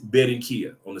is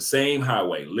Barranquilla on the same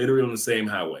highway, literally on the same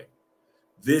highway.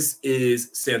 This is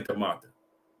Santa Marta,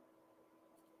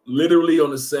 literally on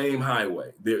the same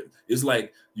highway. There, it's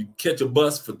like you catch a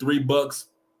bus for $3,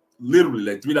 literally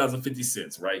like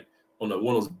 $3.50, right? On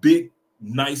one of those big,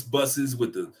 nice buses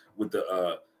with the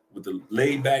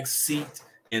laid back seat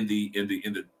and the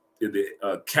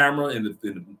camera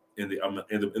and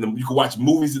you can watch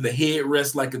movies in the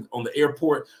headrest like on the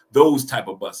airport. Those type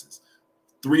of buses,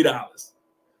 $3,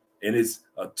 and it's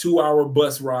a 2-hour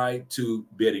bus ride to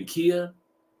Barranquilla,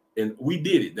 and we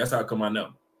did it. That's how come I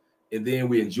know. And then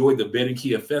we enjoyed the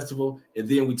Barranquilla festival, and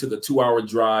then we took a 2-hour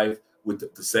drive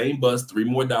with the same bus, $3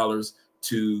 more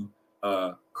to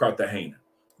Cartagena.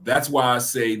 That's why I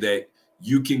say that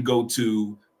you can go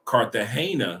to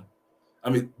Cartagena. I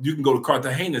mean, you can go to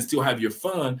Cartagena and still have your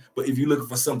fun, but if you're looking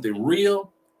for something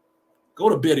real, go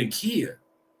to Barranquilla.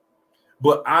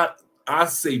 But I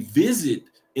say visit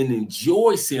and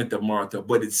enjoy Santa Marta,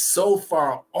 but it's so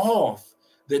far off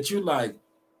that you're like,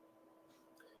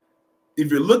 if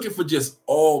you're looking for just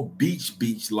all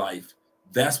beach life,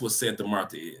 that's what Santa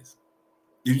Marta is.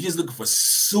 If you're just looking for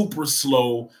super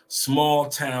slow, small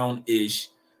town-ish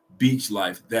beach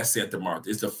life, that's Santa Marta.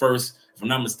 It's the first, if I'm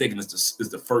not mistaken, it's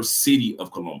the first city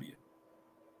of Colombia.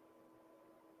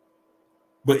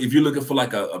 But if you're looking for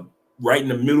like a right in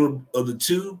the middle of the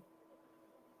two,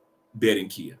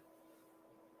 Barranquilla.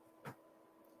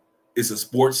 It's a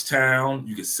sports town.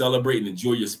 You can celebrate and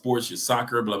enjoy your sports, your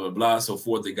soccer, blah, blah, blah, so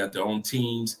forth. They got their own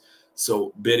teams.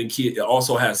 So Barranquilla, it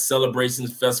also has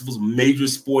celebrations, festivals, major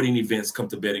sporting events come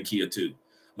to Barranquilla too.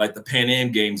 Like the Pan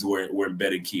Am Games were in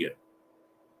Barranquilla.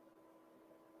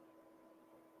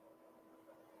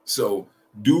 So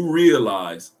do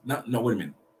realize, wait a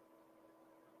minute.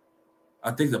 I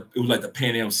think it was like the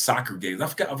Pan Am soccer games. I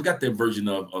forgot their version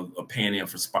of Pan Am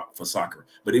for soccer,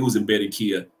 but it was in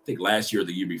Barranquilla, I think last year or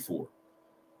the year before.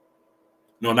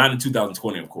 No, not in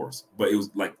 2020, of course, but it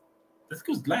was like, I think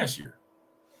it was last year.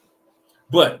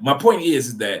 But my point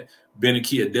is that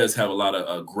Barranquilla does have a lot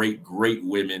of great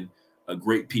women,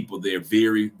 great people there,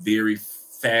 very, very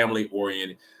family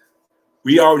oriented.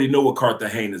 We already know what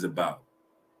Cartagena is about.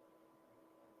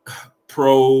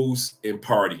 Pros and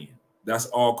partying. That's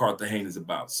all Cartagena is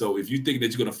about. So if you think that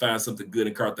you're going to find something good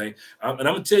in Cartagena, and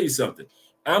I'm going to tell you something,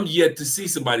 I'm yet to see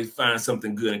somebody find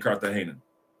something good in Cartagena.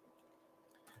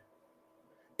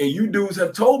 And you dudes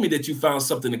have told me that you found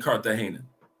something in Cartagena,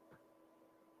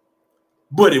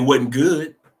 but it wasn't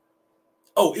good.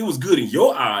 Oh, it was good in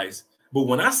your eyes, but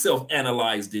when I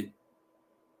self-analyzed it,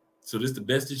 so this is the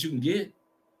best that you can get.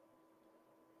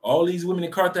 All these women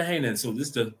in Cartagena, and so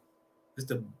this the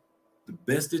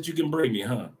best that you can bring me,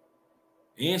 huh?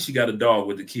 And she got a dog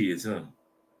with the kids, huh?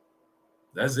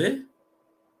 That's it?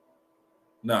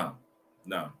 No,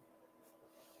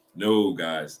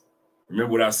 guys.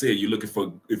 Remember what I said. You're looking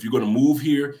for, if you're going to move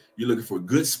here, you're looking for a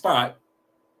good spot,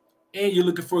 and you're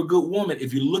looking for a good woman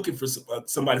if you're looking for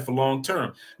somebody for long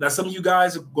term. Now, some of you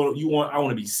guys are going, I want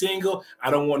to be single.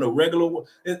 I don't want a regular.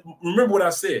 Remember what I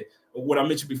said, what I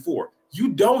mentioned before. You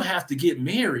don't have to get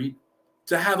married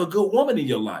to have a good woman in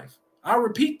your life. I'll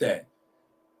repeat that.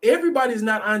 Everybody's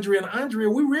not Andrea and Andrea.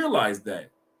 We realize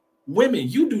that. Women,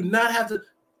 you do not have to.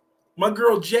 My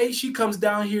girl Jay, she comes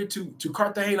down here to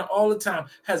Cartagena all the time,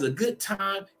 has a good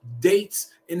time,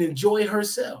 dates, and enjoy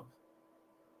herself.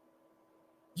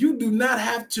 You do not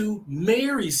have to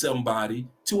marry somebody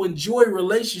to enjoy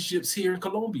relationships here in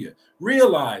Colombia.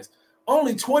 Realize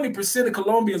only 20% of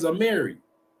Colombians are married.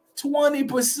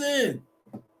 20%.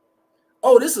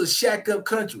 Oh, this is a shack up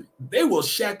country. They will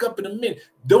shack up in a minute.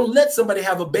 Don't let somebody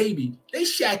have a baby. They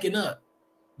shacking up.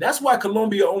 That's why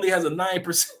Colombia only has a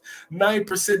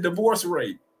 9% divorce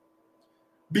rate.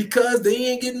 Because they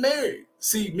ain't getting married.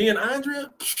 See, me and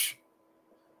Andrea,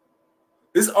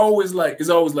 It's always like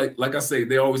I say,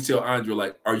 they always tell Andre,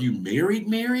 like, are you married?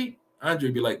 Married?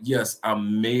 Andre be like, yes,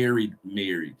 I'm married,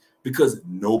 married. Because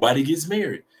nobody gets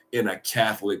married in a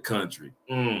Catholic country.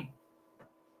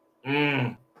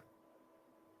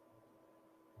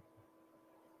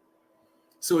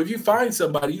 So if you find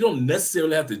somebody, you don't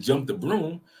necessarily have to jump the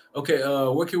broom. Okay,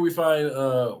 where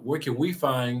can we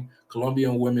find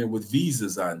Colombian women with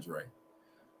visas, Andre?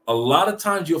 A lot of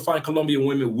times you'll find Colombian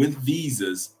women with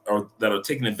visas or that are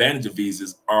taking advantage of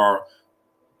visas are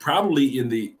probably in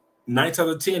the 9 out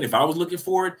of 10. If I was looking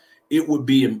for it, it would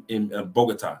be in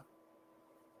Bogota,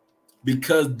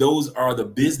 because those are the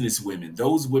business women.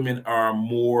 Those women are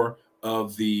more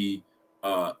of the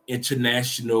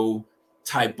international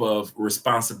type of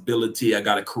responsibility. I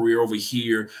got a career over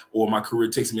here, or my career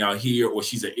takes me out here, or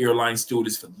she's an airline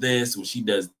stewardess for this, or she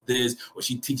does this, or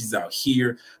she teaches out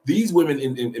here. These women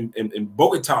in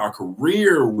Bogota are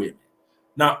career women.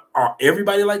 Now, are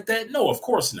everybody like that? No, of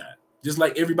course not. Just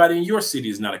like everybody in your city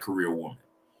is not a career woman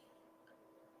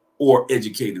or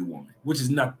educated woman, which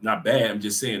is not bad. I'm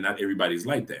just saying not everybody's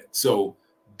like that. So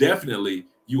definitely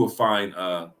you will find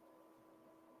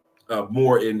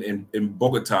more in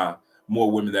Bogota, more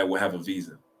women that will have a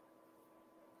visa.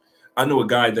 I know a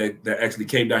guy that actually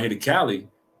came down here to Cali.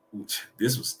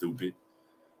 This was stupid.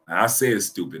 I say it's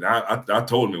stupid. I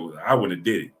told him I wouldn't have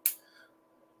did it.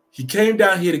 He came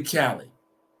down here to Cali,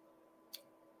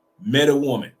 met a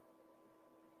woman.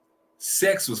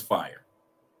 Sex was fire.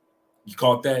 You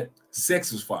caught that?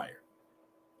 Sex was fire.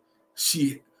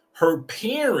 Her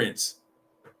parents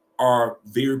are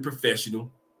very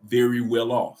professional, very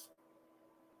well off.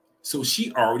 So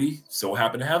she already so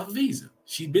happened to have a visa.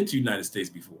 She'd been to the United States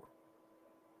before.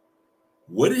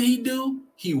 What did he do?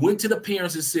 He went to the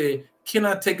parents and said, can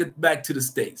I take it back to the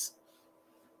States?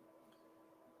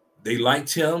 They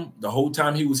liked him the whole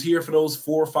time he was here for those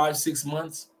 4, 5, 6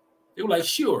 months. They were like,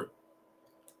 sure,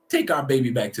 take our baby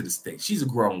back to the States. She's a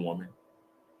grown woman.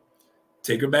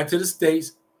 Take her back to the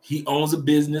States. He owns a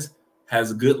business, has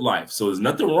a good life. So there's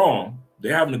nothing wrong.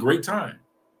 They're having a great time.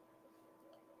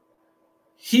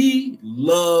 He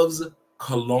loves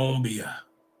Colombia.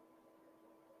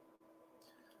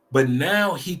 But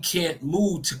now he can't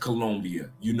move to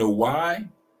Colombia. You know why?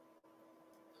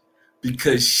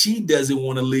 Because she doesn't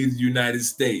want to leave the United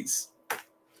States.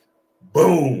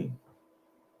 Boom.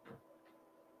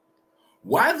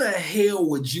 Why the hell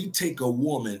would you take a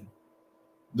woman,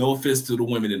 no offense to the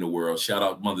women in the world, shout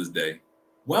out Mother's Day.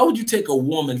 Why would you take a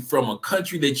woman from a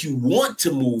country that you want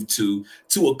to move to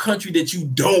a country that you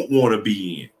don't want to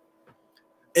be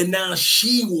in? And now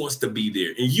she wants to be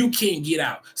there and you can't get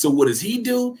out. So what does he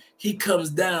do? He comes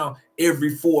down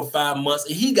every 4 or 5 months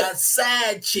and he got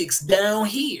side chicks down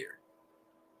here.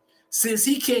 Since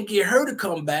he can't get her to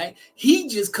come back, he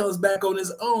just comes back on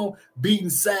his own, beating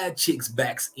side chicks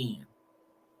backs in.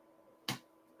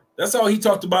 That's all he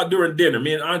talked about during dinner.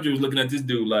 Me and Andre was looking at this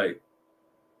dude like,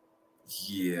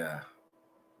 yeah.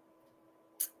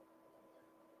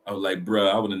 I was like, bro,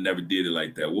 I would have never did it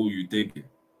like that. What were you thinking?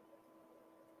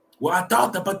 Well, I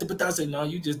thought that, but I said, no,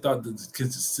 you just thought that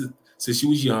because since she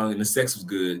was young and the sex was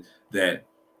good, that,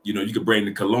 you know, you could bring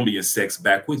the Colombian sex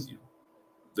back with you.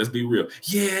 Let's be real.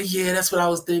 Yeah, that's what I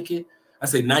was thinking. I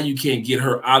said, now you can't get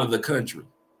her out of the country.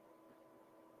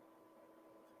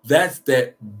 That's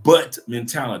that butt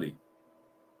mentality.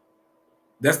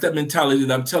 That's that mentality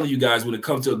that I'm telling you guys when it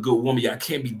comes to a good woman. Y'all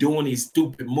can't be doing these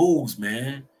stupid moves,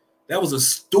 man. That was a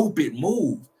stupid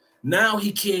move. Now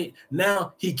he can't,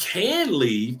 now he can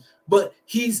leave, but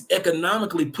he's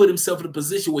economically put himself in a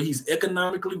position where he's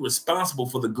economically responsible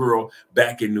for the girl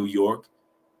back in New York.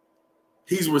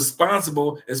 He's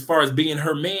responsible as far as being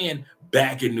her man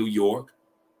back in New York.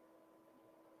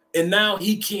 And now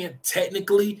he can't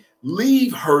technically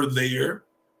leave her there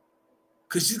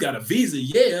because she's got a visa,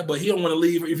 yeah, but he don't want to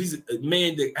leave her. If he's a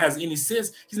man that has any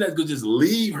sense, he's not going to just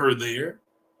leave her there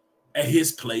at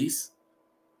his place.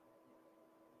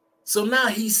 So now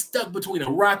he's stuck between a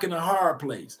rock and a hard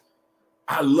place.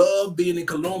 I love being in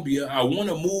Colombia. I want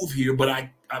to move here, but I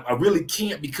really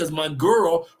can't because my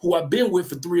girl, who I've been with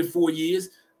for 3 or 4 years,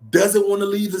 doesn't want to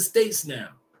leave the States now.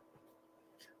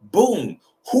 Boom.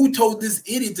 Who told this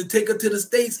idiot to take her to the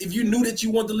States if you knew that you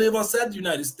want to live outside the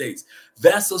United States?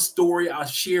 That's a story I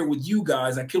share with you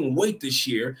guys. I can't wait to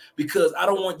share because I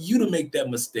don't want you to make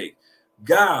that mistake.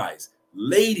 Guys,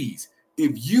 ladies,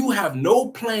 if you have no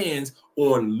plans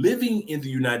on living in the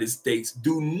United States,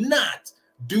 do not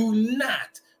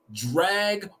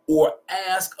drag or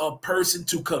ask a person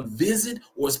to come visit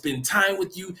or spend time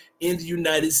with you in the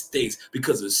United States,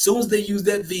 because as soon as they use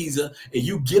that visa and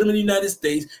you get them in the United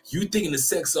States, you thinking the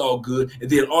sex all good, and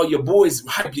then all your boys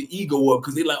hype your ego up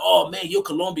because they're like, oh man, you're a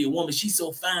Colombian woman, she's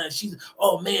so fine, she's,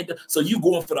 oh man, so you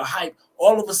going for the hype.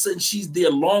 All of a sudden she's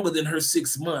there longer than her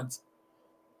 6 months,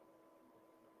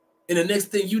 and the next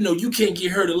thing you know, you can't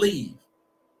get her to leave.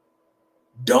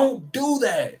 Don't do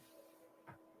that.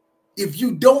 If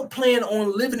you don't plan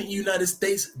on living in the United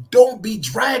States, don't be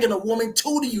dragging a woman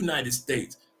to the United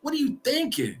States. What are you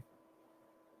thinking?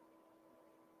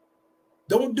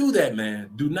 Don't do that, man.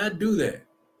 Do not do that.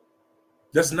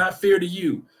 That's not fair to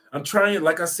you. I'm trying,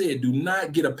 like I said, do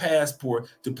not get a passport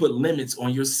to put limits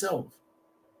on yourself.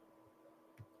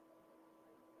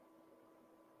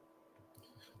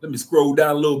 Let me scroll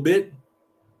down a little bit.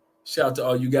 Shout out to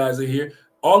all you guys in here.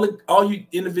 All you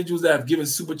individuals that have given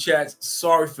super chats,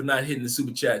 sorry for not hitting the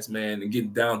super chats, man, and getting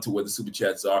down to where the super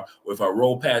chats are. Or if I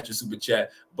roll past your super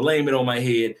chat, blame it on my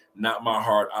head, not my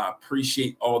heart. I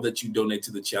appreciate all that you donate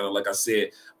to the channel. Like I said,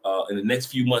 in the next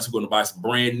few months, we're going to buy some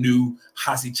brand new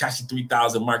Hasi Chashi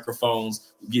 3000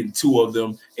 microphones. We're getting 2 of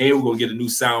them, and we're going to get a new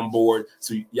soundboard.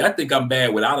 So yeah, I think I'm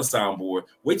bad without a soundboard.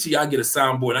 Wait till y'all get a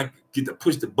soundboard and I get to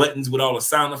push the buttons with all the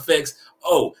sound effects.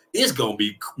 Oh, it's going to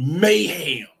be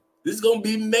mayhem. This is going to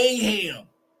be mayhem.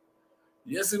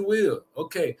 Yes, it will.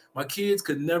 Okay. My kids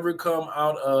could never come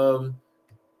out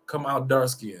dark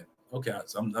skinned. Okay.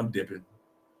 So I'm dipping.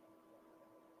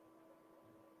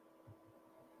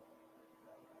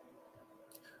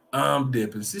 I'm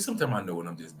dipping. See, sometimes I know when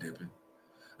I'm just dipping.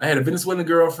 I had a Venezuelan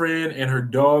girlfriend and her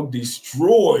dog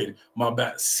destroyed my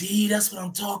back. See, that's what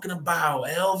I'm talking about,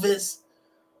 Elvis.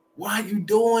 Why are you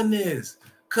doing this?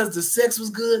 Because the sex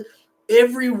was good.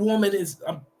 Every woman is...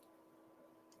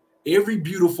 Every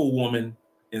beautiful woman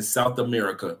in South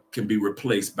America can be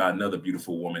replaced by another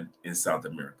beautiful woman in South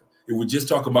America. If we're just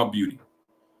talking about beauty,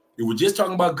 if we're just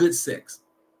talking about good sex,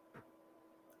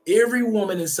 every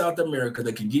woman in South America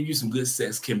that can give you some good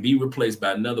sex can be replaced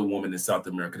by another woman in South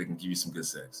America that can give you some good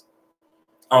sex.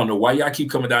 I don't know why y'all keep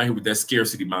coming down here with that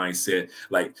scarcity mindset.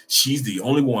 Like, she's the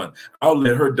only one. I'll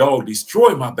let her dog destroy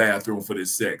my bathroom for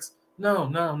this sex. No,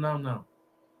 no, no, no.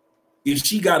 If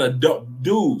she got a dog,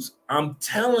 dudes, I'm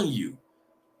telling you,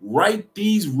 write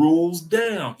these rules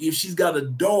down. If she's got a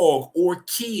dog or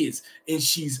kids and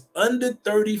she's under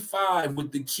 35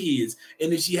 with the kids,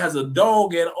 and if she has a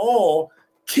dog at all,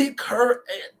 kick her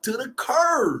to the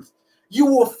curb. You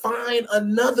will find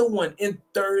another one in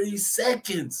 30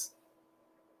 seconds.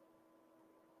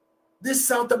 This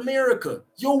South America,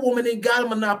 your woman ain't got a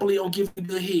monopoly on giving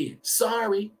good head.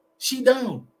 Sorry, she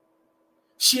don't.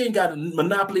 She ain't got a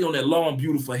monopoly on that long,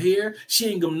 beautiful hair. She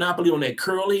ain't got a monopoly on that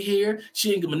curly hair.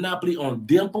 She ain't got a monopoly on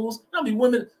dimples. I mean,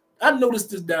 women, I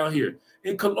noticed this down here.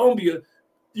 In Colombia,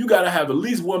 you got to have at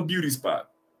least one beauty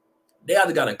spot. They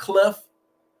either got a cleft,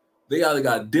 they either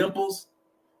got dimples,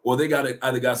 or they got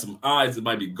either got some eyes that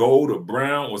might be gold or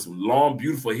brown, or some long,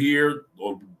 beautiful hair,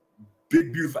 or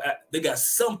big, beautiful. They got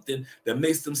something that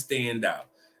makes them stand out.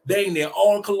 They ain't there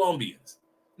all Colombians.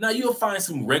 Now, you'll find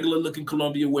some regular looking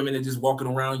Colombian women that just walking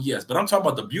around, yes. But I'm talking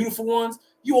about the beautiful ones.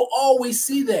 You will always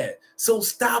see that. So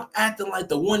stop acting like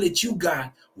the one that you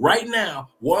got right now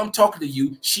while I'm talking to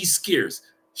you, she's scarce.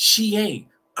 She ain't.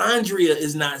 Andrea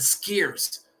is not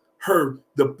scarce.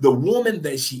 The woman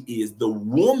that she is, the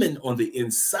woman on the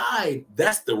inside,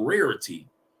 that's the rarity.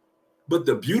 But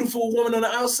the beautiful woman on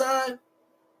the outside,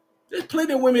 there's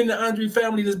plenty of women in the Andre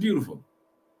family that's beautiful.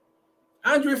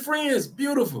 Andre friends,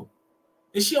 beautiful.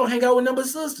 And she don't hang out with number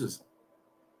sisters.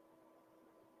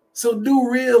 So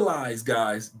do realize,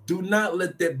 guys, do not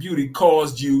let that beauty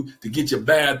cause you to get your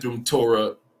bathroom tore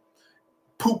up,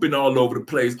 pooping all over the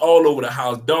place, all over the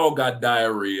house, dog got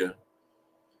diarrhea,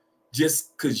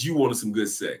 just because you wanted some good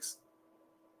sex.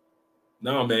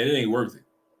 No, man, it ain't worth it.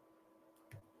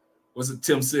 What's it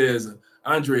Tim says?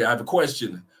 Andre, I have a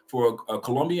question. For a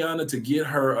Colombiana to get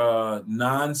her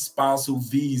non-spousal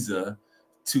visa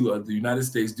to the United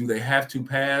States, do they have to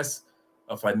pass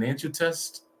a financial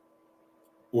test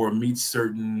or meet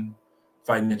certain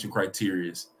financial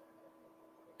criteria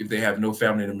if they have no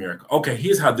family in America? Okay,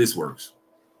 here's how this works.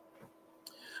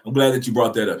 I'm glad that you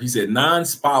brought that up. He said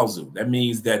non-spousal. That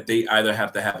means that they either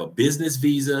have to have a business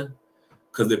visa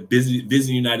because they're busy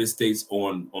the United States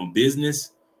on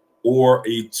business, or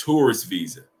a tourist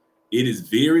visa. It is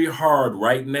very hard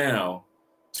right now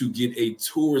to get a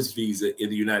tourist visa in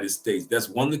the United States. That's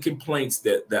one of the complaints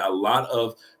that a lot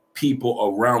of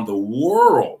people around the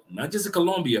world, not just in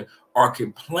Colombia, are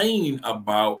complaining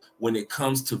about when it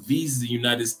comes to visas in the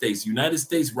United States. United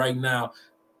States right now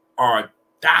are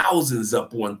thousands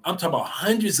up on, I'm talking about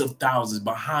hundreds of thousands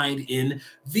behind in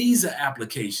visa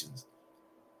applications.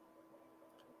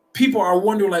 People are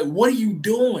wondering, like, what are you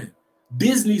doing?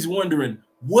 Disney's wondering,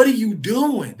 what are you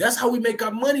doing? That's how we make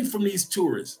our money from these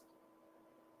tourists.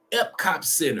 Epcot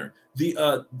Center, the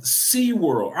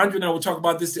SeaWorld. Andre and I were talking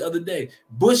about this the other day.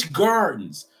 Busch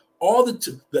Gardens, all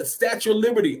the Statue of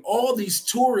Liberty, all these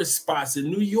tourist spots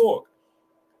in New York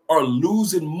are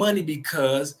losing money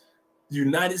because the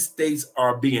United States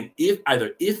are being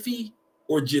either iffy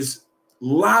or just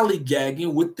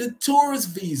lollygagging with the tourist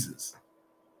visas.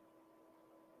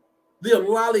 They're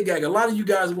lollygagging. A lot of you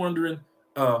guys wondering,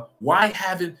 why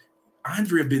haven't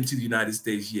Andrea been to the United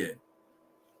States yet?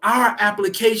 Our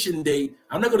application date,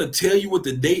 I'm not going to tell you what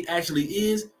the date actually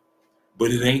is,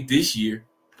 but it ain't this year.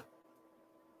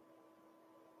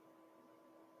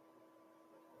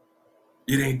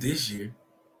 It ain't this year.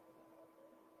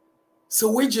 So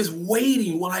we're just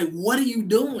waiting. We're like, what are you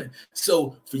doing?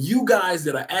 So for you guys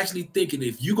that are actually thinking,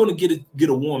 if you're going to get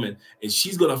a woman and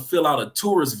she's going to fill out a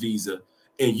tourist visa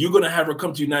and you're going to have her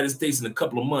come to the United States in a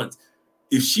couple of months,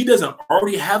 if she doesn't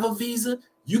already have a visa,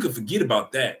 you can forget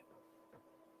about that.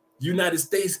 United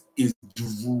States is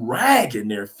dragging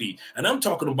their feet. And I'm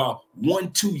talking about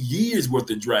 1-2 years worth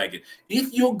of dragging.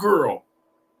 If your girl,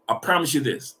 I promise you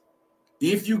this,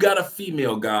 if you got a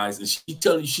female, guys, and she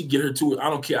telling you she get her to it, I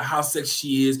don't care how sexy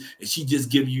she is, and she just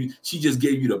gave you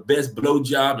the best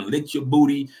blowjob and licked your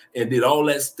booty and did all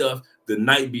that stuff the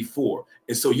night before.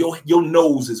 And so your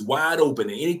nose is wide open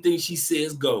and anything she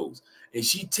says goes. And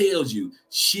she tells you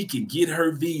she can get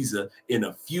her visa in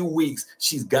a few weeks.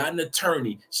 She's got an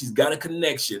attorney. She's got a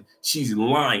connection. She's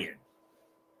lying.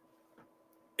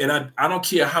 And I don't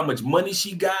care how much money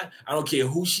she got. I don't care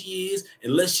who she is.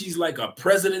 Unless she's like a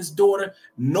president's daughter,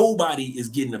 nobody is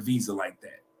getting a visa like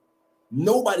that.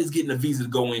 Nobody's getting a visa to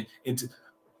go into.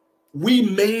 We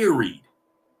married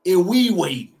and we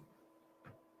waiting.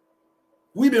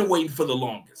 We've been waiting for the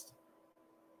longest.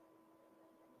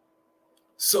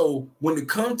 So when it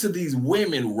comes to these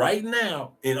women right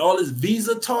now and all this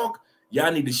visa talk,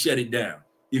 y'all need to shut it down.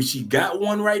 If she got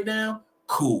one right now,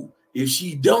 cool. If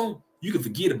she don't, you can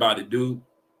forget about it, dude.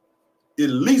 At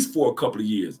least for a couple of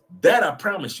years. That I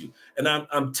promise you. And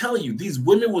I'm telling you, these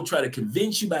women will try to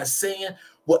convince you by saying,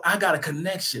 well, I got a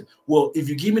connection. Well, if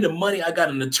you give me the money, I got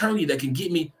an attorney that can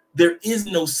get me. There is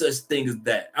no such thing as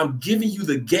that. I'm giving you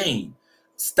the game.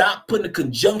 Stop putting a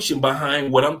conjunction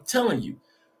behind what I'm telling you.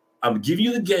 I'm giving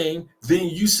you the game, then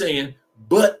you saying,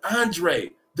 but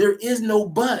Andre, there is no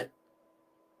but.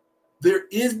 There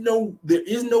is no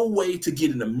way to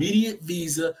get an immediate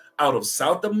visa out of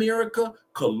South America,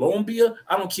 Colombia.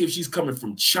 I don't care if she's coming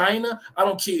from China. I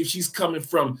don't care if she's coming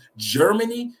from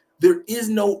Germany. There is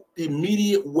no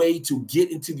immediate way to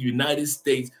get into the United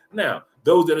States. Now,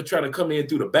 those that are trying to come in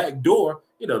through the back door,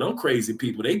 you know, them crazy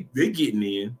people, they're getting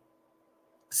in,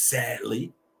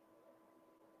 sadly.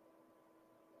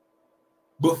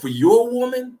 But for your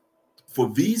woman, for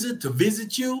visa to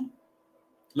visit you,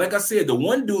 like I said, the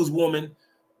one dude's woman,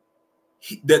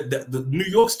 the New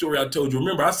York story I told you,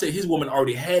 remember I said his woman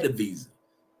already had a visa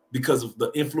because of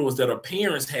the influence that her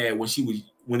parents had when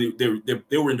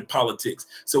they were into politics.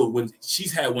 So when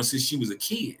she's had one since she was a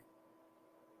kid.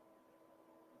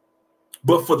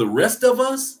 But for the rest of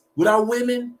us, with our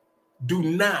women,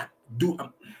 I'm gonna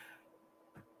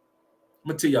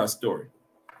tell y'all a story.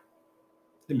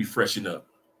 Let me freshen up.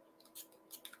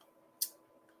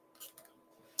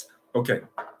 Okay.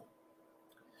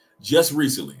 Just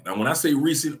recently, now when I say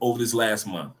recent, over this last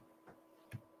month,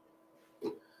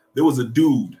 there was a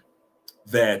dude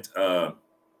that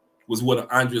was one of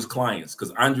Andrea's clients,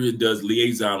 because Andrea does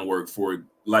liaison work for a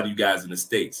lot of you guys in the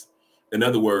States. In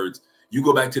other words, you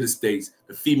go back to the States,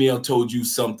 the female told you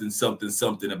something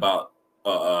about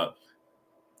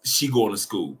she going to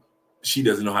school. She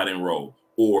doesn't know how to enroll,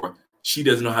 or she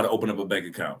doesn't know how to open up a bank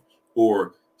account,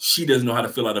 or she doesn't know how to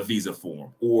fill out a visa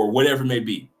form, or whatever it may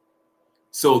be.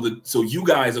 So you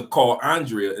guys will call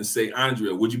Andrea and say,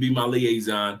 Andrea, would you be my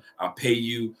liaison? I'll pay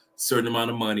you a certain amount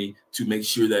of money to make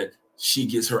sure that she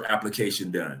gets her application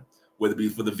done, whether it be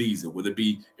for the visa, whether it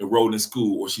be enrolled in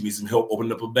school, or she needs some help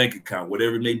opening up a bank account,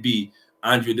 whatever it may be.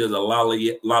 Andrea does a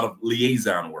lot of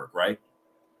liaison work, right?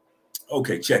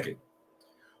 Okay, check it.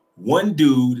 One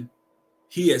dude,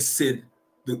 he had said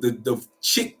the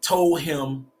chick told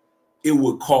him it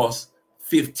would cost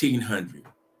 $1,500.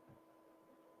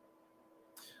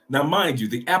 Now, mind you,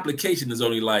 the application is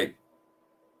only like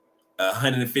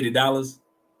 $150.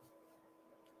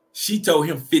 She told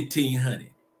him $1,500.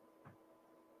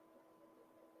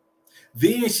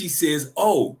 Then she says,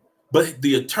 oh, But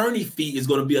the attorney fee is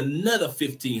going to be another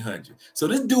 $1,500. So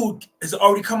this dude has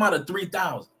already come out of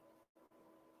 $3,000.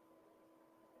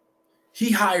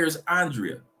 He hires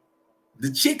Andrea.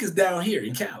 The chick is down here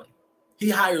in Cali. He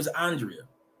hires Andrea.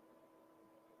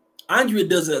 Andrea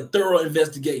does a thorough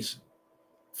investigation.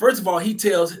 First of all, she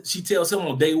tells him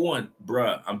on day one,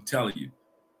 bruh, I'm telling you,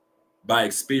 by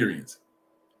experience,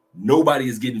 nobody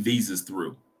is getting visas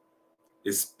through,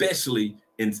 especially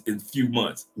in a few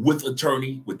months. With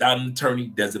attorney, without an attorney,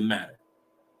 doesn't matter.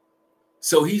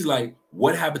 So he's like,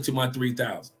 what happened to my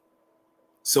 3,000?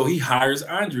 So he hires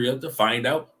Andrea to find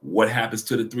out what happens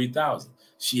to the 3,000.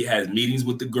 She has meetings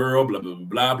with the girl, blah, blah,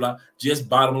 blah, blah. Just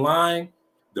bottom line,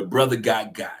 the brother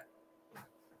got.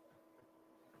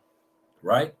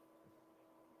 Right?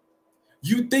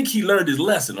 You think he learned his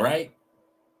lesson, right?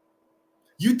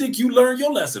 You think you learned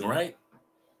your lesson, right?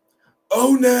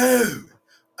 Oh no.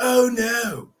 Oh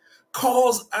no.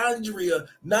 Calls Andrea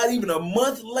not even a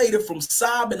month later from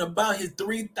sobbing about his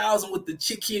 3,000 with the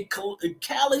chick here in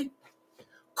Cali.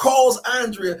 Calls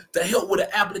Andrea to help with an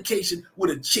application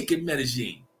with a chick in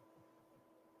Medellin.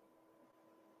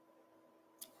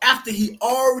 After he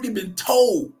already been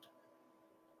told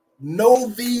no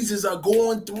visas are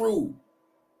going through.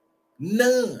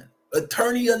 None.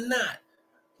 Attorney or not.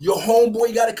 Your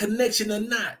homeboy got a connection or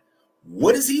not.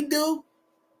 What does he do?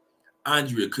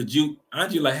 Andrea,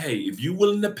 Andrea like, hey, if you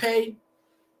willing to pay,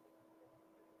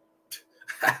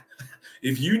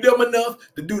 if you dumb enough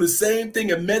to do the same thing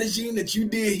in Medellin that you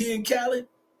did here in Cali,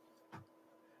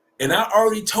 and I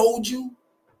already told you,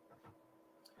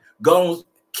 go on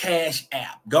Cash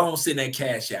App. Go on send that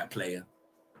Cash App, player.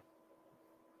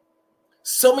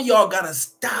 Some of y'all gotta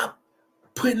stop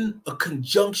putting a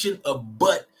conjunction of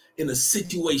but in a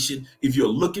situation if you're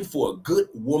looking for a good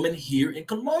woman here in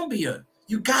Colombia.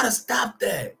 You gotta stop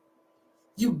that.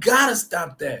 You gotta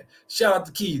stop that. Shout out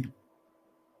to Keith.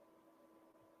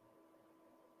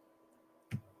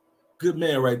 Good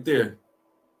man right there.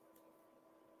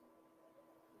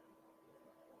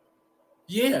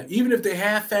 Yeah, even if they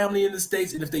have family in the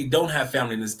States and if they don't have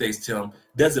family in the States, Tim,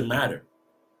 doesn't matter.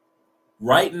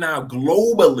 Right now,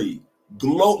 globally,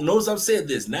 notice I've said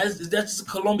this, that's just a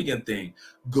Colombian thing.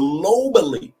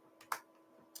 Globally,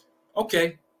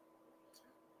 okay.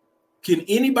 Can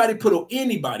anybody put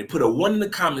a one in the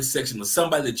comment section of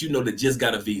somebody that you know that just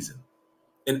got a visa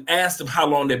and ask them how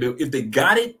long they've been, if they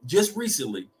got it just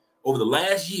recently over the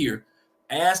last year,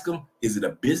 ask them, is it a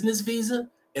business visa?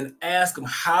 And ask them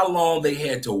how long they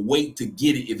had to wait to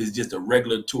get it if it's just a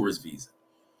regular tourist visa.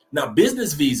 Now,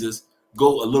 business visas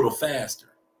go a little faster.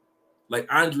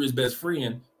 Like Andrea's best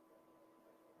friend,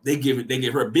 they give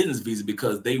her a business visa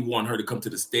because they want her to come to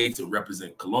the States and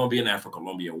represent Colombian,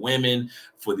 Afro-Colombian women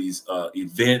for these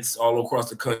events all across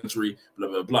the country, blah,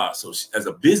 blah, blah. So she, as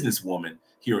a businesswoman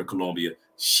here in Colombia,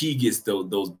 she gets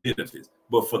those benefits.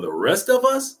 But for the rest of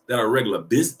us that are regular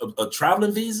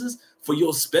traveling visas, for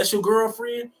your special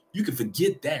girlfriend, you can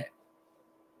forget that.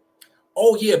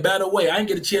 Oh, yeah, by the way, I didn't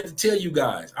get a chance to tell you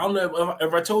guys. I don't know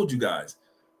if I told you guys.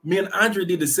 Me and Andre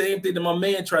did the same thing that my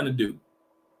man trying to do.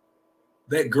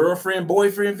 That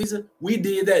girlfriend-boyfriend visa, we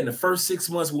did that in the first 6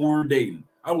 months when we were dating.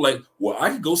 I was like, well, I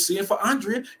could go see it for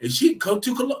Andrea and she'd come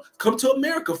to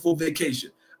America for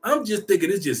vacation. I'm just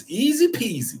thinking it's just easy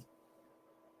peasy.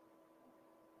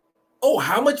 Oh,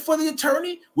 how much for the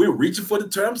attorney? We're reaching for the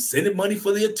term, sending money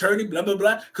for the attorney, blah, blah,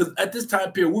 blah. Because at this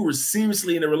time period, we were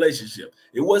seriously in a relationship.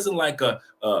 It wasn't like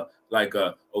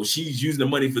oh, she's using the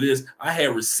money for this. I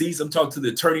had receipts. I'm talking to the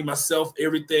attorney myself,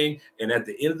 everything. And at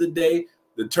the end of the day,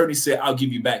 the attorney said, I'll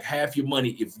give you back half your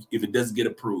money if it doesn't get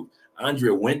approved.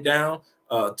 Andrea went down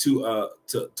to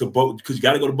because you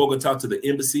got to go to Bogota to the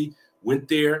embassy, went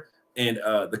there and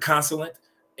the consulate,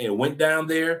 and went down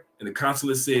there, and the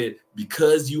consulate said,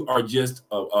 because you are just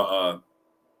a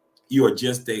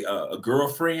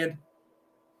girlfriend.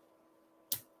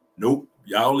 Nope,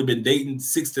 y'all only been dating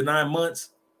 6 to 9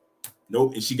 months.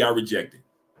 Nope, and she got rejected.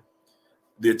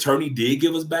 The attorney did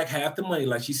give us back half the money,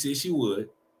 like she said she would.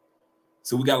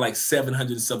 So we got like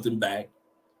 700 something back.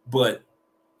 But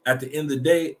at the end of the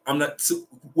day,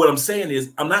 what I'm saying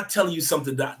is, I'm not telling you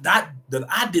something that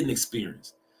I didn't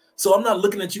experience. So I'm not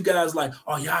looking at you guys like,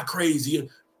 oh, y'all crazy.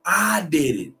 I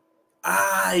did it.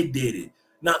 I did it.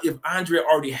 Now, if Andrea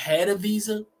already had a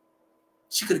visa,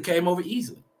 she could have came over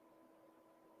easily.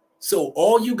 So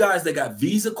all you guys that got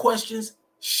visa questions,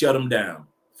 shut them down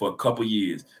for a couple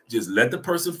years. Just let the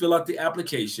person fill out the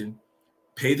application,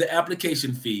 pay the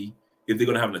application fee. If they're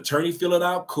going to have an attorney fill it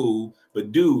out, cool.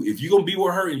 But dude, if you're going to be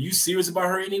with her and you serious about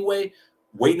her anyway,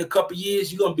 waiting a couple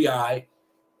years, you're going to be all right.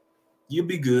 You'll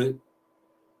be good.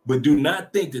 But do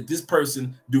not think that this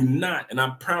person, do not, and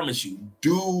I promise you,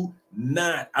 do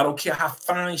not. I don't care how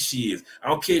fine she is. I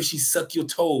don't care if she suck your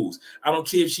toes. I don't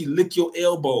care if she lick your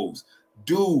elbows.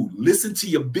 Dude, listen to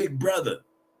your big brother.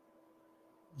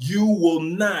 You will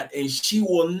not, and she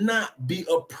will not be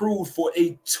approved for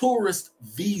a tourist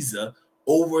visa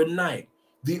overnight.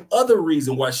 The other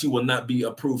reason why she will not be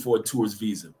approved for a tourist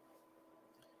visa,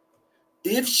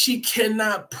 if she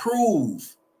cannot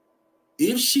prove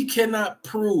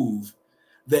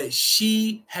that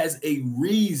she has a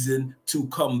reason to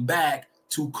come back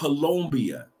to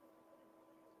Colombia.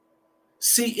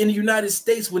 See, in the United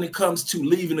States, when it comes to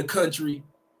leaving the country,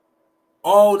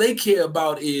 all they care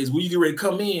about is when you get ready to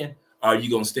come in, are you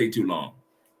going to stay too long?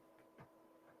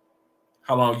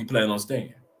 How long are you planning on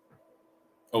staying?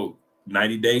 Oh,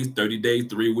 90 days, 30 days,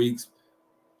 3 weeks.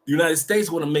 The United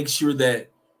States want to make sure that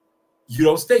you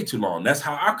don't stay too long. That's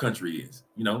how our country is.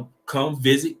 You know, come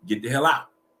visit, get the hell out.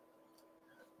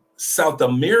 South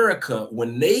America,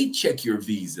 when they check your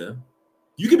visa,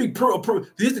 you can be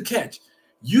approved. Here's the catch.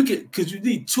 You can, because you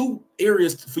need 2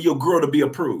 areas for your girl to be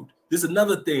approved. This is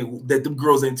another thing that the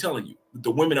girls ain't telling you, that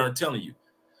the women aren't telling you.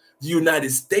 The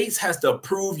United States has to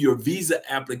approve your visa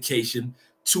application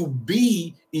to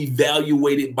be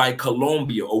evaluated by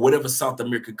Colombia or whatever South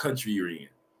American country you're in.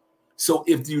 So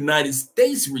if the United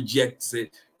States rejects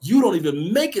it, you don't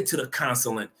even make it to the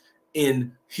consulate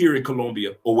here in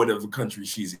Colombia or whatever country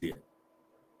she's in.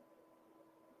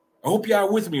 I hope y'all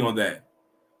are with me on that.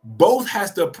 Both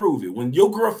has to approve it. When your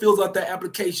girl fills out that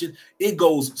application, it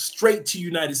goes straight to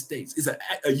United States. It's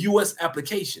a U.S.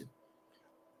 application.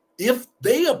 If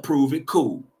they approve it,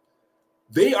 cool.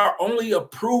 They are only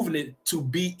approving it to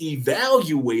be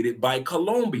evaluated by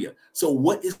Colombia. So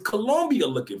what is Colombia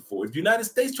looking for? If the United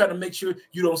States trying to make sure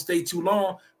you don't stay too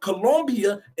long,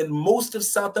 Colombia and most of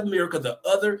South America, the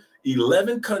other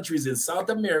 11 countries in South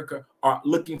America are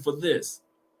looking for this,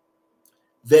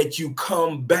 that you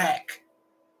come back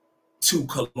to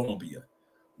Colombia.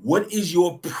 What is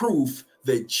your proof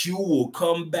that you will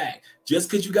come back? Just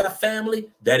because you got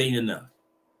family, that ain't enough.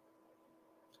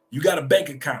 You got a bank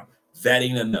account, that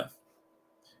ain't enough.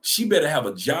 She better have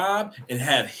a job and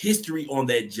have history on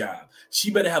that job. She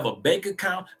better have a bank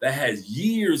account that has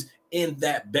years in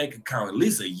that bank account, at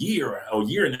least a year or a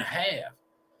year and a half.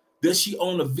 Does she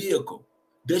own a vehicle?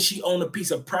 Does she own a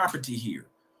piece of property here?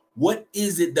 What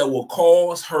is it that will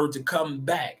cause her to come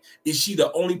back? Is she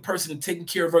the only person taking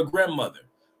care of her grandmother?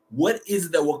 What is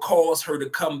it that will cause her to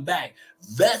come back?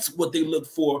 That's what they look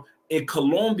for in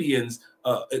Colombians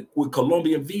with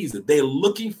Colombian visa. They're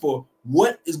looking for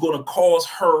what is going to cause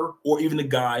her or even the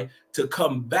guy to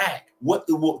come back. What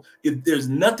it will, if there's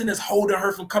nothing that's holding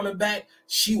her from coming back,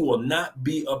 she will not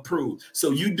be approved. So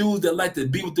you dudes that like to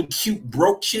be with them cute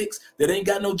broke chicks that ain't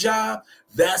got no job,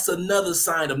 that's another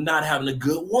sign of not having a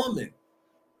good woman.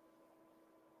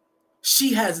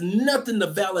 She has nothing to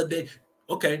validate.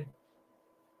 Okay.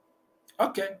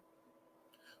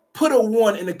 Put a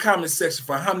 1 in the comment section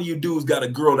for how many of you dudes got a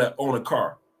girl that own a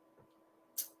car.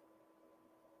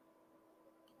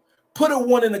 Put a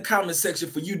 1 in the comment section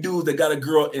for you dudes that got a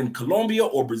girl in Colombia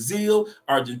or Brazil,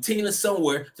 Argentina,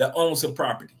 somewhere that owns some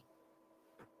property.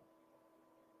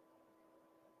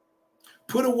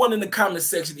 Put a 1 in the comment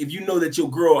section if you know that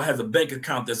your girl has a bank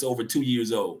account that's over 2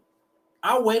 years old.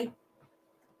 I'll wait.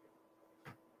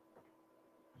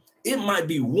 It might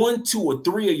be 1, 2, or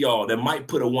 3 of y'all that might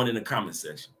put a 1 in the comment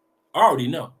section. I already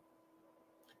know.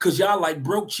 Because y'all like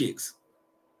broke chicks.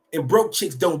 And broke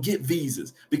chicks don't get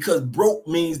visas because broke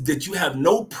means that you have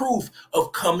no proof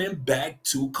of coming back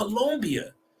to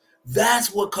Colombia.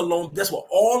 That's what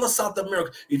all of South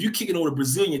America, if you're kicking with a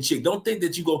Brazilian chick, don't think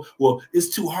that you go, well, it's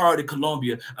too hard in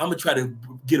Colombia, I'm going to try to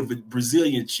get a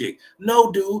Brazilian chick.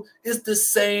 No, dude, it's the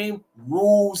same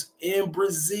rules in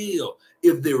Brazil.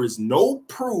 If there is no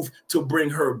proof to bring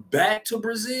her back to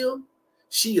Brazil,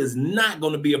 she is not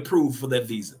going to be approved for that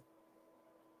visa.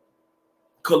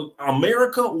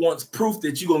 America wants proof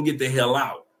that you're going to get the hell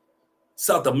out.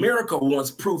 South America wants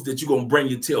proof that you're going to bring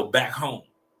your tail back home.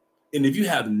 And if you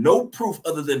have no proof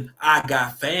other than I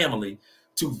got family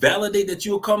to validate that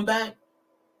you'll come back,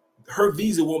 her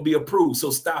visa won't be approved. So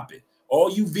stop it.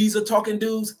 All you visa talking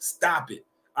dudes, stop it.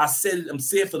 I said it, I'm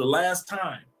saying it for the last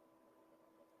time.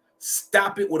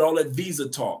 Stop it with all that visa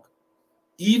talk.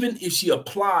 Even if she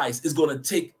applies, it's going to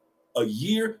take a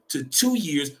year to 2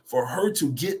 years for her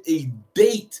to get a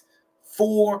date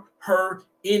for her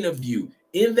interview.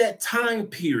 In that time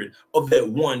period of that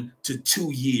 1 to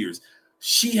 2 years,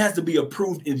 she has to be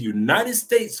approved in the United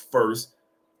States first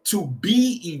to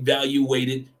be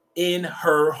evaluated in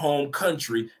her home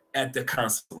country at the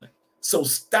consulate. So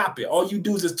stop it. All you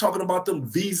do is just talking about them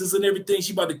visas and everything.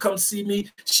 She about to come see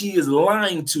me. She is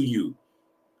lying to you.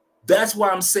 That's why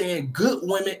I'm saying good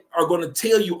women are going to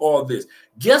tell you all this.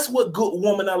 Guess what good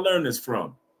woman I learned this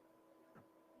from?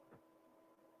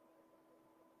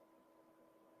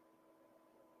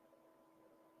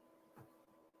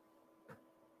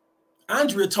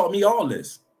 Andrea taught me all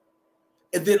this.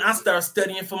 And then I started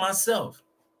studying for myself.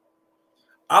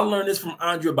 I learned this from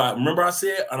Andrea about, remember I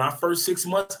said on our first 6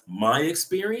 months, my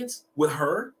experience with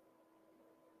her,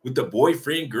 with the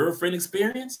boyfriend, girlfriend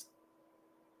experience.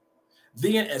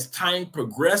 Then as time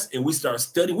progressed and we started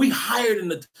studying, we hired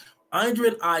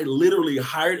Andrea and I literally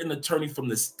hired an attorney from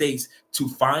the States to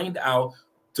find out,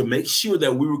 to make sure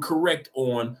that we were correct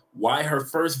on why her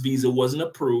first visa wasn't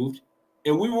approved.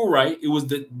 And we were right. It was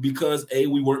because A,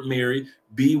 we weren't married.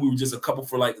 B, we were just a couple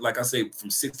for like I say,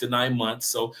 from 6 to 9 months.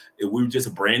 So we were just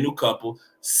a brand new couple.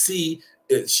 C,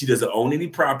 she doesn't own any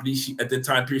property. At that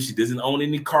time period, she doesn't own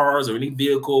any cars or any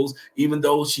vehicles, even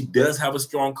though she does have a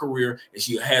strong career and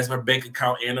she has her bank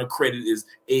account and her credit is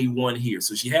A1 here.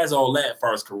 So she has all that as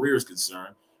far as career is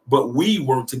concerned. But we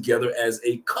worked together as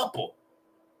a couple.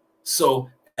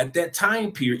 So at that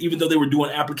time period, even though they were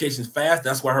doing applications fast,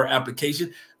 that's why her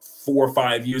application 4 or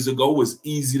 5 years ago was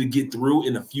easy to get through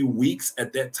in a few weeks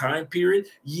at that time period.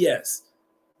 Yes,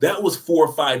 that was 4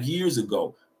 or 5 years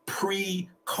ago,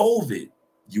 pre-COVID.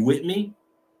 You with me?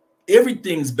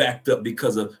 Everything's backed up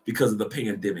because of the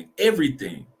pandemic.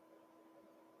 Everything.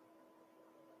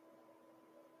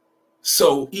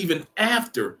 So even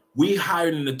after we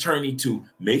hired an attorney to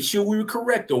make sure we were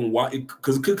correct on why,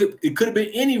 because it could have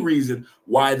been any reason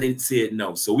why they said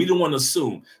no. So we didn't want to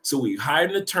assume. So we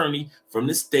hired an attorney from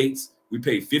the States. We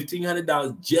paid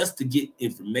 $1,500 just to get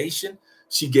information.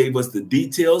 She gave us the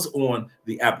details on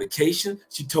the application.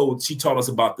 She taught us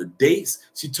about the dates.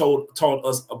 She taught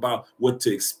us about what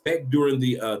to expect during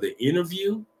the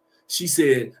interview. She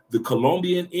said the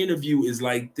Colombian interview is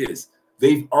like this.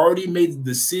 They've already made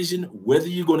the decision whether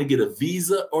you're going to get a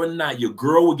visa or not. Your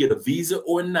girl will get a visa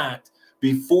or not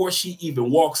before she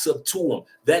even walks up to them.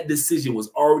 That decision was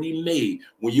already made.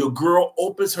 When your girl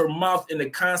opens her mouth in the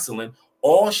consulate,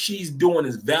 all she's doing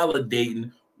is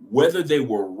validating whether they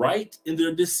were right in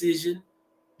their decision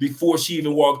before she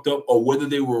even walked up or whether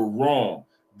they were wrong.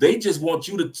 They just want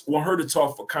her to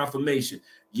talk for confirmation.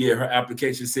 Yeah, her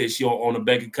application says she don't own a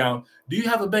bank account. Do you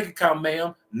have a bank account,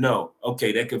 ma'am? No.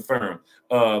 Okay, that confirmed.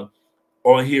 On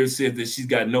here it says that she's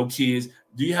got no kids.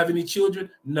 Do you have any children?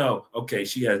 No. Okay,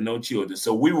 she has no children.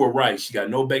 So we were right. She got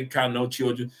no bank account, no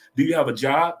children. Do you have a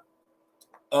job?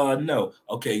 No.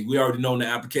 Okay, we already know in the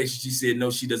application she said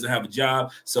no, she doesn't have a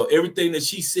job. So everything that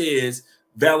she says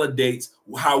validates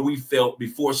how we felt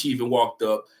before she even walked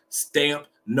up. Stamp,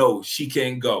 no, she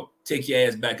can't go. Take your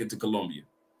ass back into Colombia.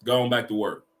 Go on back to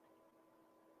work.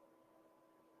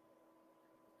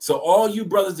 So all you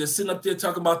brothers that sitting up there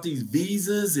talking about these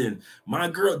visas and my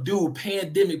girl, dude,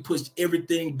 pandemic pushed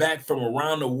everything back from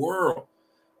around the world.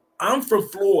 I'm from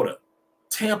Florida,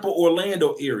 Tampa,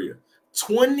 Orlando area.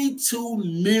 22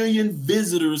 million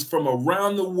visitors from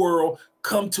around the world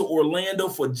come to Orlando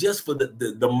for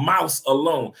the mouse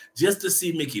alone, just to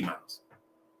see Mickey Mouse.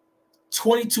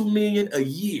 22 million a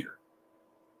year.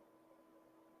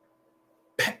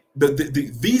 The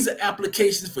visa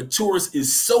applications for tourists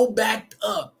is so backed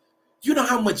up. You know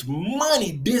how much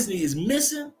money Disney is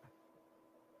missing?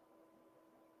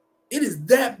 It is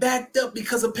that backed up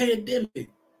because of pandemic.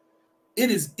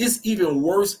 It's even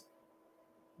worse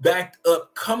backed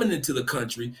up coming into the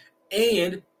country.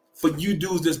 And for you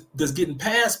dudes that's getting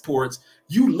passports,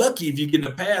 you lucky if you're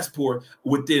getting a passport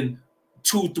within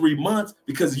 2-3 months,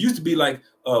 because it used to be like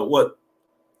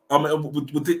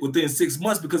within 6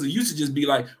 months, because it used to just be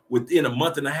like within a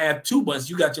month and a half, 2 months,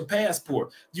 you got your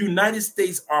passport. The United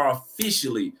States are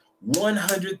officially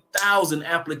 100,000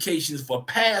 applications for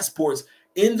passports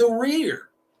in the rear.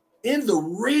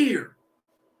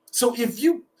 So if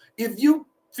you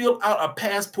fill out a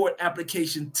passport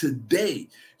application today,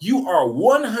 you are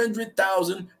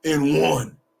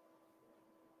 100,001.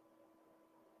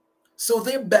 So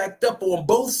they're backed up on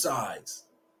both sides.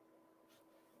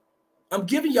 I'm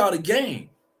giving y'all the game.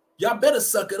 Y'all better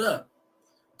suck it up.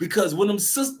 Because when them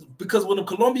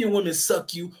Colombian women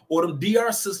suck you, or them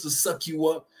DR sisters suck you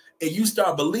up, and you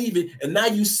start believing, and now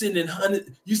you sending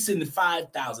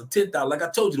 5,000, 10,000. Like I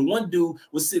told you, the one dude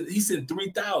he sent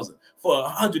 3,000 for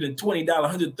 $120,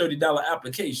 $130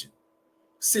 application.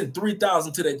 Sent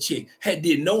 3,000 to that chick.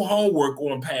 Did no homework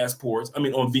on passports.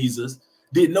 on visas.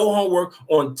 Did no homework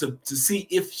on to see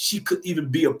if she could even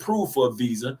be approved for a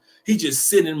visa. He just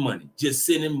sending money, just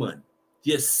sending money.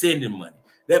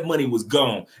 that money was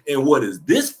gone. And what does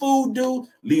this fool do?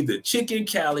 Leave the chick in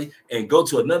Cali and go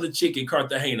to another chick in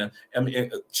Cartagena,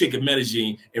 chick in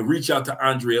Medellin, and reach out to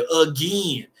Andrea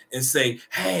again and say,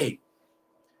 hey,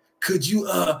 could you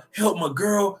help my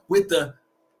girl with the,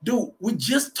 dude, we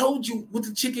just told you with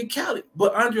the chick in Cali.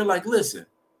 But Andrea like, listen,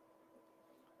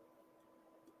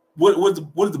 what is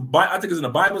the Bible? I think it's in the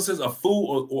Bible says a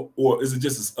fool, or is it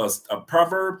just a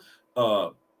proverb?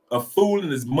 A fool and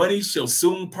his money shall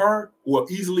soon part or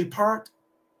easily part.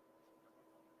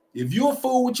 If you're a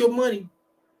fool with your money,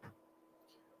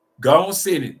 go on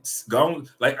send it. Go on,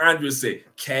 like Andrea said,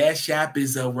 Cash App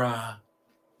is a rob.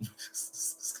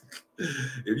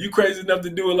 If you crazy enough to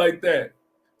do it like that,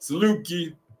 salute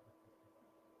Keith.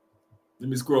 Let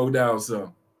me scroll down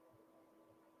some.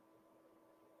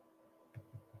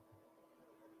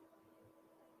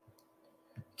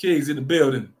 King's in the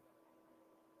building.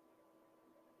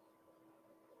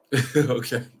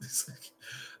 Okay.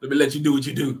 Let me let you do what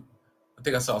you do. I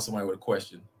think I saw somebody with a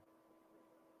question.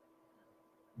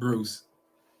 Bruce.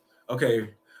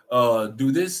 Okay.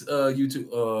 Do this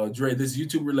YouTube, Dre, this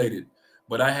YouTube related,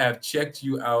 but I have checked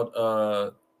you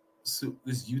out.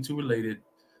 This YouTube related.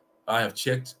 I have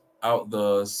checked out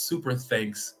the super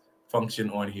thanks function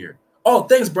on here. Oh,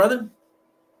 thanks, brother.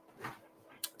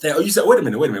 Oh, you said, wait a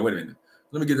minute. Let me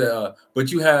get that. But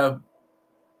you have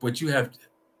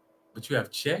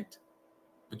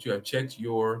checked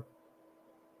your,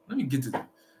 let me get to,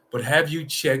 but have you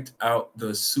checked out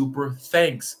the super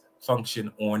thanks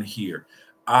function on here?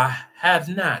 I have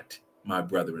not, my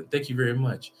brethren. Thank you very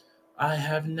much. I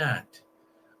have not.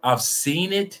 I've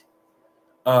seen it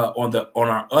on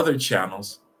our other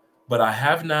channels, but I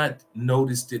have not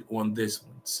noticed it on this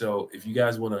one. So if you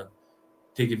guys want to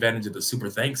take advantage of the super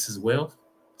thanks as well,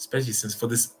 especially since for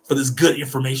this good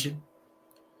information,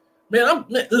 man,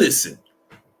 listen,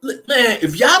 man,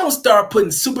 if y'all don't start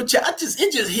putting super chat,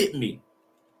 it just hit me.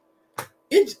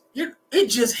 It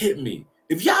just hit me.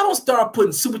 If y'all don't start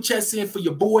putting super chats in for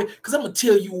your boy, because I'm gonna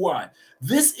tell you why.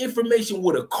 This information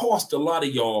would have cost a lot of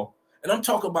y'all, and I'm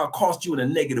talking about cost you in a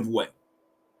negative way.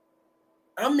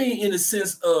 I mean, in the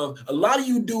sense of a lot of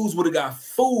you dudes would have got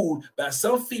fooled by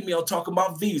some female talking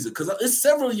about visa, because it's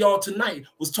several of y'all tonight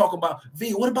was talking about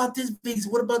visa. What about this visa?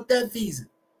 What about that visa?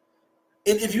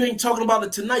 And if you ain't talking about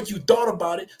it tonight, you thought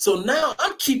about it. So now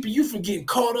I'm keeping you from getting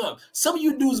caught up. Some of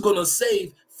you dudes gonna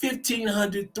save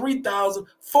 $1,500, $3,000,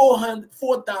 $400,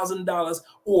 $4,000,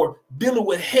 or dealing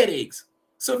with headaches.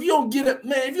 So if you don't get it,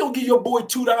 man, if you don't give your boy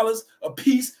 $2 a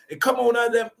piece and come on out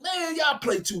of there, man, y'all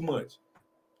play too much.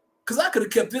 Because I could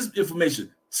have kept this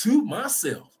information to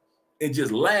myself and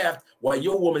just laughed while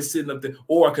your woman's sitting up there.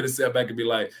 Or I could have sat back and be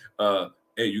like,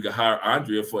 hey, you can hire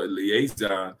Andrea for a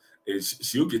liaison and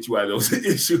she'll get you out of those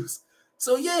issues.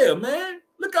 So yeah, man,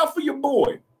 look out for your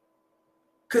boy.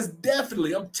 Because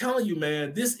definitely, I'm telling you,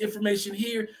 man, this information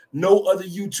here, no other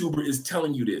YouTuber is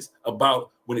telling you this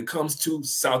about when it comes to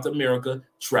South America,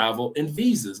 travel, and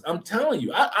visas. I'm telling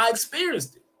you, I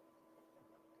experienced it.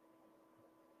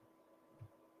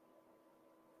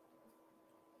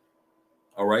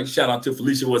 All right, shout out to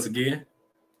Felicia once again.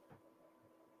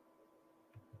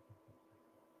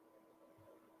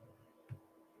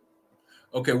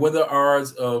 Okay, what are the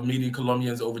odds of meeting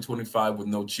Colombians over 25 with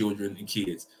no children and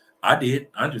kids? I did.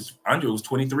 Andrea was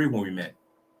 23 when we met.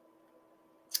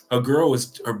 Her girl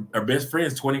was her best friend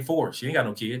is 24. She ain't got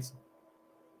no kids.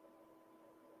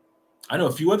 I know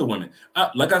a few other women.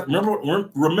 Like I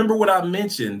remember what I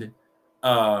mentioned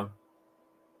about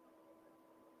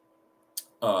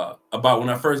when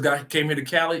I first came here to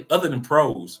Cali. Other than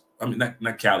pros, I mean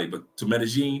not Cali, but to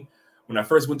Medellin. When I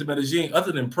first went to Medellin,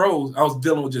 other than pros, I was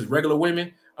dealing with just regular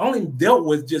women. I only dealt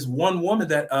with just one woman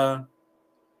that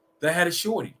had a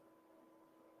shorty.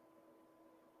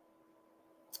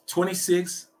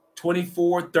 26,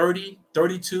 24, 30,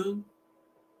 32.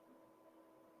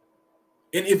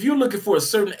 And if you're looking for a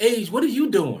certain age, what are you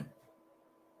doing?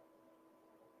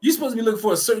 You're supposed to be looking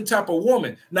for a certain type of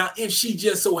woman. Now, if she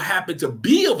just so happened to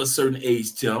be of a certain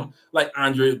age, Tim, like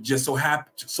Andrea just so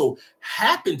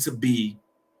happened to be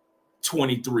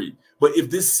 23. But if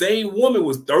this same woman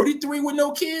was 33 with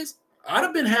no kids, I'd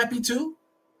have been happy too.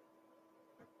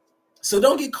 So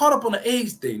don't get caught up on the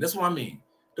age thing. That's what I mean.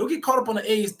 Don't get caught up on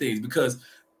the age things, because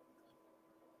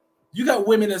you got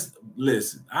women that's,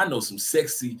 listen, I know some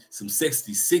sexy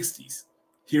 60s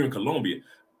here in Colombia,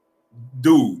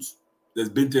 dudes that's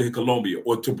been to Colombia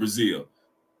or to Brazil.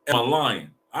 Am I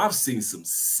lying? I've seen some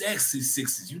sexy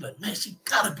 60s. You're like, man, she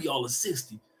gotta be all of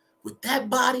 60 with that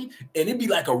body. And it'd be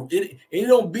like it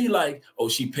don't be like, oh,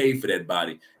 she paid for that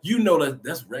body. You know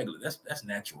that's regular. That's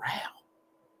natural.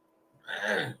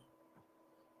 Man.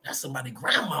 That's somebody's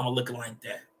grandmama looking like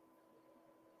that.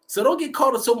 So don't get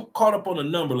caught up on a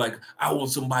number like I want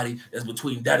somebody that's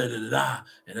between da da da da da.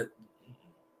 And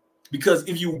because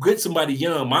if you get somebody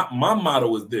young, my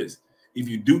motto is this: if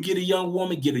you do get a young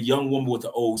woman with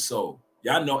an old soul.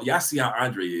 Y'all see how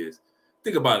Andre is.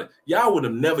 Think about it. Y'all would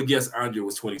have never guessed Andre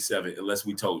was 27 unless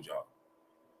we told y'all.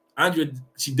 Andre,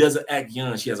 she doesn't act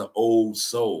young. She has an old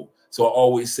soul. So I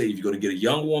always say, if you're going to get a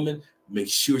young woman, make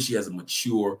sure she has a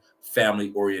mature,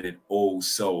 family-oriented old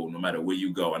soul, no matter where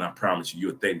you go. And I promise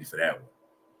you'll thank me for that one.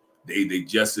 They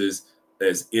just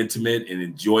as intimate and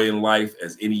enjoying life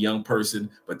as any young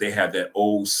person, but they have that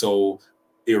old soul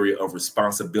area of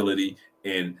responsibility.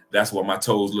 And that's why my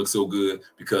toes look so good,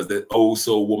 because that old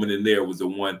soul woman in there was the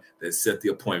one that set the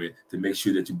appointment to make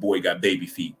sure that your boy got baby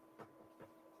feet.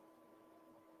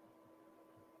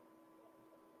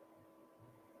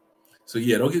 So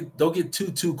yeah, don't get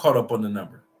too caught up on the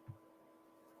number.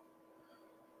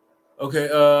 Okay,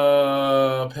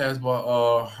 pass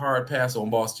ball, hard pass on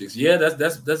boss chicks. Yeah,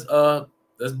 that's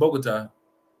Bogota.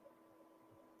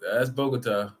 That's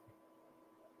Bogota.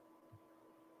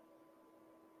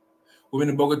 Women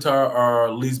in Bogota are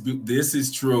least. This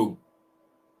is true.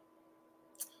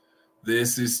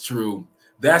 This is true.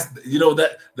 That's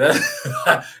that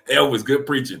Elvis, good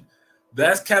preaching.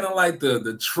 That's kind of like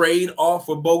the trade off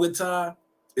for Bogota.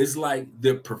 It's like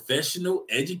they're professional,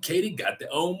 educated, got their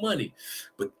own money.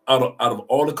 But out of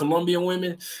all the Colombian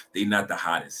women, they're not the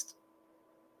hottest.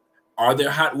 Are there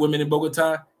hot women in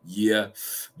Bogota? Yeah.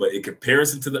 But in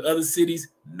comparison to the other cities,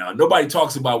 no. Nobody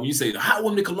talks about, when you say the hot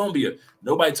women in Colombia,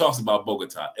 nobody talks about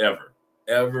Bogota ever.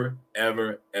 Ever,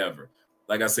 ever, ever.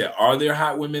 Like I said, are there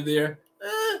hot women there?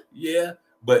 Yeah.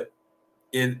 But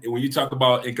when you talk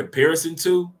about in comparison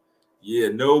to, yeah,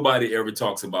 nobody ever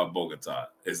talks about Bogota.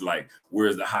 It's like,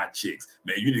 where's the hot chicks?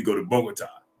 Man, you need to go to Bogota.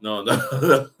 No.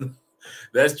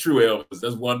 That's true, Elvis.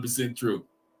 That's 100% true.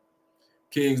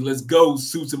 Kings, let's go.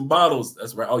 Suits and bottles.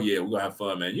 That's right. Oh, yeah, we're going to have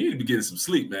fun, man. You need to be getting some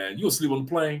sleep, man. You'll sleep on the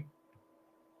plane.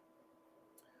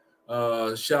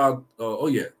 Shout. Oh,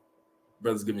 yeah.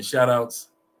 Brothers giving shout outs.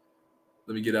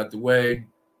 Let me get out the way.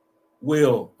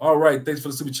 Will. All right. Thanks for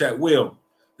the super chat. Will.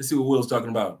 Let's see what Will's talking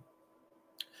about.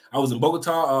 I was in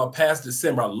Bogota past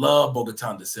December. I love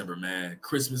Bogota in December, man.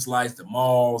 Christmas lights, the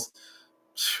malls.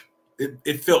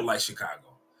 It felt like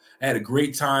Chicago. I had a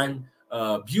great time.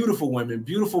 Beautiful women,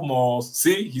 beautiful malls.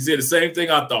 See, he said the same thing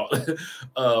I thought.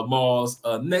 Malls.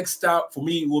 Next stop for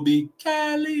me will be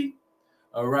Cali.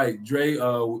 All right, Dre.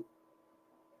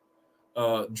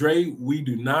 Dre, we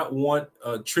do not want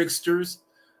tricksters,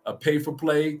 pay for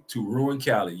play to ruin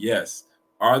Cali. Yes.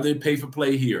 Are they pay for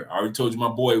play here? I already told you my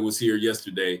boy was here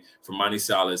yesterday from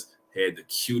Manizales. Had the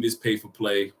cutest pay for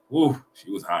play. Woo, she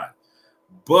was hot.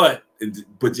 But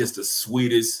just the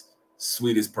sweetest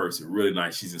person. Really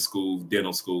nice. She's in school,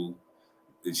 dental school,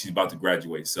 and she's about to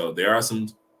graduate. So there are some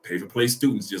pay for play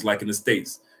students, just like in the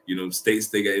States. You know, States,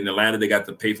 they got in Atlanta, they got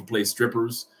the pay for play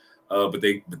strippers, but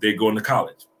they're going to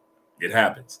college. It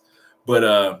happens.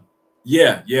 But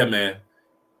yeah, man.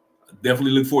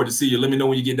 Definitely look forward to see you. Let me know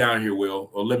when you get down here, Will,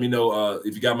 or let me know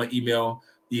if you got my email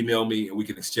me and we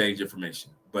can exchange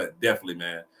information. But definitely,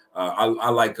 man, I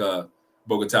like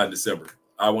Bogota in December.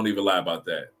 I won't even lie about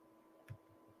that.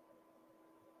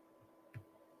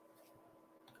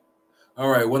 All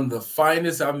right, one of the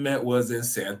finest I met was in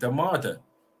Santa Marta.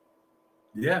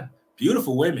 Yeah,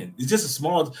 beautiful women. It's just a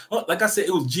small, like I said,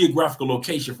 it was geographical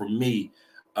location for me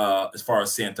as far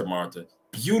as Santa Marta.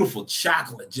 Beautiful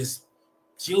chocolate, just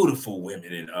beautiful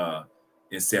women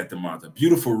in Santa Marta.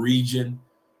 Beautiful region.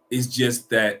 It's just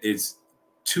that it's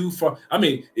too far. I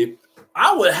mean,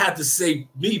 I would have to say,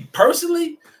 me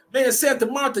personally, man, Santa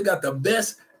Marta got the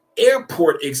best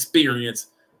airport experience.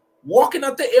 Walking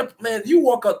up the airport, man, you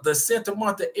walk up the Santa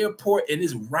Marta airport and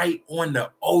it's right on the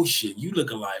ocean. You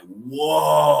looking like,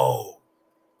 whoa.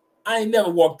 I ain't never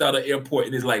walked out of the airport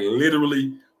and it's like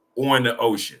literally on the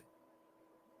ocean.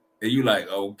 And you like,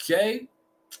 okay,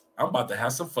 I'm about to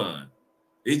have some fun.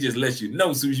 It just lets you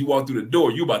know as soon as you walk through the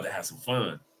door, you about to have some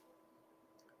fun.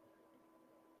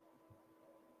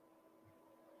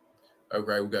 All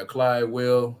right, we got Clyde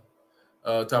Will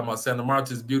talking about Santa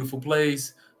Marta's beautiful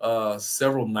place.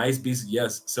 Several nice beaches.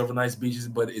 Yes, several nice beaches,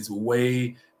 but it's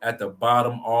way at the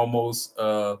bottom, almost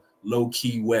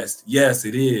low-key west. Yes,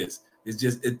 it is. It's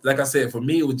just, like I said, for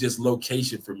me, it was just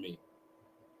location for me.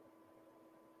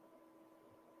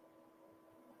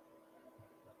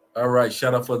 All right,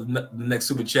 shout out for the next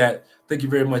super chat. Thank you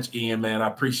very much, Ian, man. I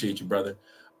appreciate you, brother.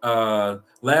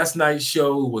 Last night's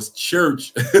show was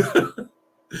church.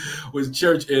 Was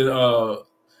church,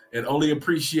 and only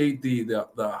appreciate the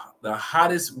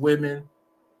hottest women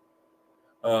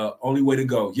Only way to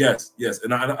go. Yes, yes.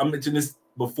 And I mentioned this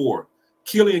before.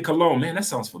 Killian Cologne, man, that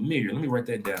sounds familiar. Let me write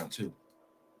that down too.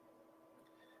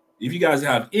 If you guys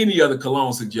have any other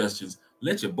cologne suggestions,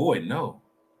 let your boy know.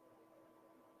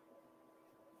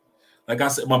 Like I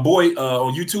said, my boy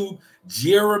on YouTube,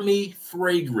 Jeremy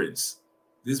Fragrance.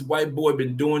 This white boy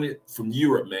been doing it from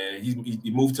Europe, man.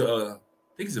 He moved to, I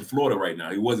think he's in Florida right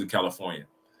now. He was in California.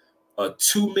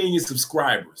 2 million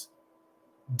subscribers.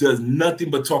 Does nothing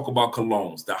but talk about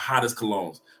colognes, the hottest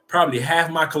colognes. Probably half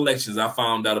my collections I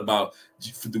found out about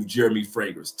through Jeremy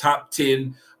Fragrance. Top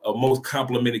 10 most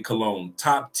complimented cologne,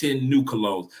 top 10 new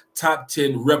colognes, top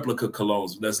 10 replica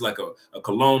colognes. That's like a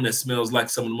cologne that smells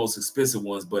like some of the most expensive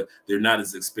ones, but they're not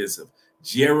as expensive.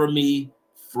 Jeremy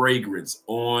Fragrance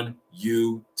on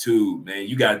YouTube, man.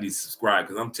 You gotta be subscribed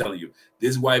because I'm telling you,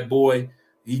 this white boy,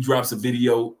 he drops a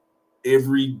video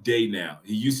every day now.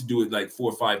 He used to do it like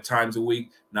 4 or 5 times a week.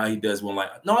 Now he does one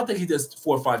I think he does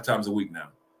 4 or 5 times a week now.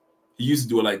 He used to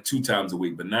do it like 2 times a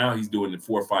week, but now he's doing it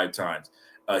 4 or 5 times.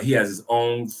 He has his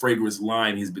own fragrance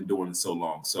line. He's been doing it so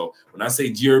long. So when I say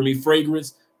Jeremy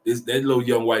Fragrance, that little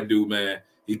young white dude, man,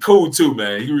 he cool too,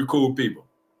 man. He cool people.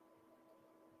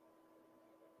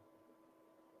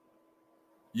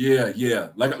 Yeah, yeah.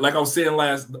 Like I was saying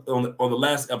on the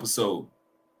last episode,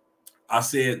 I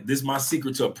said this is my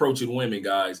secret to approaching women,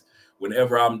 guys.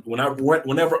 Whenever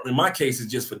in my case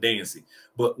it's just for dancing,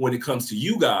 but when it comes to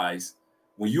you guys,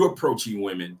 when you're approaching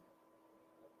women,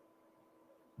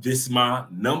 this is my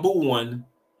 #1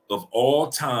 of all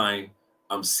time.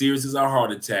 I'm serious as a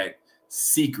heart attack.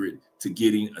 Secret to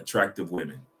getting attractive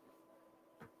women.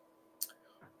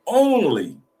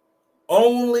 Only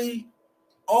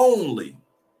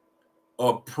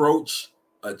approach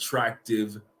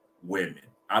attractive women.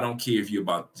 I don't care if you're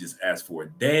about to just ask for a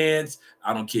dance.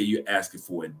 I don't care if you're asking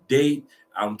for a date.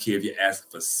 I don't care if you're asking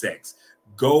for sex.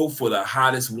 Go for the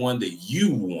hottest one that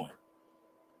you want.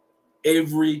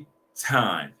 Every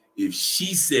time. If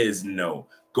she says no,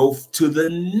 go to the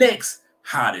next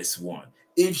hottest one.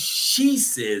 If she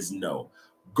says no,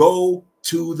 go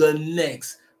to the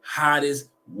next hottest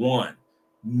one.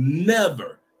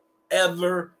 Never,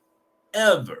 ever,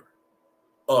 ever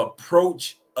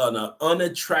approach an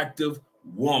unattractive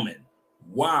woman.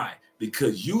 Why?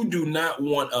 Because you do not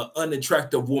want an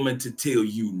unattractive woman to tell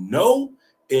you no,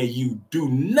 and you do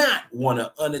not want an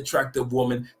unattractive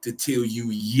woman to tell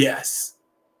you yes.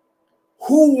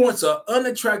 Who wants an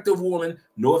unattractive woman?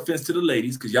 No offense to the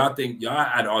ladies, because y'all think y'all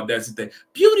had the audacity to think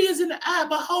beauty is in the eye of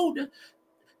the beholder.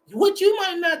 What you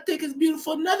might not think is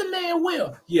beautiful, another man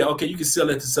will. Yeah, okay, you can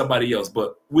sell it to somebody else,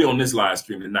 but we on this live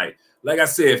stream tonight. Like I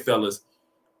said, fellas,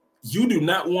 you do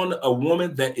not want a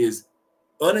woman that is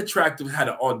unattractive, had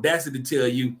the audacity to tell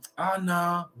you, oh,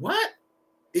 no, what?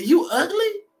 Are you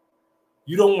ugly?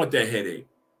 You don't want that headache.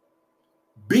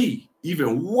 B,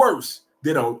 even worse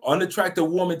than an unattractive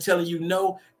woman telling you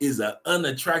no is an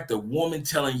unattractive woman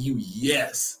telling you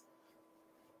yes.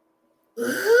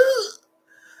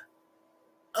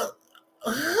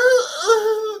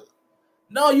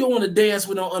 No, you don't want to dance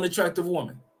with an unattractive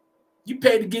woman. You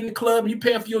pay to get in the club, and you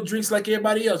paying for your drinks like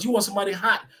everybody else. You want somebody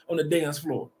hot on the dance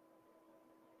floor.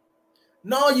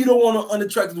 No, you don't want an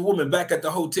unattractive woman back at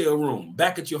the hotel room,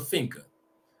 back at your finca,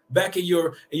 back in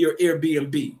your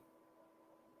Airbnb.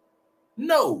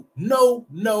 No, no,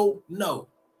 no, no.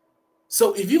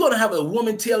 So if you're going to have a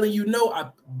woman telling you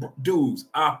no, dudes,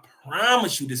 I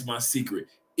promise you this is my secret.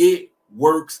 It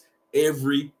works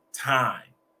every time.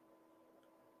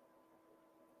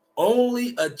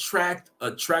 Only attract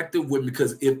attractive women,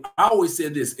 because if I always say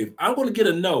this, if I'm going to get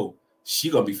a no,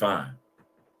 she going to be fine.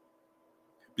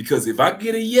 Because if I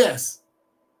get a yes,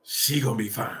 she going to be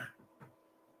fine.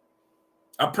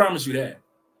 I promise you that.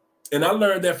 And I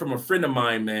learned that from a friend of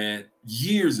mine, man,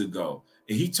 years ago.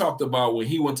 And he talked about when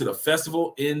he went to the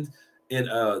festival in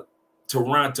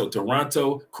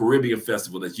Toronto Caribbean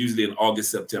Festival. That's usually in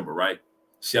August, September, right?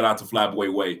 Shout out to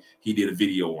Flyboy Way. He did a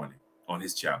video on it on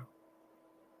his channel.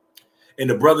 And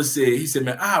the brother said, he said,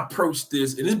 man, I approached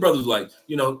this. And his brother was like,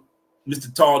 you know,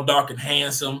 Mr. Tall, Dark, and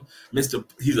Handsome.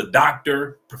 He's a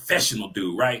doctor, professional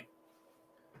dude, right?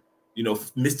 You know,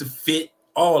 Mr. Fit,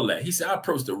 all that. He said, I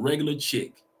approached a regular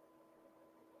chick.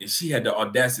 And she had the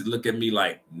audacity to look at me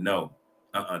like, no,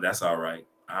 that's all right.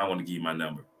 I don't want to give you my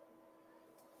number.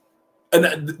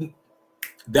 And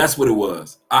that's what it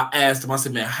was. I asked him, I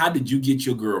said, man, how did you get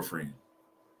your girlfriend?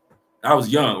 I was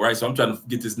young, right? So I'm trying to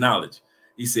get this knowledge.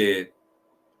 He said,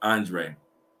 Andre,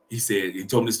 he said, he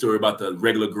told me the story about the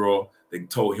regular girl that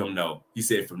told him no. He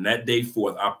said, from that day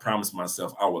forth, I promised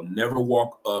myself I will never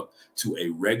walk up to a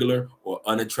regular or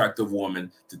unattractive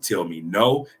woman to tell me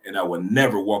no, and I will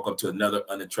never walk up to another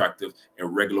unattractive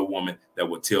and regular woman that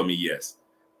will tell me yes.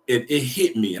 It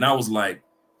hit me, and I was like,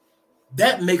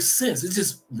 that makes sense. It's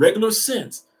just regular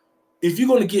sense. If you're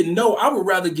going to get no, I would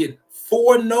rather get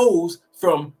 4 no's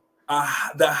from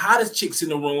the hottest chicks in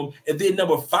the room, and then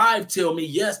number 5 tell me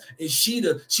yes, and she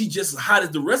just as hot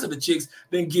as the rest of the chicks,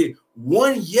 then get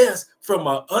 1 yes from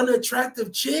an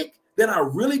unattractive chick that I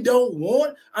really don't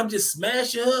want. I'm just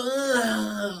smashing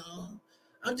her.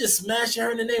 I'm just smashing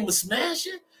her in the name of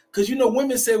smashing, because you know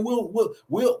women say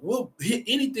we'll hit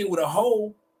anything with a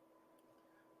hoe.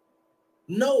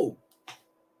 No.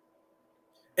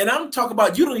 And I'm talking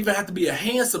about, you don't even have to be a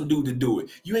handsome dude to do it.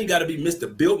 You ain't got to be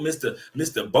Mr. Built,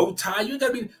 Mr. Bow Tie. You ain't got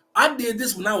to be. I did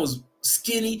this when I was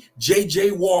skinny,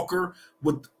 JJ Walker,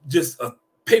 with just a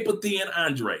paper thin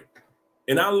Andre.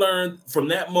 And I learned from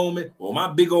that moment, well,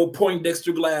 my big old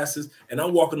Poindexter glasses, and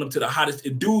I'm walking up to the hottest.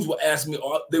 And dudes would ask me,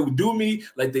 they would do me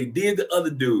like they did the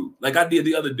other dude, like I did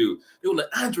the other dude. They were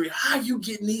like, Andre, how you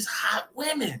getting these hot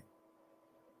women?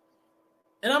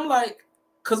 And I'm like,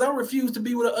 because I refuse to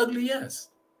be with an ugly yes.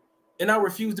 And I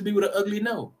refuse to be with an ugly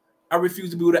no. I refuse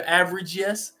to be with an average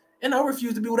yes. And I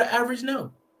refuse to be with an average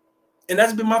no. And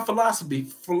that's been my philosophy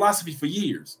for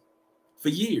years. For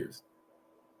years.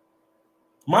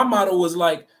 My motto was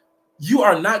like, you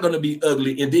are not going to be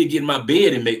ugly and then get in my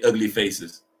bed and make ugly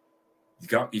faces.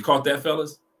 You caught that,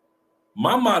 fellas?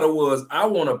 My motto was, I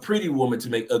want a pretty woman to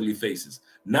make ugly faces,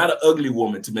 not an ugly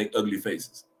woman to make ugly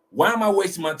faces. Why am I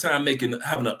wasting my time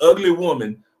having an ugly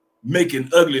woman making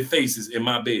ugly faces in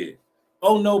my bed?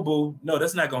 Oh, no, boo. No,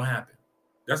 that's not going to happen.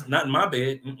 That's not in my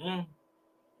bed.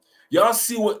 Y'all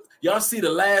see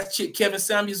the last chick Kevin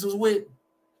Samuels was with?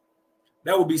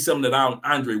 That would be something that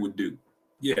Andre would do.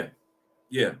 Yeah.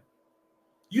 Yeah.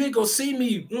 You ain't going to see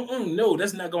me. No,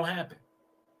 that's not going to happen.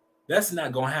 That's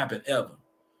not going to happen ever.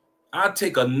 I'll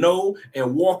take a no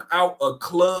and walk out a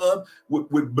club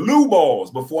with blue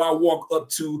balls before I walk up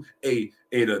to an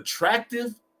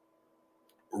attractive,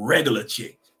 regular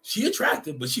chick. She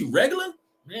attractive, but she regular?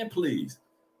 Man, please.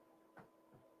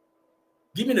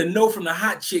 Give me the no from the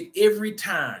hot chick every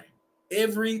time.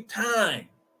 Every time.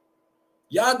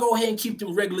 Y'all go ahead and keep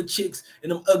them regular chicks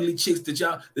and them ugly chicks that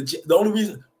y'all,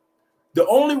 the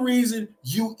only reason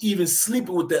you even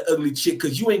sleeping with that ugly chick,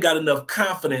 because you ain't got enough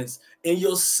confidence in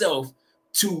yourself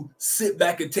to sit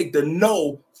back and take the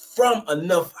no from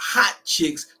enough hot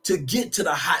chicks to get to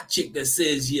the hot chick that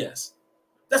says yes.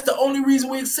 That's the only reason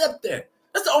we accept that.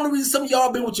 That's the only reason some of y'all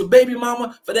been with your baby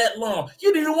mama for that long.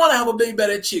 You didn't want to have a baby by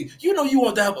that chick. You know you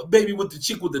want to have a baby with the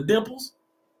chick with the dimples,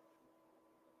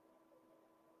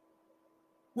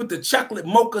 with the chocolate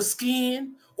mocha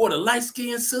skin, or the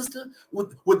light-skinned sister with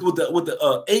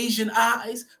the Asian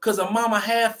eyes, because her mama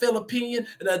half Filipino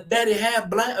and her daddy half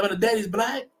black. I mean, her daddy's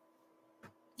black.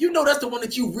 You know that's the one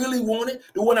that you really wanted,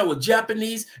 the one that was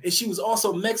Japanese and she was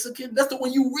also Mexican. That's the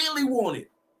one you really wanted.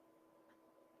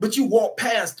 But you walked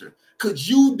past her because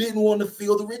you didn't want to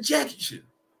feel the rejection.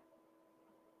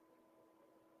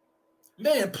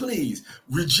 Man, please,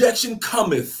 rejection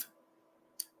cometh.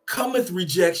 Cometh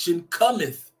rejection,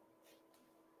 cometh.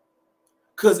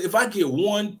 Because if I get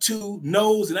 1, 2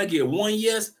 no's and I get 1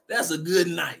 yes, that's a good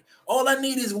night. All I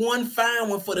need is 1 fine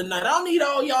one for the night. I don't need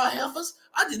all y'all heifers.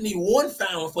 I just need 1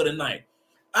 fine one for the night.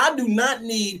 I do not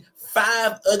need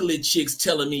 5 ugly chicks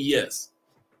telling me yes.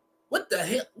 What the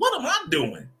hell? What am I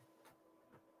doing?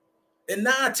 And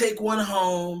now I take 1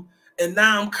 home, and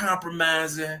now I'm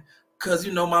compromising because,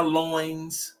 you know, my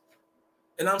loins.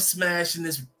 And I'm smashing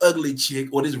this ugly chick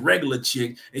or this regular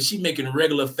chick, and she making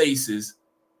regular faces,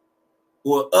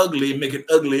 or ugly and making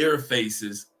uglier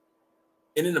faces.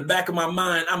 And in the back of my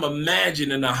mind, I'm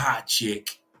imagining a hot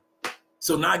chick.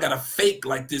 So now I got to fake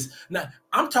like this. Now,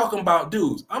 I'm talking about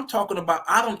dudes. I'm talking about,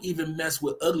 I don't even mess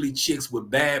with ugly chicks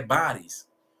with bad bodies.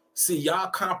 See, y'all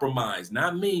compromise,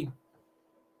 not me.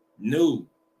 No,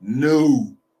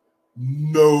 no,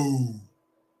 no,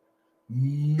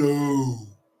 no.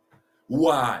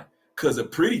 Why? Because a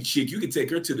pretty chick, you can take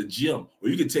her to the gym, or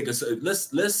you can take her.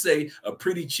 Let's say a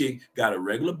pretty chick got a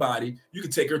regular body. You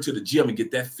can take her to the gym and get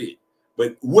that fit.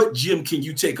 But what gym can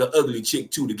you take an ugly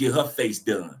chick to get her face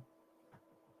done?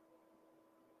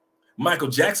 Michael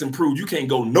Jackson proved you can't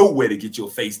go nowhere to get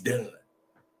your face done.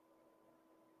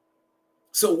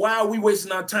 So why are we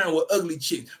wasting our time with ugly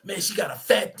chicks? Man, she got a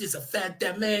fat this, a fat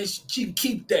that. Man, she can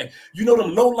keep that. You know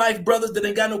them low-life brothers that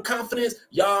ain't got no confidence?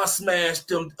 Y'all smash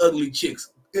them ugly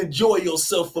chicks. Enjoy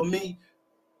yourself for me.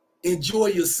 Enjoy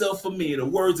yourself for me, in the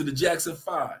words of the Jackson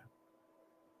 5.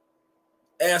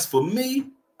 As for me,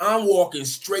 I'm walking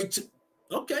straight to,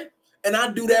 okay. And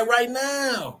I do that right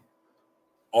now.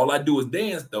 All I do is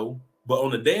dance, though. But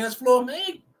on the dance floor,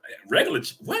 man, regular,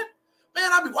 what?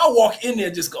 Man, I walk in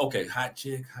there just, okay, hot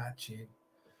chick, hot chick,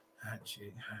 hot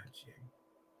chick, hot chick.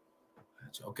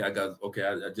 Okay,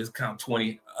 I just count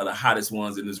 20 of the hottest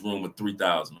ones in this room with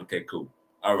 3,000. Okay, cool.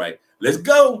 All right, let's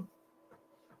go.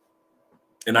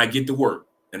 And I get to work.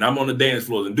 And I'm on the dance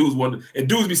floor, and dudes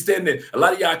be standing there. A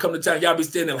lot of y'all come to town, y'all be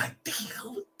standing there like, damn,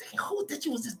 who that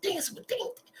you was just dancing with?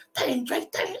 Dang, Dre,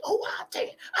 dang, oh wow, dang.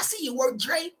 I see you work,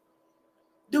 Dre.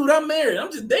 Dude, I'm married. I'm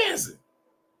just dancing.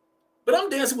 But I'm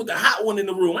dancing with the hot one in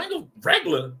the room. I ain't no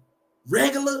regular.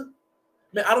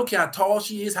 Man, I don't care how tall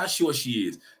she is, how short she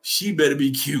is. She better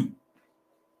be cute.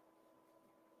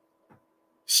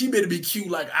 She better be cute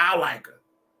like I like her.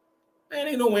 Man,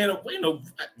 ain't no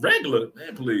regular.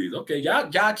 Man, please. Okay,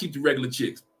 y'all keep the regular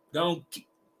chicks. Don't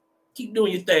keep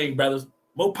doing your thing, brothers.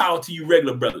 More power to you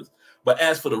regular brothers. But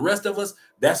as for the rest of us,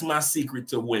 that's my secret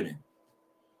to women.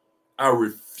 I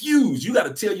refuse. You got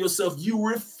to tell yourself you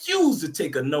refuse to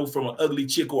take a no from an ugly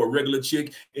chick or a regular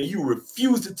chick, and you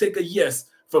refuse to take a yes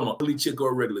from an ugly chick or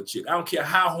a regular chick. I don't care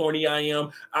how horny I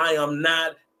am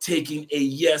not taking a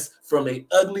yes from an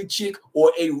ugly chick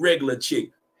or a regular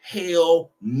chick.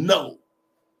 Hell no.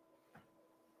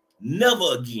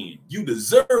 Never again. You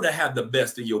deserve to have the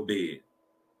best in your bed.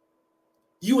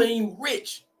 You ain't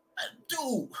rich.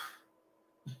 Dude.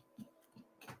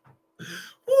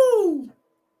 Woo.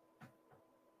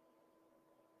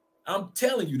 I'm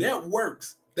telling you, that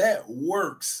works. That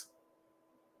works.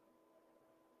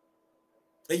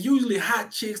 And usually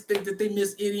hot chicks think that they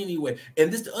miss it anyway.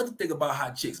 And this is the other thing about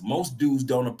hot chicks. Most dudes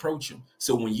don't approach them.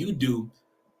 So when you do,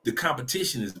 the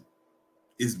competition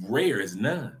is rare as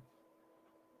none.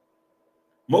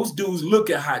 Most dudes look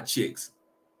at hot chicks.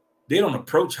 They don't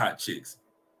approach hot chicks.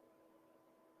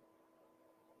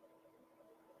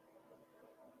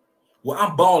 Well,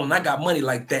 I'm balling. I got money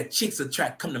like that. Chicks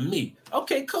come to me.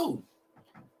 Okay, cool.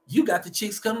 You got the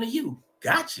chicks coming to you.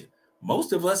 Gotcha.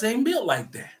 Most of us ain't built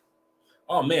like that.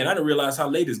 Oh, man, I didn't realize how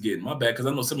late it's getting. My bad, because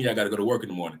I know some of y'all got to go to work in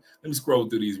the morning. Let me scroll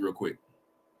through these real quick.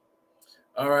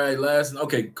 All right,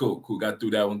 okay, cool. Got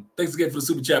through that one. Thanks again for the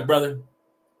super chat, brother.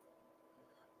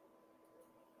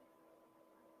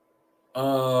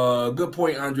 Good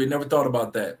point, Andre. Never thought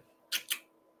about that.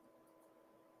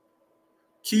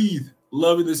 Keith,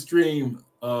 loving the stream,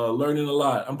 learning a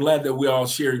lot. I'm glad that we all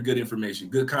sharing good information,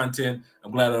 good content.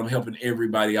 I'm glad that I'm helping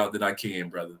everybody out that I can,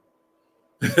 brother.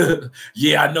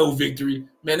 Yeah, I know, Victory.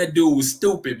 Man, that dude was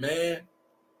stupid, man.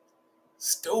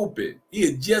 Stupid. He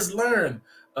had just learned.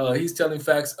 He's telling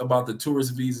facts about the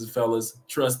tourist visas, fellas.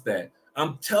 Trust that.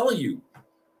 I'm telling you,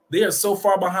 they are so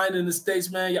far behind in the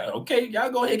States, man. Y'all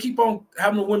go ahead, keep on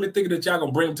having the women thinking that y'all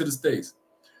gonna bring them to the States.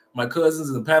 My cousin's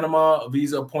in Panama, a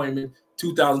visa appointment,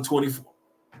 2024.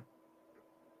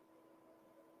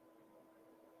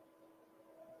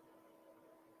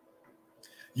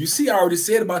 You see, I already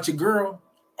said about your girl,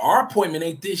 our appointment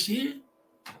ain't this year.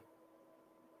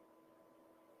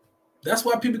 That's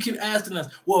why people keep asking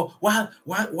us, well, why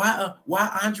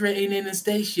Andre ain't in the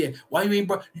States yet? Why you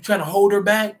trying to hold her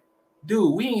back?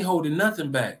 Dude, we ain't holding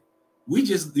nothing back. We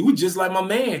just like my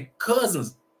man,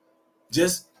 cousins.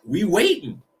 We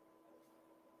waiting.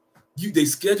 They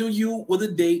schedule you with a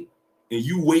date, and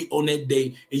you wait on that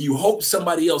date, and you hope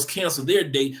somebody else cancel their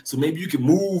date, so maybe you can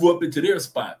move up into their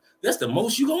spot. That's the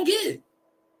most you're gonna get.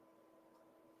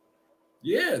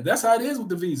 Yeah, that's how it is with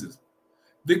the visas.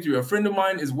 Victory, a friend of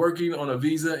mine is working on a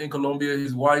visa in Colombia.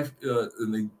 His wife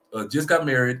just got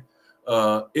married.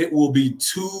 It will be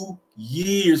 2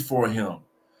 years for him.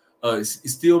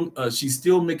 She's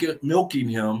still milking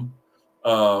him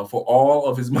for all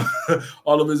of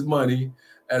his money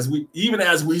as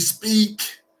we speak,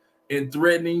 and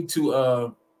threatening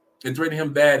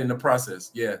him bad in the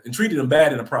process. Yeah, and treating him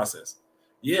bad in the process.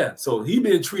 Yeah, so he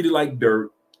been treated like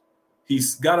dirt.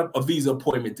 He's got a visa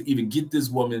appointment to even get this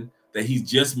woman that he's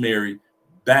just married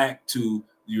back to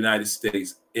the United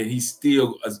States, and he's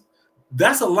still.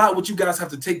 That's a lot. What you guys have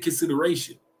to take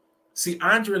consideration. See,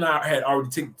 Andre and I had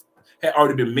already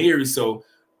been married, so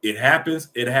it happens.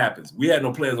 It happens. We had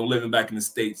no plans on living back in the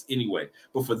States anyway.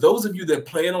 But for those of you that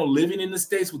plan on living in the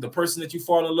States with the person that you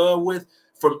fall in love with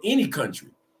from any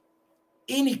country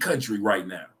right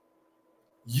now,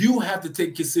 you have to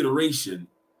take consideration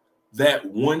that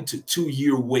 1 to 2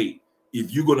 year wait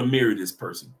if you're going to marry this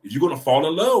person. If you're going to fall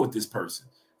in love with this person,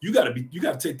 you got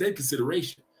to take that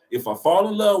consideration. If I fall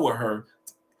in love with her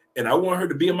and I want her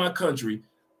to be in my country,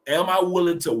 am I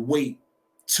willing to wait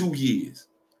 2 years?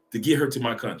 to get her to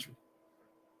my country.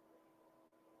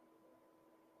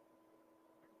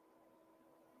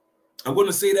 I'm going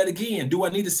to say that again. Do I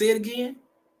need to say it again?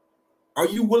 Are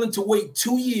you willing to wait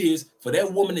 2 years for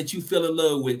that woman that you fell in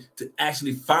love with to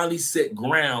actually finally set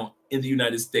ground in the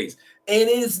United States? And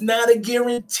it's not a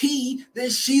guarantee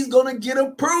that she's going to get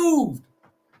approved.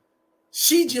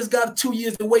 She just got 2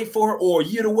 years to wait for her, or a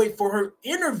year to wait for her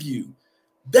interview.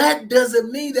 That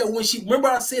doesn't mean that when she, remember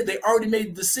I said they already made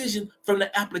a decision from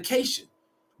the application.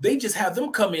 They just have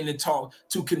them come in and talk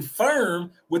to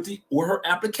confirm what her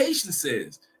application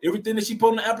says. Everything that she put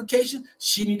on the application,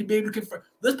 she need to be able to confirm.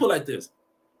 Let's put it like this.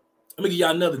 Let me give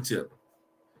y'all another tip.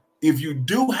 If you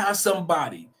do have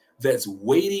somebody that's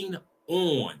waiting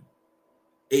on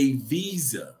a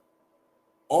visa,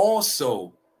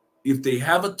 also, if they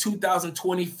have a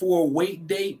 2024 wait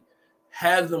date,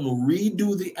 have them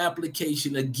redo the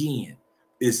application again.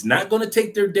 It's not going to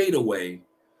take their date away,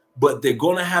 but they're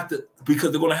going to have to,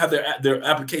 because they're going to have their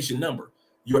application number.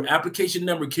 Your application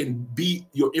number can be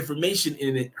your information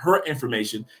in it. Her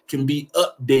information can be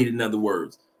updated. In other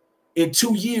words, in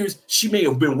 2 years, she may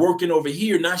have been working over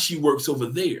here. Now she works over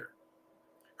there.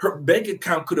 Her bank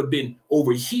account could have been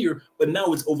over here, but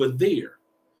now it's over there.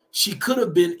 She could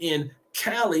have been in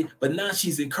Cali, but now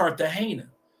she's in Cartagena.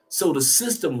 So the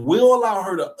system will allow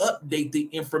her to update the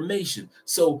information.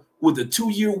 So with a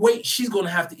 2-year wait, she's going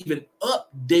to have to even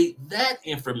update that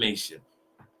information.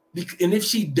 And if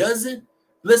she doesn't,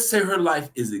 let's say her life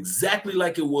is exactly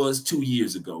like it was 2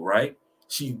 years ago, right?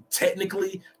 She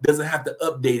technically doesn't have to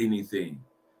update anything.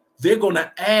 They're going to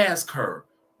ask her,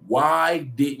 why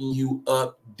didn't you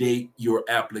update your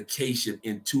application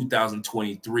in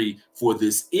 2023 for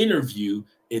this interview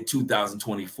in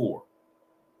 2024?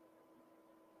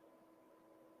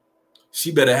 She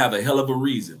better have a hell of a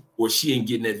reason, or she ain't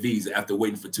getting that visa after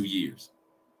waiting for 2 years.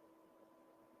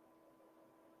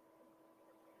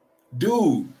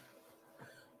 Dude,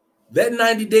 that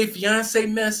 90-day fiance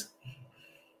mess,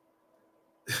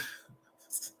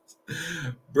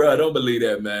 bro, I don't believe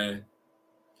that, man.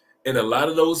 And a lot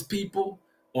of those people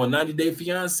on 90-day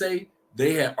fiance,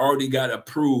 they had already got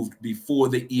approved before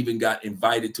they even got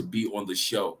invited to be on the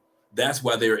show. That's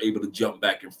why they were able to jump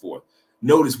back and forth.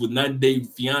 Notice with 90-day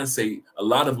fiance, a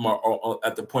lot of them are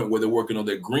at the point where they're working on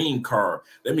their green card.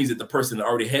 That means that the person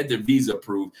already had their visa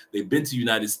approved. They've been to the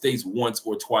United States once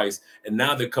or twice, and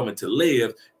now they're coming to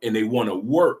live and they want to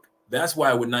work. That's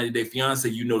why with 90-day fiance,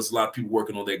 you notice a lot of people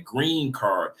working on their green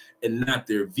card and not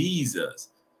their visas.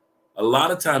 A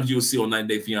lot of times you'll see on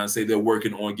 90-day fiance, they're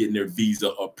working on getting their visa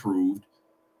approved.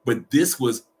 But this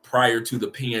was prior to the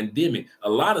pandemic. A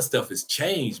lot of stuff has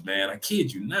changed, man. I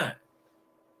kid you not.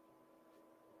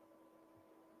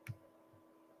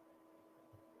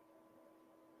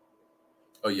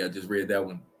 Oh yeah, I just read that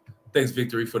one. Thanks,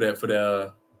 Victory, for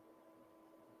that.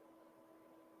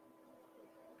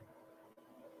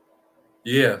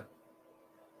 Yeah.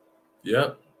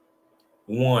 Yep.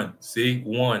 One. See,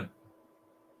 one.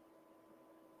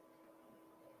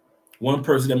 One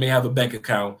person that may have a bank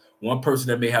account. One person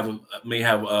that may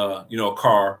have a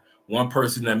car. One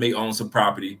person that may own some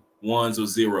property. Ones or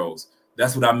zeros.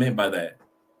 That's what I meant by that.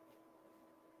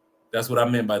 That's what I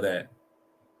meant by that.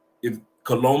 If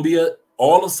Colombia,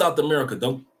 all of South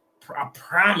America, I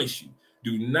promise you,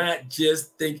 do not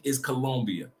just think it's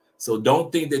Colombia. So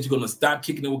don't think that you're going to stop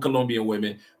kicking it with Colombian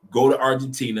women, go to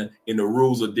Argentina, and the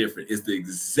rules are different. It's the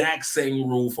exact same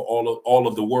rule for all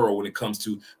of the world when it comes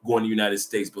to going to the United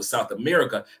States. But South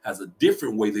America has a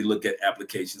different way they look at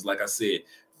applications. Like I said,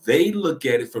 they look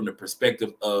at it from the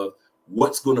perspective of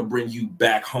what's going to bring you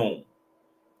back home.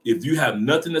 If you have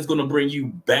nothing that's going to bring you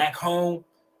back home,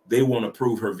 they won't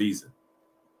approve her visa.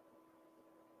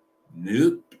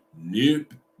 Nope,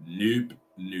 nope, nope,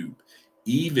 nope.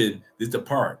 Even, this is the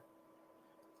part,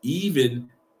 even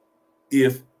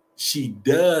if she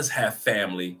does have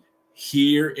family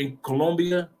here in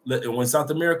Colombia, in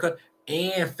South America,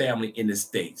 and family in the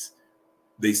States,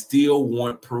 they still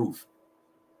want proof.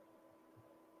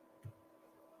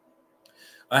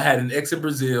 I had an ex in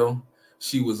Brazil.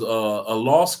 She was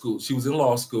law school. She was in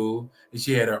law school, and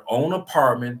she had her own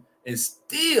apartment and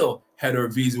still had her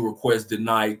visa request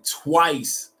denied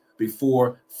twice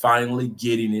before finally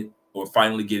getting it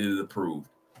approved.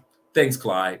 Thanks,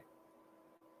 Clyde.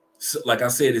 So, like I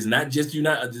said, it's not just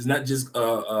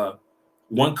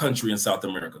one country in South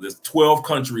America. There's 12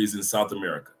 countries in South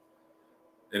America.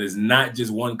 And it's not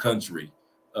just one country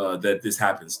that this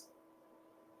happens.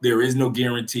 There is no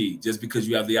guarantee just because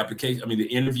you have the application. I mean, the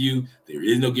interview, there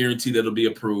is no guarantee that it'll be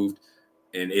approved.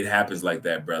 And it happens like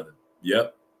that, brother.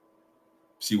 Yep.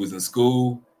 She was in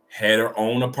school, had her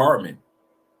own apartment.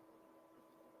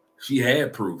 She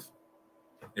had proof.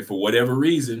 And for whatever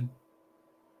reason,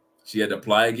 she had to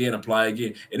apply again.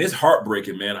 And it's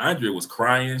heartbreaking, man. Andrea was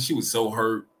crying. She was so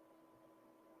hurt.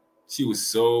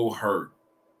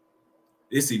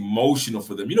 It's emotional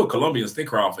for them. You know, Colombians, they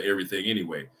cry for everything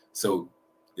anyway. So,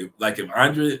 if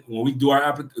Andrea, when we do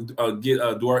our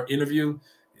do our interview,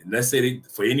 and let's say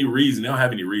for any reason, they don't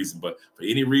have any reason, but for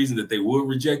any reason that they would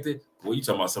reject it, well, you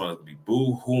talking about someone that would be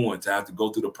boo-hooing to have to go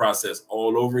through the process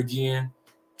all over again.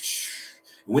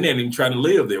 We ain't even trying to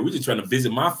live there. We're just trying to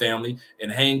visit my family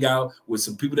and hang out with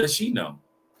some people that she know.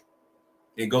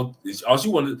 And go. All she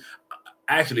wanted,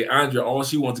 actually, Andrea, all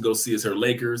she wants to go see is her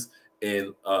Lakers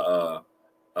and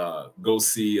go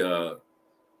see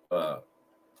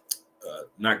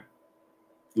not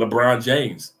LeBron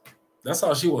James. That's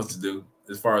all she wants to do,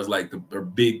 as far as like her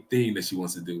big thing that she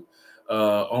wants to do.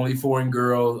 Only foreign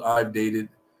girl I've dated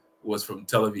was from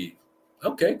Tel Aviv.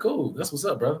 Okay, cool. That's what's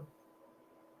up, brother.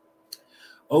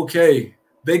 Okay,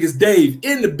 Vegas Dave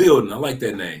in the building. I like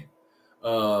that name.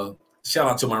 Shout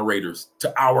out to my Raiders,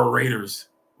 to our Raiders,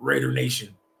 Raider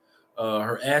Nation.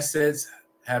 Her assets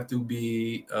have to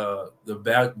be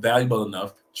valuable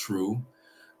enough, true,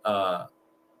 that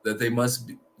they must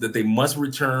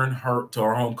return her to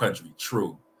our home country,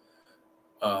 true.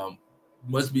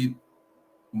 Must be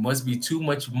too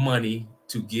much money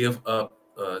to give up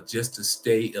just to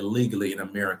stay illegally in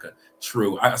America,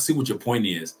 true. I see what your point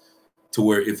is. To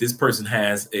where if this person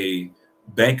has a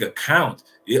bank account,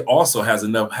 it also have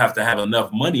to have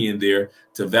enough money in there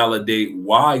to validate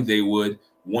why they would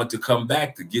want to come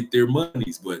back to get their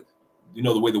monies. But you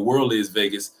know the way the world is,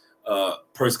 Vegas,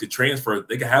 person could transfer.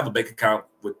 They could have a bank account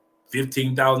with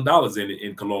 $15,000 in it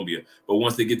in Colombia, but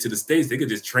once they get to the States, they could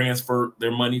just transfer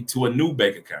their money to a new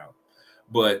bank account.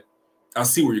 But I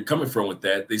see where you're coming from with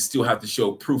that. They still have to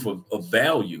show proof of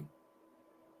value.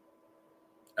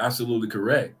 Absolutely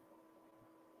correct.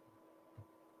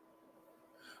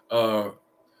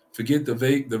 Forget the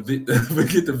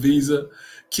visa,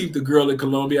 keep the girl in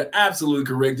Colombia. Absolutely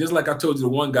correct. Just like I told you, the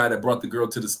one guy that brought the girl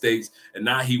to the States, and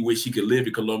now he wish he could live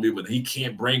in Colombia, but he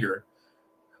can't bring her.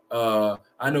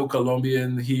 I know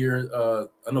Colombian here. I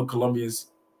know Colombia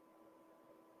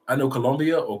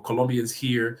or Colombians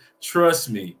here. Trust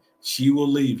me, she will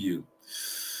leave you.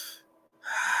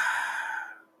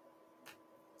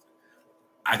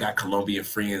 I got Colombian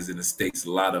friends in the States,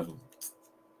 a lot of them.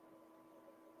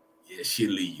 Yeah,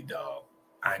 she'll leave you, dog.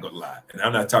 I ain't gonna lie. And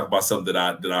I'm not talking about something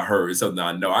that I heard. It's something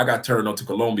I know. I got turned on to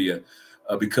Colombia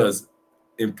because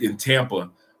in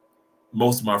Tampa,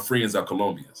 most of my friends are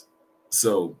Colombians.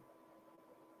 So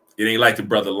it ain't like the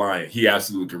brother lying. He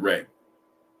absolutely correct.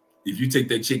 If you take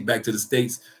that chick back to the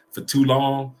States for too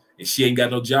long and she ain't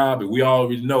got no job, and we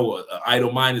already know an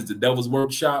idle mind is the devil's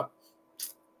workshop,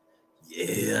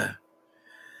 yeah,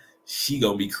 she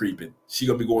gonna be creeping. She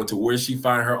gonna be going to where she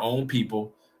find her own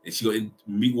people, and she gonna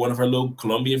meet one of her little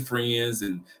Colombian friends,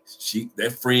 and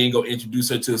that friend gonna introduce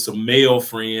her to some male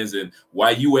friends, and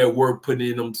while you at work putting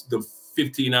in them the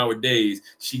 15-hour days,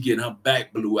 she getting her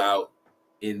back blew out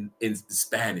in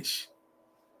Spanish.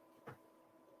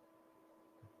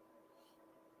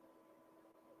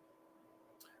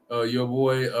 Your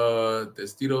boy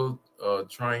Testito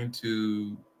trying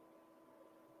to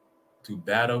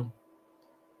battle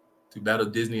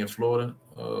Disney in Florida.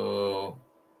 What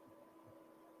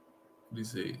do you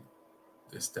say?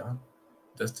 That's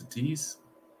the T's.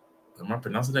 Am I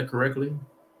pronouncing that correctly?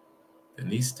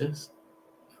 Denistas?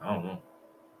 I don't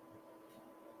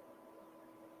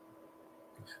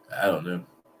know.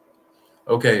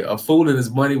 Okay, a fool and his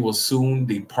money will soon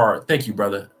depart. Thank you,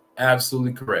 brother.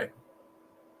 Absolutely correct.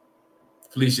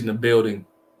 Felicia in the building.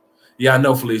 Yeah, I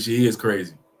know Felicia. He is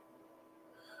crazy.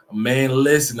 Man,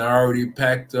 listen, I already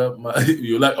packed up my.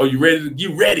 You're like, oh, you ready?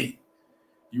 You ready?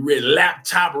 You ready?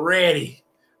 Laptop ready.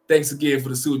 Thanks again for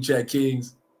the super chat,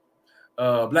 Kings.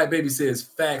 Black Baby says,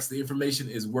 facts. The information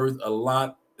is worth a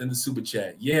lot in the super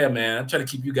chat. Yeah, man. I'm trying to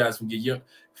keep you guys from getting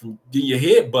your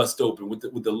head bust open with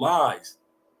the lies.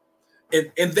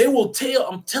 And they will tell.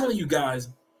 I'm telling you guys.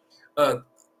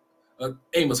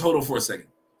 Amos, hold on for a second.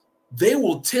 They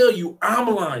will tell you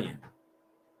I'm lying.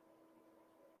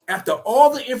 After all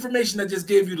the information I just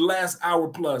gave you the last hour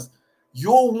plus,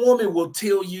 your woman will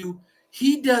tell you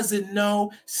he doesn't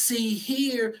know. See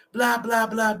here, blah, blah,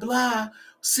 blah, blah.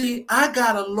 See, I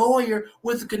got a lawyer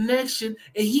with a connection,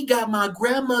 and he got my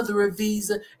grandmother a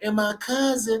visa and my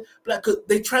cousin.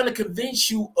 They trying to convince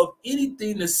you of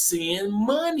anything to send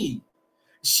money.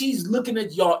 She's looking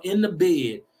at y'all in the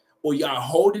bed, or y'all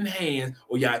holding hands,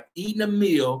 or y'all eating a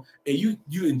meal, and you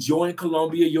enjoying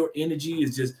Colombia. Your energy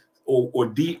is just, or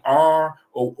DR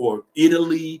or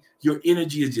Italy. Your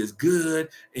energy is just good.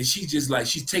 And she's just like,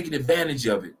 she's taking advantage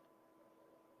of it.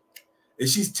 And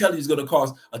she's telling you it's going to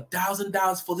cost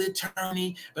 $1,000 for the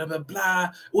attorney, blah, blah, blah.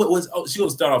 She's going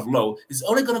to start off low. It's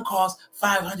only going to cost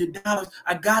 $500.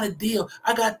 I got a deal.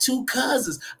 I got 2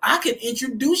 cousins. I can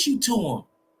introduce you to them.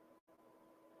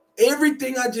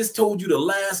 Everything I just told you the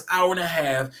last hour and a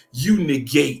half, you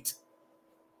negate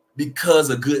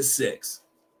because of good sex.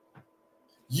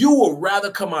 You would rather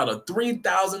come out of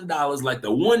 $3,000 like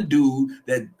the one dude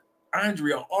that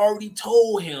Andrea already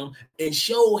told him and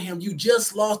showed him you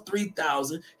just lost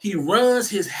 $3,000. He runs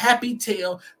his happy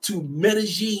tail to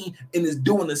Medellin and is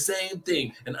doing the same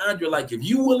thing. And Andrea, like, if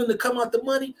you willing to come out the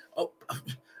money,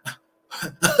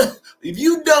 if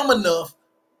you dumb enough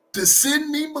to send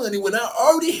me money when I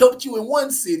already helped you in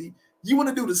one city, you want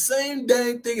to do the same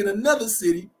dang thing in another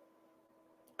city.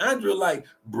 Andrea, like,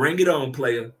 bring it on,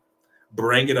 player.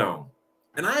 Bring it on.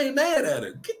 And I ain't mad at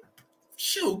her.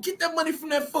 Get that money from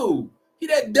that fool. He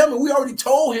that dummy. We already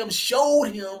told him, showed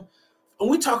him. And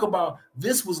we talk about,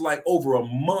 this was like over a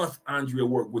month Andrea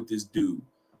worked with this dude,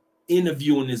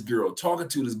 interviewing this girl, talking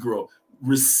to this girl,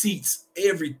 receipts,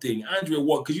 everything. Andrea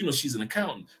walked, because you know she's an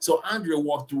accountant. So Andrea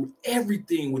walked through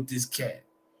everything with this cat.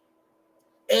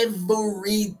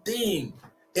 Everything.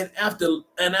 And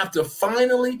after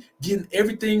finally getting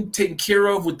everything taken care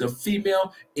of with the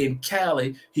female in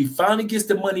Cali, he finally gets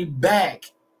the money back.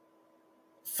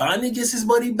 Finally gets his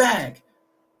money back.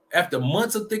 After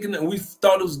months of thinking that we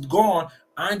thought it was gone,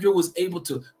 Andrea was able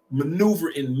to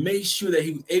maneuver and make sure that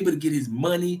he was able to get his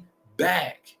money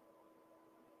back.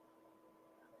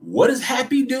 What does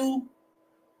Happy do?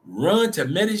 Run to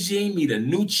Medellin, meet a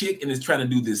new chick, and is trying to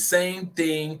do the same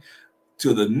thing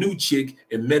to the new chick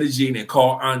in Medellin and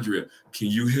call Andrea. Can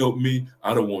you help me?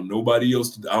 I don't want nobody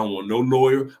else. I don't want no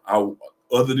lawyer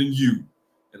other than you.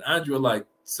 And Andrea like,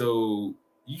 so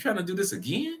you trying to do this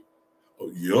again?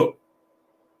 Oh, yup.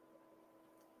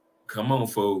 Come on,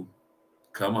 fool.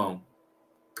 Come on.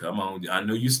 Come on. I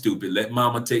know you're stupid. Let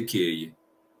mama take care of you,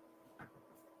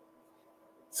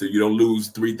 so you don't lose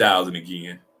 3,000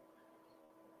 again.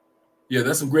 Yeah,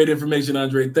 that's some great information,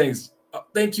 Andre. Thanks.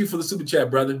 Thank you for the super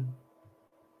chat, brother.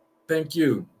 Thank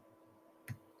you.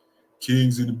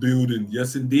 Kings in the building.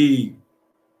 Yes, indeed.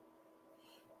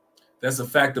 That's a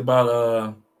fact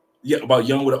about about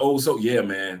young with an old soul. Yeah,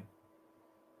 man.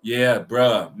 Yeah,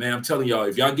 bruh. Man, I'm telling y'all,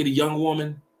 if y'all get a young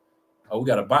woman, we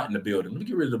got a bot in the building. Let me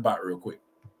get rid of the bot real quick.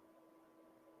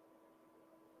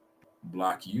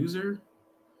 Block user.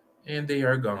 And they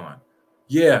are gone.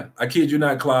 Yeah, I kid you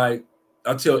not, Clyde.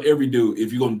 I tell every dude,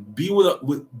 if you're gonna be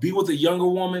with a younger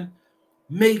woman,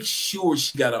 make sure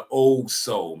she got an old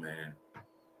soul, man.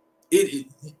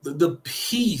 The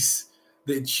peace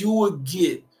that you will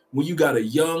get when you got a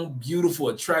young, beautiful,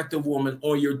 attractive woman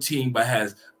on your team but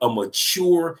has a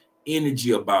mature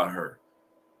energy about her.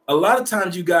 A lot of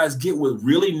times you guys get with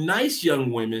really nice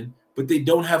young women, but they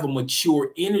don't have a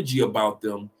mature energy about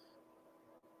them.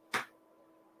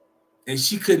 And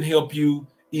she couldn't help you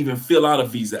even fill out a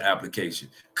visa application.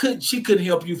 She couldn't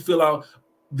help you fill out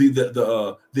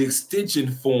the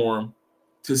extension form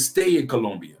to stay in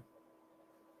Colombia.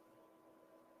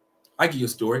 I give you a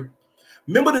story.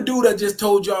 Remember the dude I just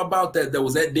told y'all about that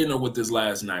was at dinner with us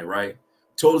last night, right?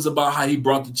 Told us about how he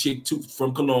brought the chick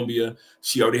from Colombia.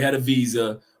 She already had a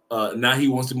visa. Now he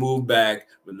wants to move back,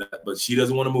 but she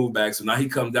doesn't want to move back. So now he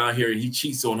comes down here and he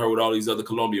cheats on her with all these other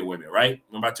Colombian women, right?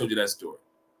 Remember I told you that story.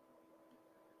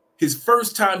 His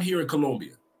first time here in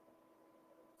Colombia,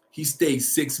 he stayed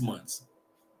 6 months.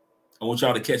 I want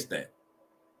y'all to catch that.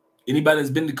 Anybody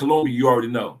that's been to Colombia, you already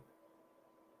know.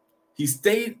 He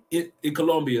stayed in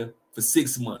Colombia for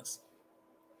 6 months.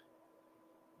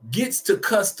 Gets to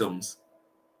customs.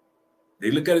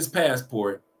 They look at his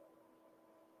passport.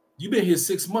 You've been here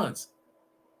 6 months.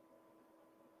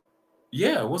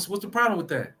 Yeah, what's the problem with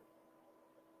that?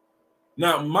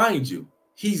 Now, mind you,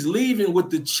 he's leaving with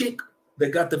the chick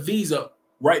that got the visa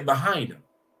right behind him,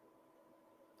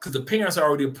 because the parents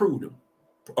already approved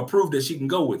that she can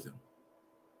go with him.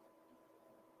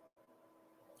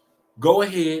 Go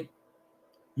ahead,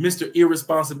 Mr.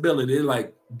 Irresponsibility. They're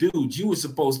like, dude, you were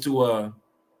supposed to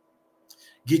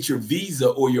get your visa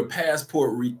or your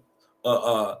passport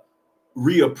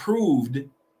reapproved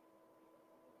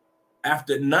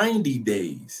after 90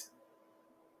 days.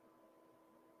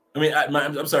 I mean,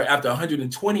 I'm sorry, after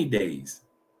 120 days.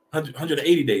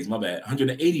 180 days, my bad.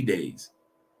 180 days.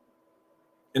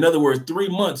 In other words, 3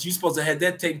 months. You're supposed to have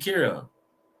that taken care of.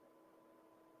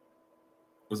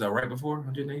 Was that right before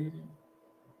 180 days?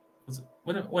 Was it?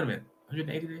 Wait a minute.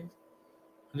 180 days?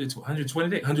 120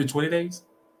 days? 120 days?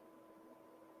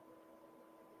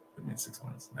 I mean, 6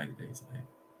 months, 90 days.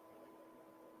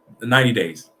 90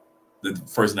 days. The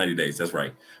first 90 days. That's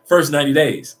right. First 90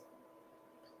 days.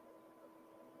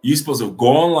 You're supposed to go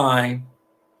online,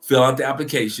 fill out the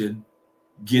application,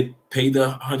 pay the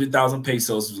 100,000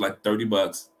 pesos, which is like 30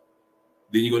 bucks.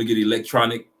 Then you're going to get an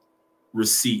electronic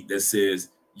receipt that says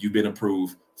you've been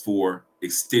approved for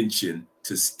extension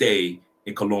to stay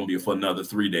in Colombia for another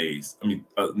 3 days. I mean,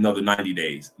 another 90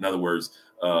 days. In other words,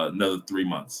 another 3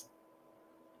 months.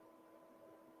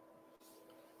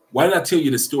 Why did I tell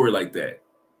you the story like that?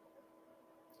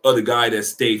 Of the guy that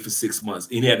stayed for 6 months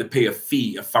and he had to pay a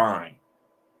fee, a fine.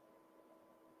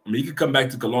 I mean, he could come back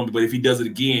to Colombia, but if he does it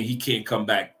again, he can't come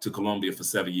back to Colombia for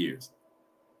 7 years.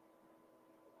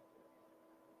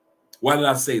 Why did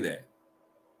I say that?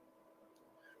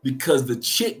 Because the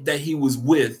chick that he was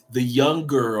with, the young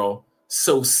girl,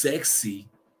 so sexy,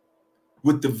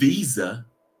 with the visa,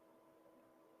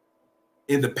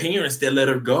 and the parents that let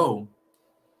her go,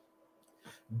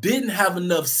 didn't have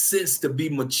enough sense to be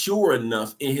mature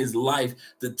enough in his life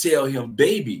to tell him,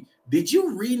 baby, did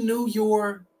you renew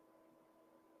your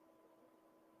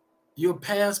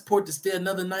passport to stay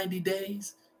another 90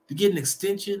 days to get an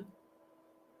extension?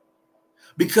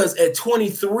 Because at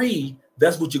 23,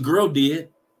 that's what your girl did.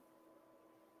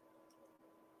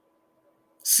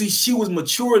 See, she was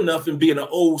mature enough in being an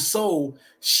old soul.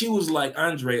 She was like,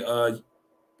 Andre,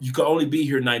 you can only be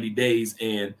here 90 days.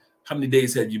 And how many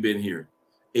days have you been here?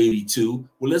 82.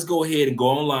 Well, let's go ahead and go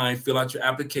online, fill out your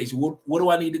application. What do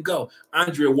I need to go?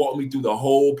 Andre walked me through the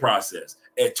whole process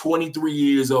at 23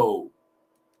 years old.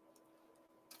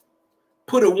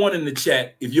 Put a 1 in the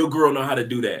chat if your girl know how to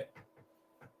do that.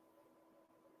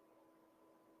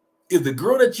 If the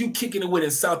girl that you kicking it with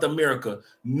in South America,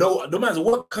 no matter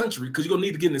what country, because you're gonna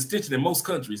need to get an extension in most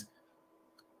countries,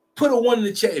 put a 1 in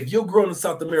the chat if your girl in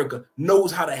South America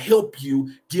knows how to help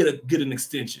you get an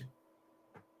extension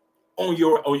on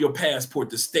your passport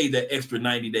to stay that extra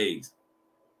 90 days.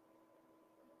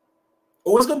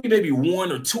 Or it's gonna be maybe 1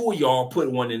 or 2 of y'all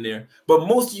put 1 in there, but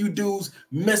most of you dudes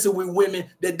messing with women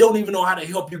that don't even know how to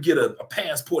help you get a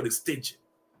passport extension.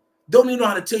 Don't even know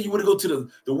how to tell you where to go to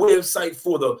the website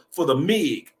for the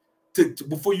MIG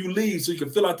before you leave, so you can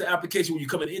fill out the application when you're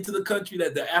coming into the country.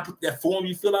 That form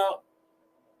you fill out,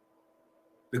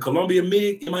 the Colombia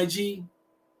MIG.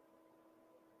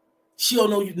 She don't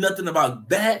know nothing about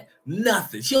that.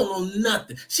 Nothing. She don't know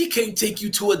nothing. She can't take you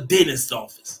to a dentist's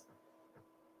office.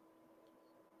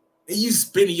 And you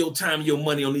spending your time and your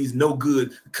money on these no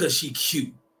good because she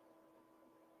cute.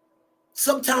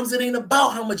 Sometimes it ain't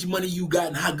about how much money you got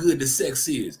and how good the sex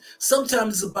is.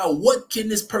 Sometimes it's about what can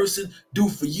this person do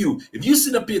for you. If you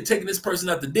sit up here taking this person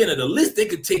out to dinner, the least they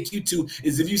could take you to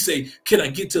is if you say, can I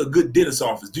get to a good dentist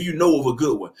office? Do you know of a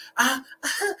good one? Hell.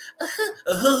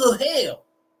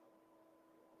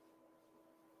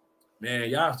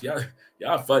 Man,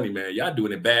 y'all funny, man. Y'all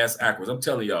doing it bass backwards. I'm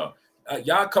telling y'all.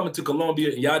 Y'all coming to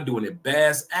Colombia and y'all doing it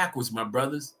bass backwards, my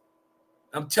brothers.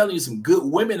 I'm telling you, some good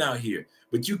women out here.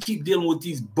 But you keep dealing with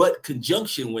these butt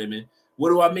conjunction women. What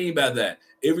do I mean by that?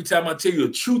 Every time I tell you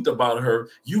the truth about her,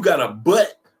 you got a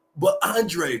butt, but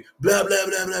Andre, blah, blah,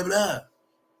 blah, blah, blah.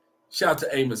 Shout out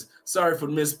to Amos. Sorry for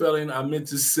misspelling. I meant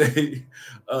to say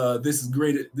this is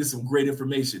great. This is some great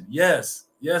information. Yes,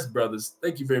 brothers.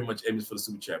 Thank you very much, Amos, for the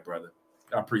super chat, brother.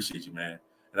 I appreciate you, man.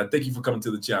 And I thank you for coming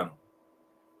to the channel.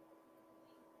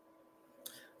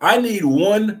 I need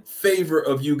one favor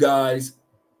of you guys.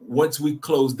 Once we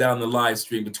close down the live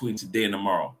stream between today and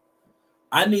tomorrow,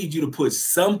 I need you to put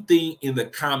something in the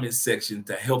comment section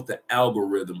to help the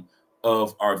algorithm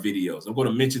of our videos. I'm going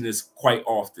to mention this quite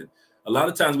often. A lot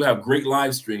of times we have great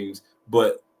live streams,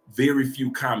 but very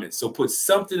few comments. So put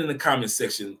something in the comment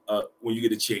section when you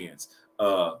get a chance.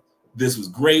 This was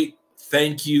great.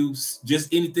 Thank you.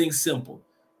 Just anything simple.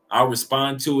 I'll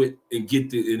respond to it and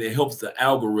and it helps the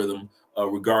algorithm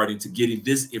regarding to getting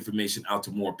this information out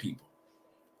to more people.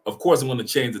 Of course, I'm going to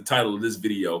change the title of this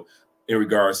video in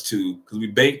regards to, because we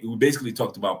basically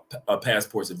talked about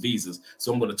passports and visas.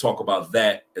 So I'm going to talk about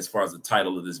that as far as the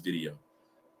title of this video.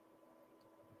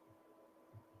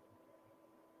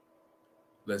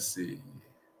 Let's see.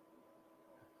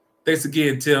 Thanks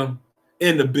again, Tim,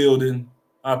 in the building.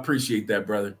 I appreciate that,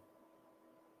 brother.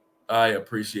 I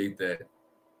appreciate that.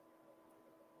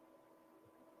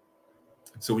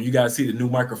 So when you guys see the new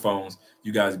microphones,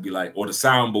 you guys be like, or the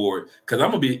soundboard, because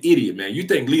I'm going to be an idiot, man. You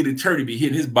think Lee Attorney be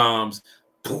hitting his bombs,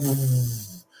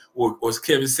 or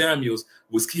Kevin Samuels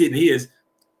was hitting his.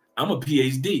 I'm a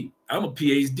PhD. I'm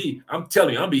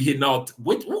telling you, I'm be hitting all.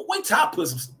 Wait till I put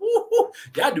some.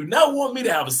 Y'all do not want me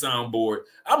to have a soundboard.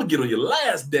 I'm going to get on your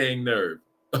last dang nerve.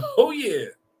 Oh, yeah.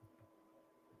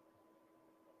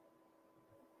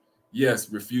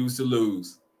 Yes, refuse to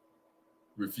lose.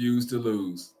 Refuse to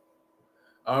lose.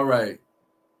 All right.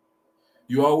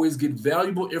 You always get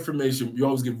valuable information. You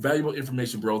always get valuable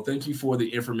information, bro. Thank you for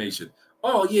the information.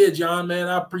 Oh, yeah, John, man.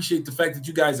 I appreciate the fact that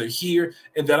you guys are here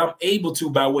and that I'm able to,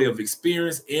 by way of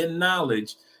experience and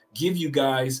knowledge, give you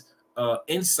guys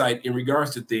insight in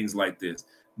regards to things like this.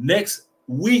 Next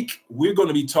week, we're going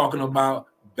to be talking about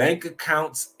bank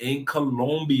accounts in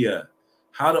Colombia,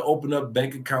 how to open up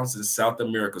bank accounts in South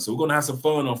America. So we're going to have some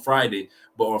fun on Friday,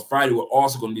 but on Friday, we're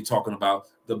also going to be talking about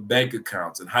the bank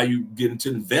accounts and how you get into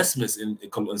investments in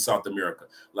South America.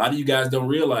 A lot of you guys don't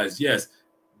realize, yes,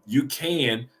 you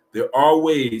can. There are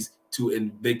ways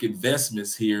to make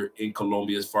investments here in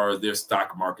Colombia as far as their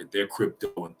stock market, their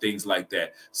crypto, and things like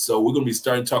that. So we're going to be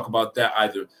starting to talk about that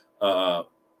either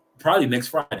probably next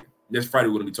Friday. Next Friday,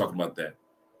 we're going to be talking about that.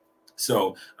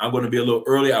 So I'm going to be a little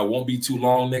early. I won't be too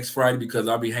long next Friday because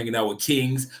I'll be hanging out with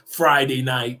Kings Friday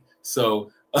night.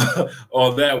 So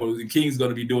all that, the King's going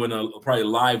to be doing probably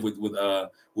live with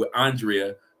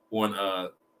Andrea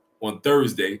on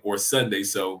Thursday or Sunday.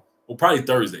 So probably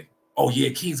Thursday. Oh yeah,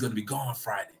 King's going to be gone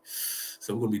Friday.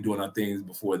 So we're going to be doing our things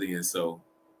before then. So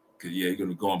yeah, you're going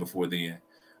to be gone before then.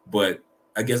 But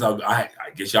I guess I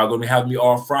guess y'all going to be having me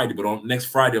off Friday. But on next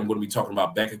Friday, I'm going to be talking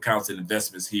about bank accounts and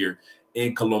investments here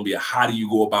in Colombia. How do you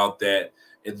go about that?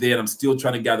 And then I'm still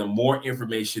trying to gather more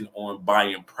information on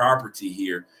buying property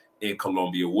here in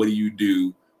Colombia. What do you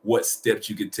do? What steps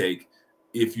you could take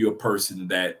if you're a person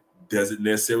that doesn't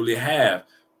necessarily have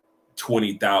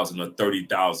 20,000 or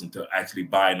 30,000 to actually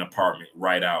buy an apartment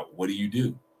right out? What do you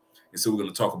do? And so we're going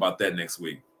to talk about that next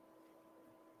week.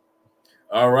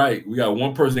 All right, we got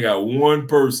one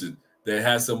person. That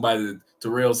has somebody that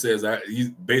Terrell says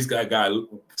he's basically a guy,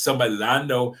 somebody that I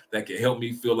know that can help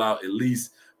me fill out at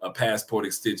least a passport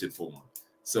extension form.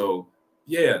 So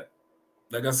yeah,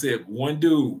 like I said, one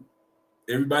dude.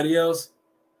 Everybody else,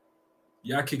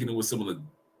 y'all kicking it with some of the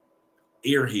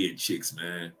airhead chicks,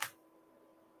 man.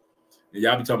 And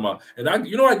y'all be talking about, and I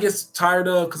get tired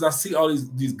of, because I see all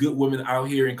these good women out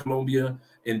here in Colombia,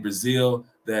 in Brazil,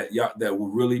 that will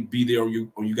really be there on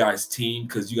you guys' team,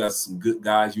 because you got some good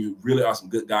guys. You really are some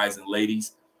good guys and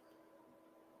ladies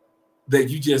that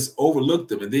you just overlook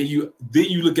them, and then you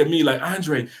look at me like,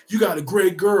 Andre, you got a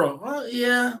great girl.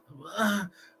 Yeah.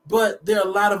 But there are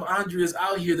a lot of Andreas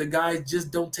out here that guys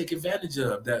just don't take advantage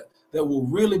of, that will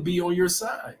really be on your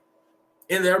side.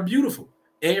 And they're beautiful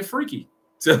and freaky.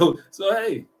 So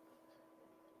hey.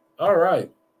 All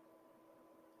right.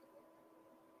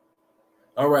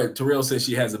 All right. Terrell says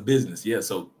she has a business. Yeah,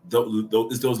 so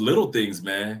it's those little things,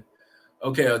 man.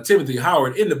 Okay, Timothy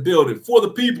Howard in the building for the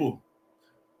people.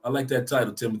 I like that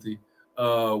title, Timothy.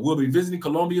 We'll be visiting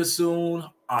Colombia soon,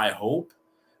 I hope.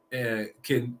 And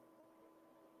can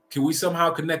we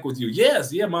somehow connect with you?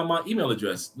 Yes, yeah, my email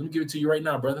address. Let me give it to you right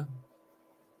now, brother.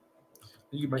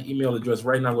 Let me give my email address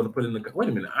right now. I'm going to put it in the. Wait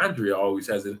a minute, Andrea always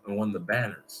has it on one of the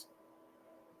banners.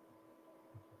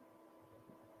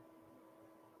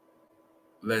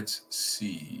 Let's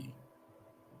see.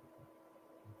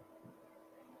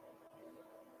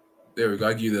 There we go.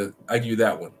 I give you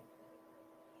that one.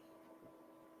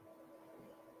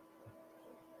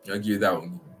 I'll give you that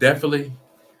one.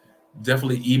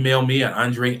 Definitely email me at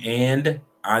Andrea and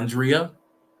Andrea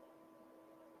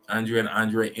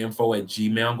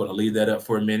info@gmail. I'm going to leave that up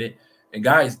for a minute. And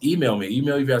guys, email me.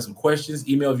 Email if you have some questions.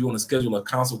 Email if you want to schedule a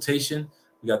consultation.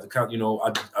 We got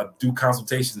I do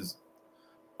consultations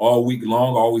all week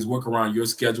long. I always work around your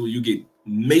schedule. You get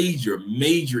major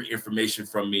information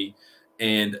from me.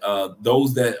 And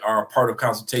those that are a part of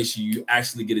consultation, you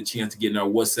actually get a chance to get in our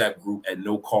WhatsApp group at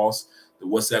no cost. The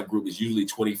WhatsApp group is usually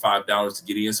 $25 to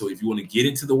get in. So if you want to get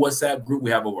into the WhatsApp group, we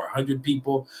have over 100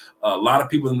 people. A lot of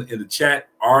people in the chat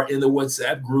are in the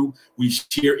WhatsApp group. We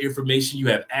share information. You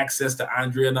have access to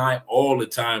Andrea and I all the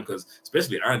time, because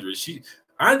especially Andrea.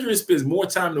 Andrea spends more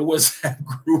time in the WhatsApp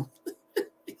group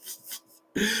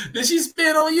than she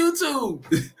spent on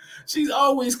YouTube. She's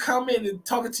always commenting and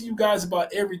talking to you guys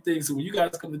about everything. So when you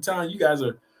guys come to town, you guys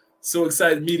are so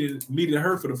excited meeting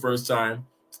her for the first time.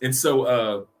 And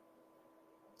so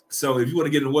if you want to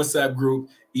get in the WhatsApp group,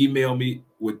 email me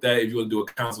with that. If you want to do a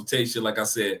consultation, like I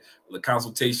said, the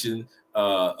consultation,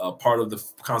 part of the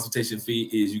consultation fee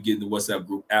is you get in the WhatsApp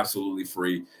group absolutely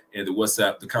free. And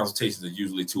the consultations are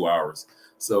usually 2 hours.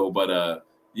 So,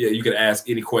 yeah, you can ask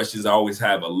any questions. I always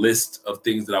have a list of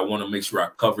things that I want to make sure I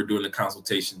cover during the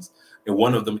consultations. And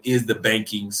one of them is the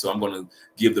banking. So I'm going to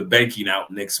give the banking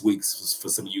out next week for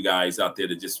some of you guys out there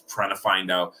that just trying to find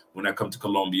out when I come to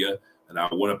Colombia. And I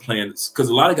want to plan, because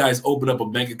a lot of guys open up a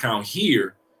bank account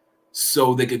here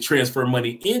so they can transfer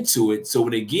money into it. So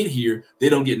when they get here, they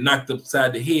don't get knocked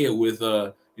upside the head with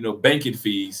banking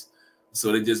fees.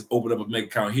 So they just open up a bank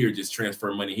account here, just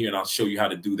transfer money here, and I'll show you how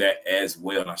to do that as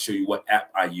well. And I'll show you what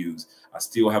app I use. I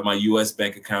still have my US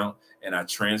bank account, and I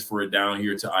transfer it down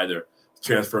here to either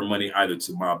transfer money either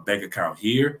to my bank account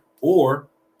here or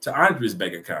to Andrea's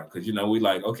bank account, because we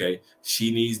like, okay,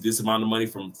 she needs this amount of money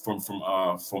from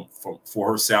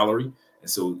for her salary, and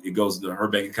so it goes to her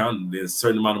bank account. And there's a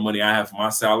certain amount of money I have for my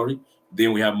salary.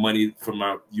 Then we have money from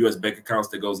my U.S. bank accounts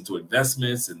that goes into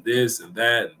investments and this and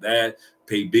that,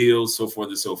 pay bills, so forth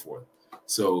and so forth.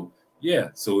 So yeah,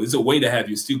 so it's a way to have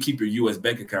you still keep your U.S.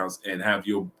 bank accounts and have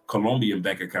your Colombian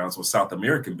bank accounts or South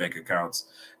American bank accounts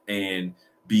and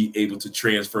be able to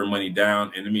transfer money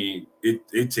down. And I mean,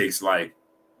 it takes like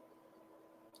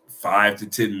 5 to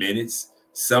 10 minutes.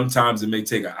 Sometimes it may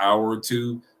take an hour or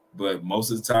two, but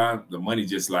most of the time the money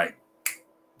just like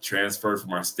transferred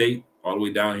from our state all the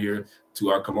way down here to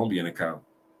our Colombian account.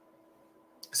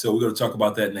 So we're going to talk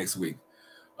about that next week.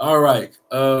 All right.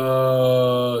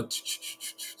 All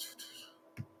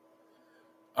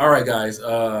right, guys.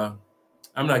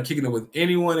 I'm not kicking it with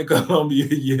anyone in Colombia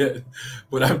yet,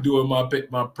 but I'm doing my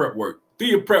prep work. Do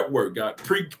your prep work, guys.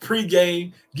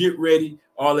 Pre-game, get ready,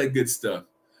 all that good stuff.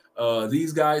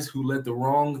 These guys who let the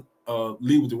wrong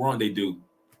lead with the wrong, they do.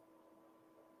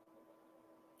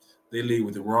 They lead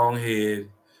with the wrong head.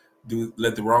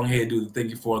 Let the wrong head do the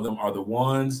thinking for them. Are the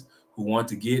ones who want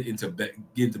to get into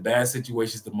bad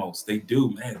situations the most. They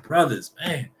do, man. Brothers,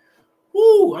 man.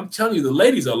 Woo! I'm telling you, the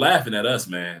ladies are laughing at us,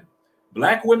 man.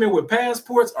 Black women with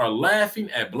passports are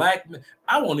laughing at black men.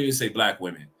 I won't even say black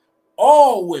women.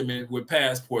 All women with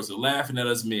passports are laughing at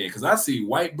us men, because I see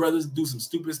white brothers do some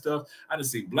stupid stuff. I done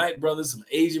see black brothers, some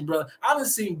Asian brothers. I done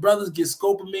seen brothers get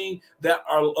scopamine that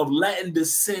are of Latin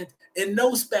descent and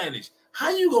know Spanish.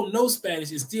 How you gonna know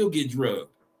Spanish and still get drugged?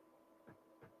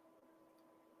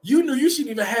 You knew you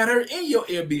shouldn't even have her in your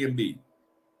Airbnb.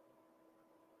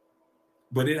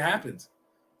 But it happens.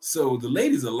 So the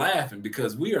ladies are laughing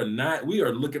because we are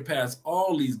looking past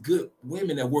all these good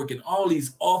women that work in all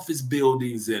these office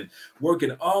buildings and work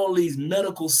in all these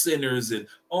medical centers and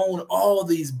own all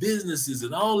these businesses,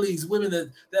 and all these women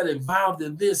that are involved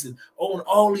in this and own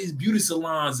all these beauty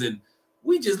salons. And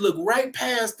we just look right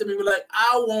past them and we're like,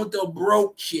 I want the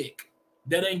broke chick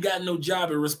that ain't got no job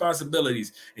and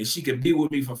responsibilities, and she can be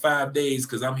with me for 5 days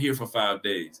because I'm here for 5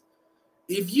 days.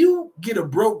 If you get a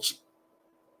broke chick,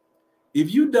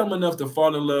 if you dumb enough to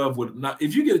fall in love with,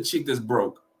 if you get a chick that's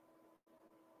broke,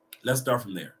 let's start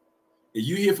from there. If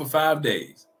you here for 5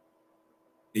 days,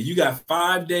 and you got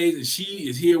 5 days and she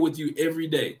is here with you every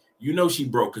day, you know she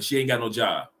broke because she ain't got no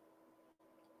job.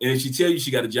 And if she tell you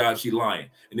she got a job, she lying.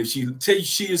 And if she tell you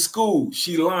she in school,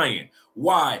 she lying.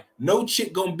 Why? No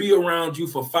chick gonna be around you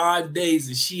for 5 days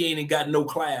and she ain't got no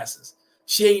classes.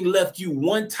 She ain't left you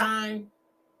one time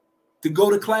to go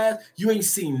to class. You ain't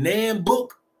seen Nan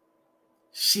book.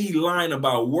 She lying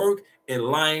about work and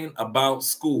lying about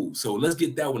school. So let's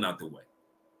get that one out the way.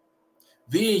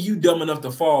 Then you dumb enough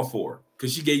to fall for her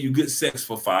because she gave you good sex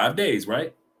for 5 days,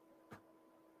 right?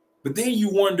 But then you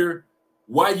wonder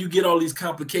why you get all these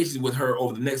complications with her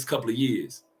over the next couple of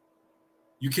years.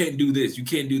 You can't do this. You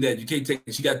can't do that. You can't take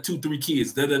it. She got 2, 3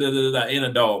 kids, and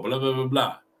a dog, blah, blah, blah,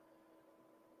 blah.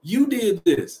 You did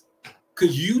this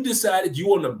because you decided you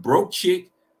want a broke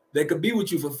chick that could be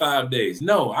with you for 5 days.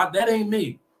 No, that ain't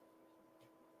me.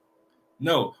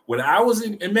 No, when I was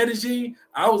in Medellin,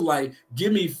 I was like,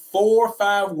 give me 4 or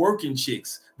 5 working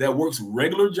chicks that works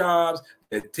regular jobs,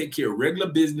 that take care of regular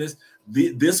business.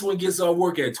 This one gets off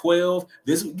work at 12.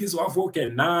 This one gets off work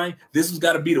at 9. This one's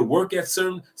got to be to work at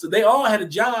certain. So they all had a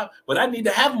job, but I need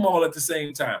to have them all at the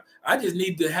same time. I just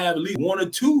need to have at least 1 or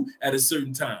 2 at a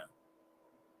certain time.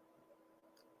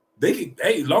 They can,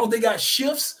 hey, as long as they got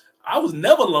shifts, I was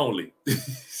never lonely.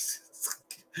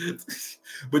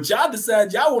 But y'all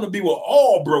decide y'all want to be with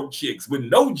all broke chicks with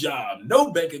no job,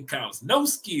 no bank accounts, no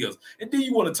skills. And then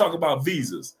you want to talk about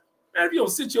visas. Man, if you don't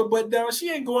sit your butt down, she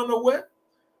ain't going nowhere.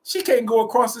 She can't go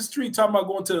across the street talking about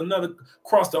going to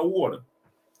across the water.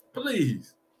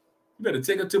 Please. You better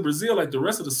take her to Brazil like the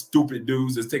rest of the stupid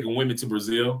dudes that's taking women to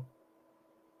Brazil.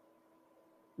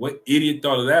 What idiot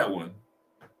thought of that one?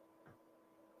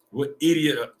 What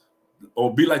idiot?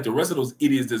 Or be like the rest of those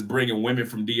idiots that's bringing women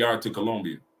from DR to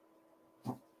Colombia.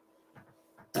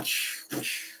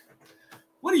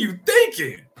 What are you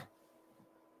thinking?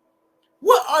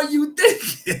 What are you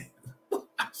thinking? What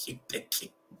are you thinking?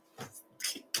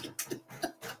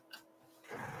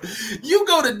 You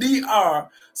go to DR,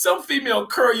 some female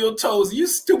curl your toes. You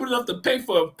stupid enough to pay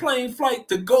for a plane flight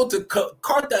to go to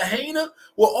Cartagena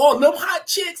with all them hot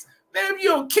chicks? Man, you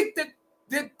don't kick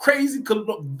that crazy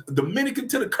Dominican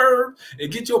to the curb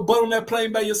and get your butt on that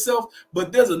plane by yourself.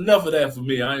 But there's enough of that for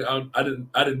me. I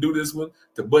didn't do this one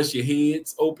to bust your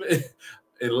heads open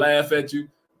and laugh at you.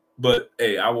 But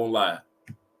hey, I won't lie.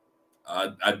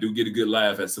 I do get a good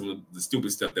laugh at some of the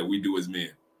stupid stuff that we do as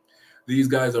men. These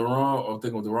guys are wrong, or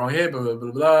thinking with the wrong head, blah, blah,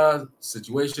 blah, blah.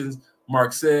 Situations.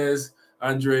 Mark says,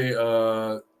 Andre,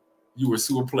 you were a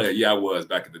super player. Yeah, I was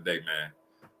back in the day, man.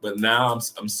 But now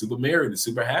I'm super married and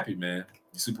super happy, man.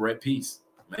 Super at peace.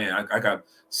 Man, I got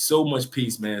so much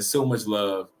peace, man. So much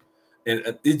love.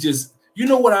 And it just, you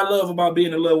know what I love about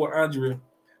being in love with Andrea?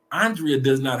 Andrea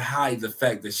does not hide the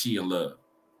fact that she in love.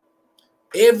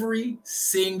 Every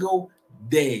single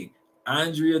day,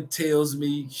 Andrea tells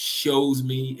me, shows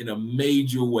me in a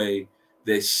major way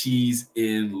that she's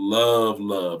in love,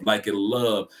 like in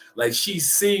love. Like she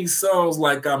sings songs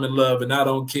like I'm in love and I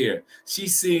don't care. She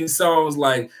sings songs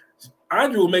like,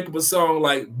 Andrea will make up a song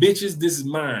like, bitches, this is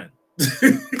mine. I've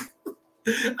been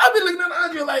looking at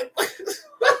Andrea like,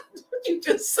 what you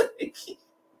just say?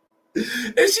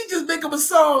 And she just make up a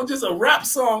song, just a rap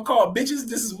song called Bitches,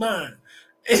 This Is Mine.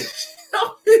 And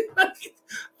I'm like,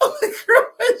 girl,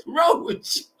 what's wrong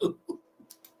with you?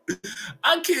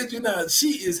 I kid you not.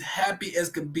 She is happy as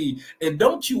can be. And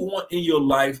don't you want in your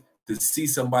life to see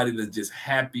somebody that's just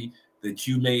happy that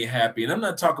you made happy? And I'm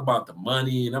not talking about the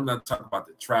money, and I'm not talking about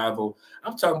the travel.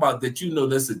 I'm talking about that you know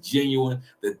that's a genuine,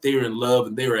 that they're in love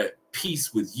and they're at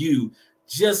peace with you,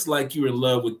 just like you're in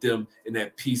love with them and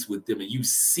at peace with them. And you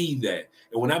see that.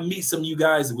 And when I meet some of you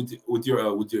guys with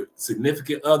your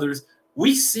significant others,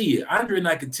 we see it. Andre and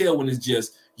I can tell when it's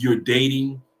just you're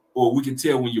dating, or we can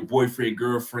tell when you're boyfriend,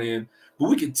 girlfriend, but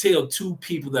we can tell two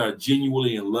people that are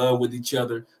genuinely in love with each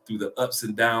other through the ups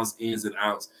and downs, ins and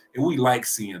outs. And we like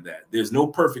seeing that. There's no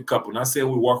perfect couple. I'm not saying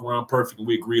we walk around perfect and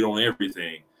we agreed on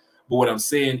everything. But what I'm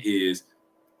saying is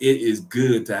it is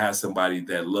good to have somebody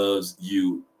that loves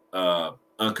you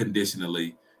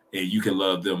unconditionally, and you can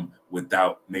love them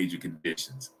without major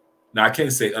conditions. Now, I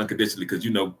can't say unconditionally because,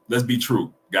 you know, let's be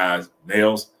true, guys,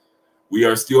 males, we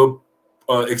are still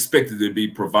expected to be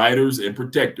providers and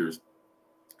protectors.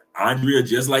 Andrea,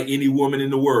 just like any woman in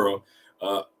the world,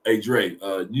 hey, Dre,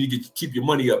 you need to keep your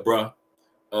money up, bro.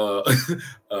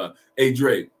 Hey,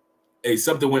 Dre, hey,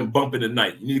 something went bump in the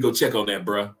night. You need to go check on that,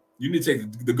 bro. You need to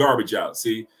take the garbage out.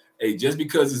 See, hey, just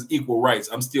because it's equal rights,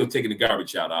 I'm still taking the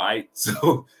garbage out. All right.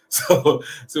 So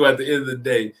at the end of the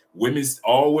day,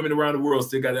 all women around the world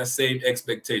still got that same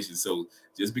expectation. So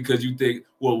just because you think,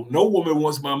 well, no woman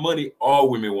wants my money, all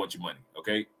women want your money.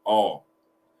 Okay. All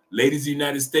ladies in the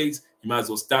United States, you might as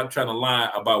well stop trying to lie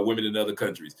about women in other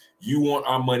countries. You want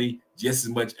our money just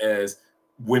as much as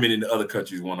women in the other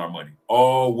countries want our money.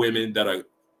 All women that are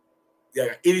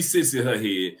any sense in her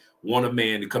head want a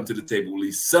man to come to the table with at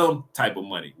least some type of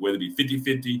money, whether it be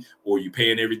 50-50 or you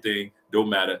paying everything, don't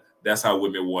matter. That's how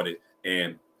women want it.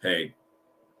 And hey,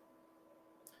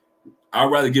 I'd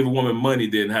rather give a woman money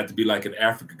than have to be like in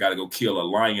Africa, got to go kill a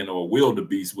lion or a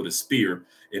wildebeest with a spear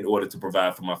in order to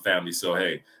provide for my family. So,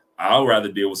 hey, I'd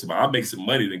rather deal with somebody. I'll make some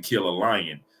money than kill a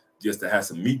lion just to have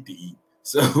some meat to eat.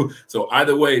 So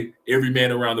either way, every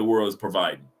man around the world is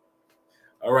providing.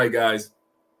 All right, guys.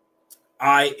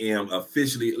 I am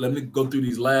officially, let me go through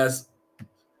these last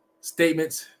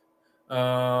statements.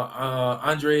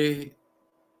 Andre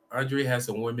has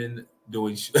some women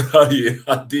doing, oh yeah,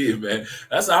 I did, man.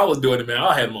 That's how I was doing it, man.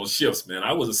 I had them on shifts, man.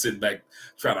 I wasn't sitting back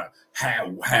trying to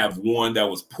have one that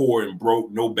was poor and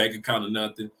broke, no bank account or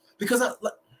nothing. Because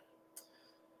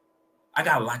I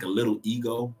got like a little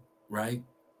ego, right?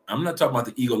 I'm not talking about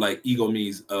the ego like ego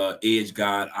means edge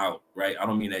God out, right? I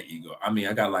don't mean that ego. I mean,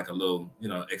 I got like a little,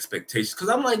 expectations. Because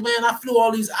I'm like, man, I flew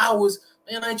all these hours.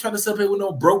 Man, I ain't trying to sit here with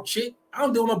no broke chick. I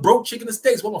don't deal with no broke chick in the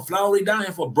States. Well, I'm going to fly all the way down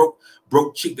here for a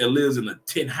broke chick that lives in a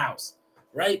 10 house,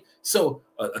 right? So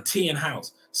a 10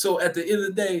 house. So at the end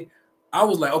of the day, I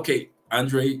was like, okay,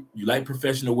 Andre, you like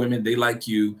professional women. They like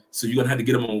you. So you're going to have to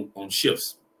get them on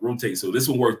shifts. Rotate. So this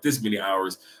one work this many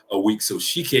hours a week, so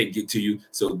she can't get to you.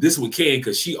 So this one can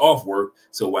because she off work.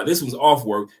 So while this one's off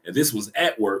work and this one's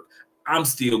at work, I'm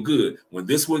still good. When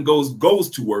this one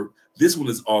goes to work, this one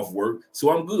is off work,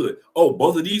 so I'm good. Oh,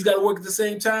 both of these got to work at the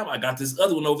same time. I got this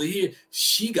other one over here.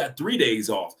 She got 3 days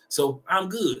off, so I'm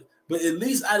good. But at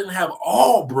least I didn't have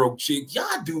all broke chicks.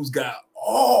 Y'all dudes got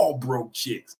all broke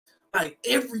chicks. Like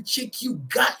every chick you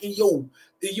got in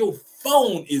your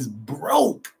phone is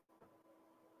broke.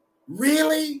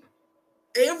 Really?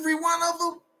 Every one of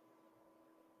them?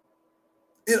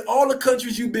 In all the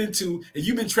countries you've been to, and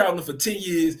you've been traveling for 10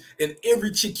 years, and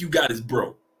every chick you got is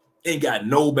broke. Ain't got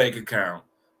no bank account.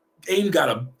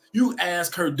 You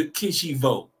ask her, can she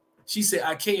vote? She said,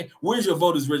 I can't. Where's your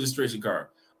voter's registration card?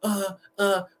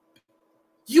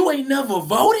 You ain't never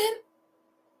voted?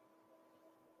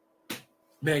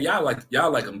 Man, y'all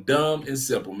like I'm dumb and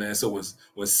simple, man. So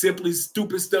when simply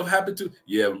stupid stuff happened to,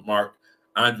 yeah, Mark,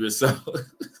 Andrea, so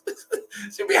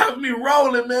she be having me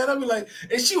rolling, man. I be like,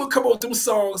 and she would come up with them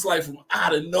songs like from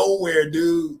out of nowhere,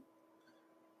 dude.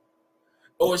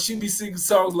 Or she'd be singing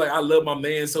songs like I Love My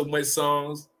Man So Much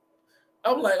songs.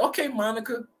 I'm like, okay,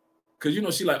 Monica. Because you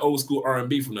know she like old school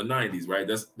R&B from the 90s, right?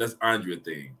 That's Andrea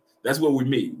thing. That's where we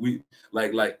meet. We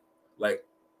like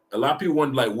a lot of people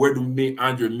wonder like where do me and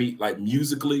Andrea meet like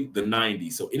musically? The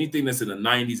 90s. So anything that's in the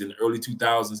 90s and the early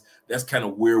 2000s, that's kind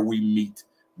of where we meet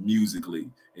musically.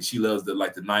 And she loves the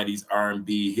 90s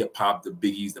R&B, hip hop, the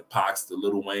Biggies, the Pacs, the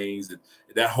Lil Waynes, and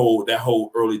that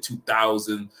whole early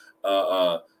 2000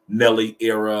 Nelly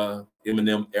era,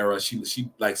 Eminem era. She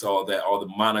likes all that, all the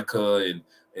Monica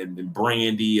and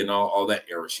Brandy and all that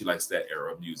era. She likes that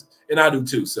era of music, and I do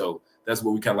too. So that's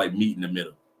where we kind of like meet in the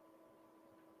middle.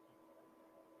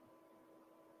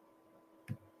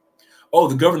 Oh,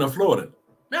 the governor of Florida.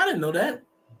 Man, I didn't know that.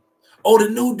 Oh, the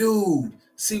new dude.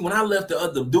 See, when I left, the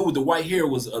other dude with the white hair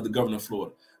was the governor of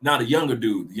Florida. Now the younger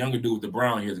dude with the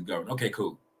brown hair is the governor. Okay,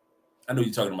 cool. I know what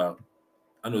you're talking about.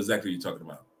 I know exactly what you're talking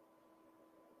about.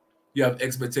 You have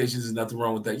expectations. There's nothing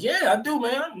wrong with that. Yeah, I do,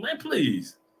 man. Man,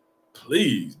 please,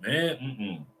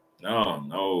 man.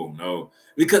 No.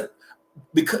 Because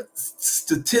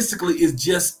statistically, it's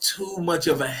just too much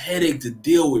of a headache to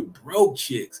deal with broke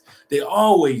chicks. They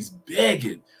always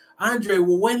begging. Andre,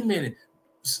 well, wait a minute.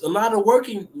 A lot of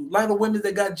women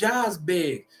that got jobs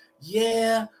beg.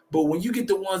 Yeah, but when you get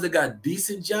the ones that got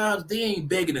decent jobs, they ain't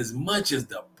begging as much as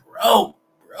the broke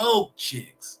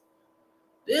chicks.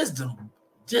 There's them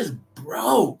just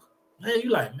broke. Man,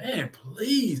 you like, man,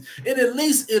 please. And at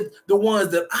least if the ones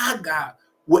that I got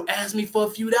would ask me for a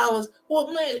few dollars,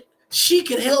 well, man, she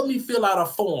could help me fill out a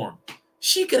form.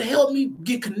 She could help me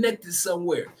get connected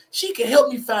somewhere. She could help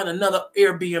me find another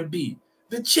Airbnb.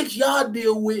 The chick y'all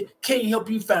deal with can't help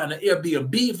you find an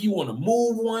Airbnb. If you want to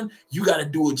move one, you got to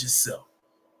do it yourself.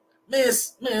 Man,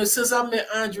 since I met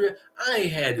Andrea, I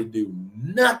ain't had to do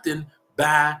nothing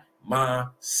by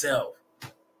myself.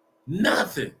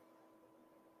 Nothing.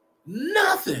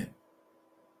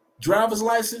 Driver's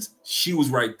license, she was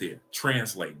right there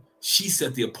translating. She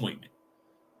set the appointment.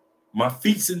 My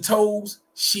feet and toes,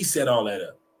 she set all that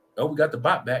up. Oh, we got the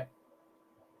bot back.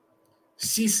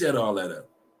 She set all that up.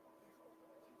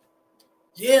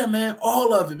 Yeah, man,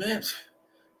 all of it, man.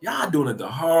 Y'all doing it the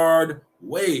hard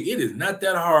way. It is not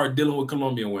that hard dealing with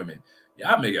Colombian women.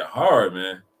 Y'all make it hard,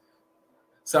 man.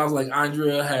 Sounds like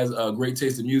Andrea has a great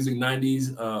taste in music.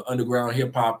 90s underground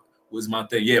hip hop was my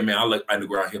thing. Yeah, man, I like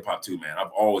underground hip hop too, man.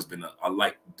 I've always been I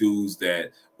like dudes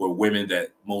that were women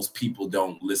that most people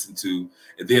don't listen to.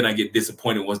 And then I get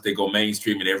disappointed once they go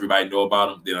mainstream and everybody know about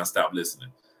them. Then I stop listening.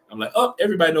 I'm like, oh,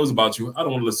 everybody knows about you. I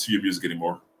don't want to listen to your music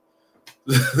anymore.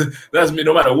 That's me,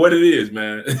 no matter what it is,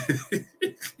 man.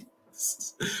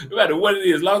 No matter what it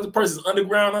is, as long as the person's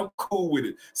underground, I'm cool with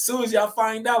it. As soon as y'all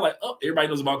find out, like, oh, everybody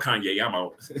knows about Kanye, I'm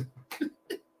out.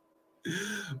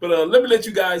 But let me let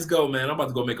you guys go, man. I'm about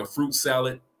to go make a fruit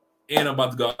salad, and I'm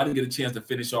about to go. I didn't get a chance to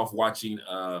finish off watching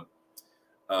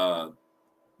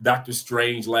Doctor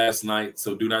Strange last night,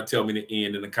 so do not tell me the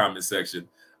end in the comment section.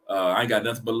 I ain't got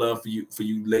nothing but love for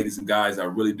you ladies and guys. I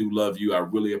really do love you. I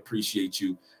really appreciate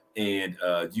you, and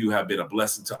you have been a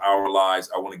blessing to our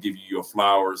lives. I want to give you your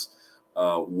flowers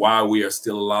while we are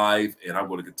still alive, and I'm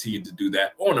going to continue to do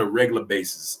that on a regular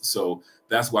basis. So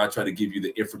that's why I try to give you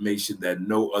the information that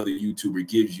no other YouTuber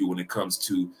gives you when it comes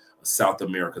to South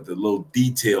America, the little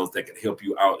details that can help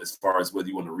you out as far as whether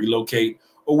you want to relocate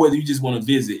or whether you just want to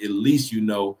visit. At least you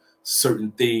know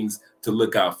certain things to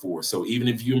look out for. So even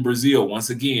if you're in Brazil,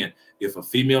 once again, if a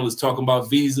female is talking about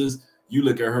visas, you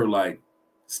look at her like,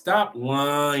 stop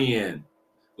lying.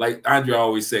 Like Andrea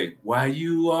always say, why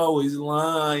you always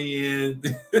lying?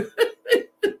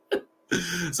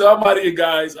 So I'm out of here,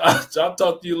 guys. I'll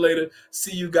talk to you later.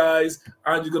 See you guys.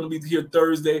 Andrea's going to be here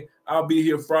Thursday. I'll be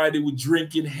here Friday with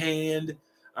drink in hand.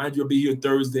 Andrea will be here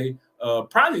Thursday.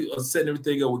 Probably setting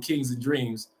everything up with Kings and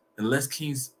Dreams. Unless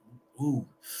Kings,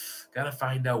 got to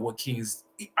find out what Kings.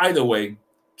 Either way,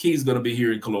 King's going to be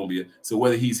here in Colombia. So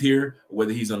whether he's here or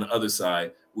whether he's on the other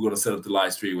side, we're going to set up the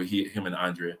live stream with him and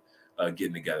Andrea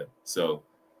getting together. So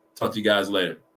talk to you guys later.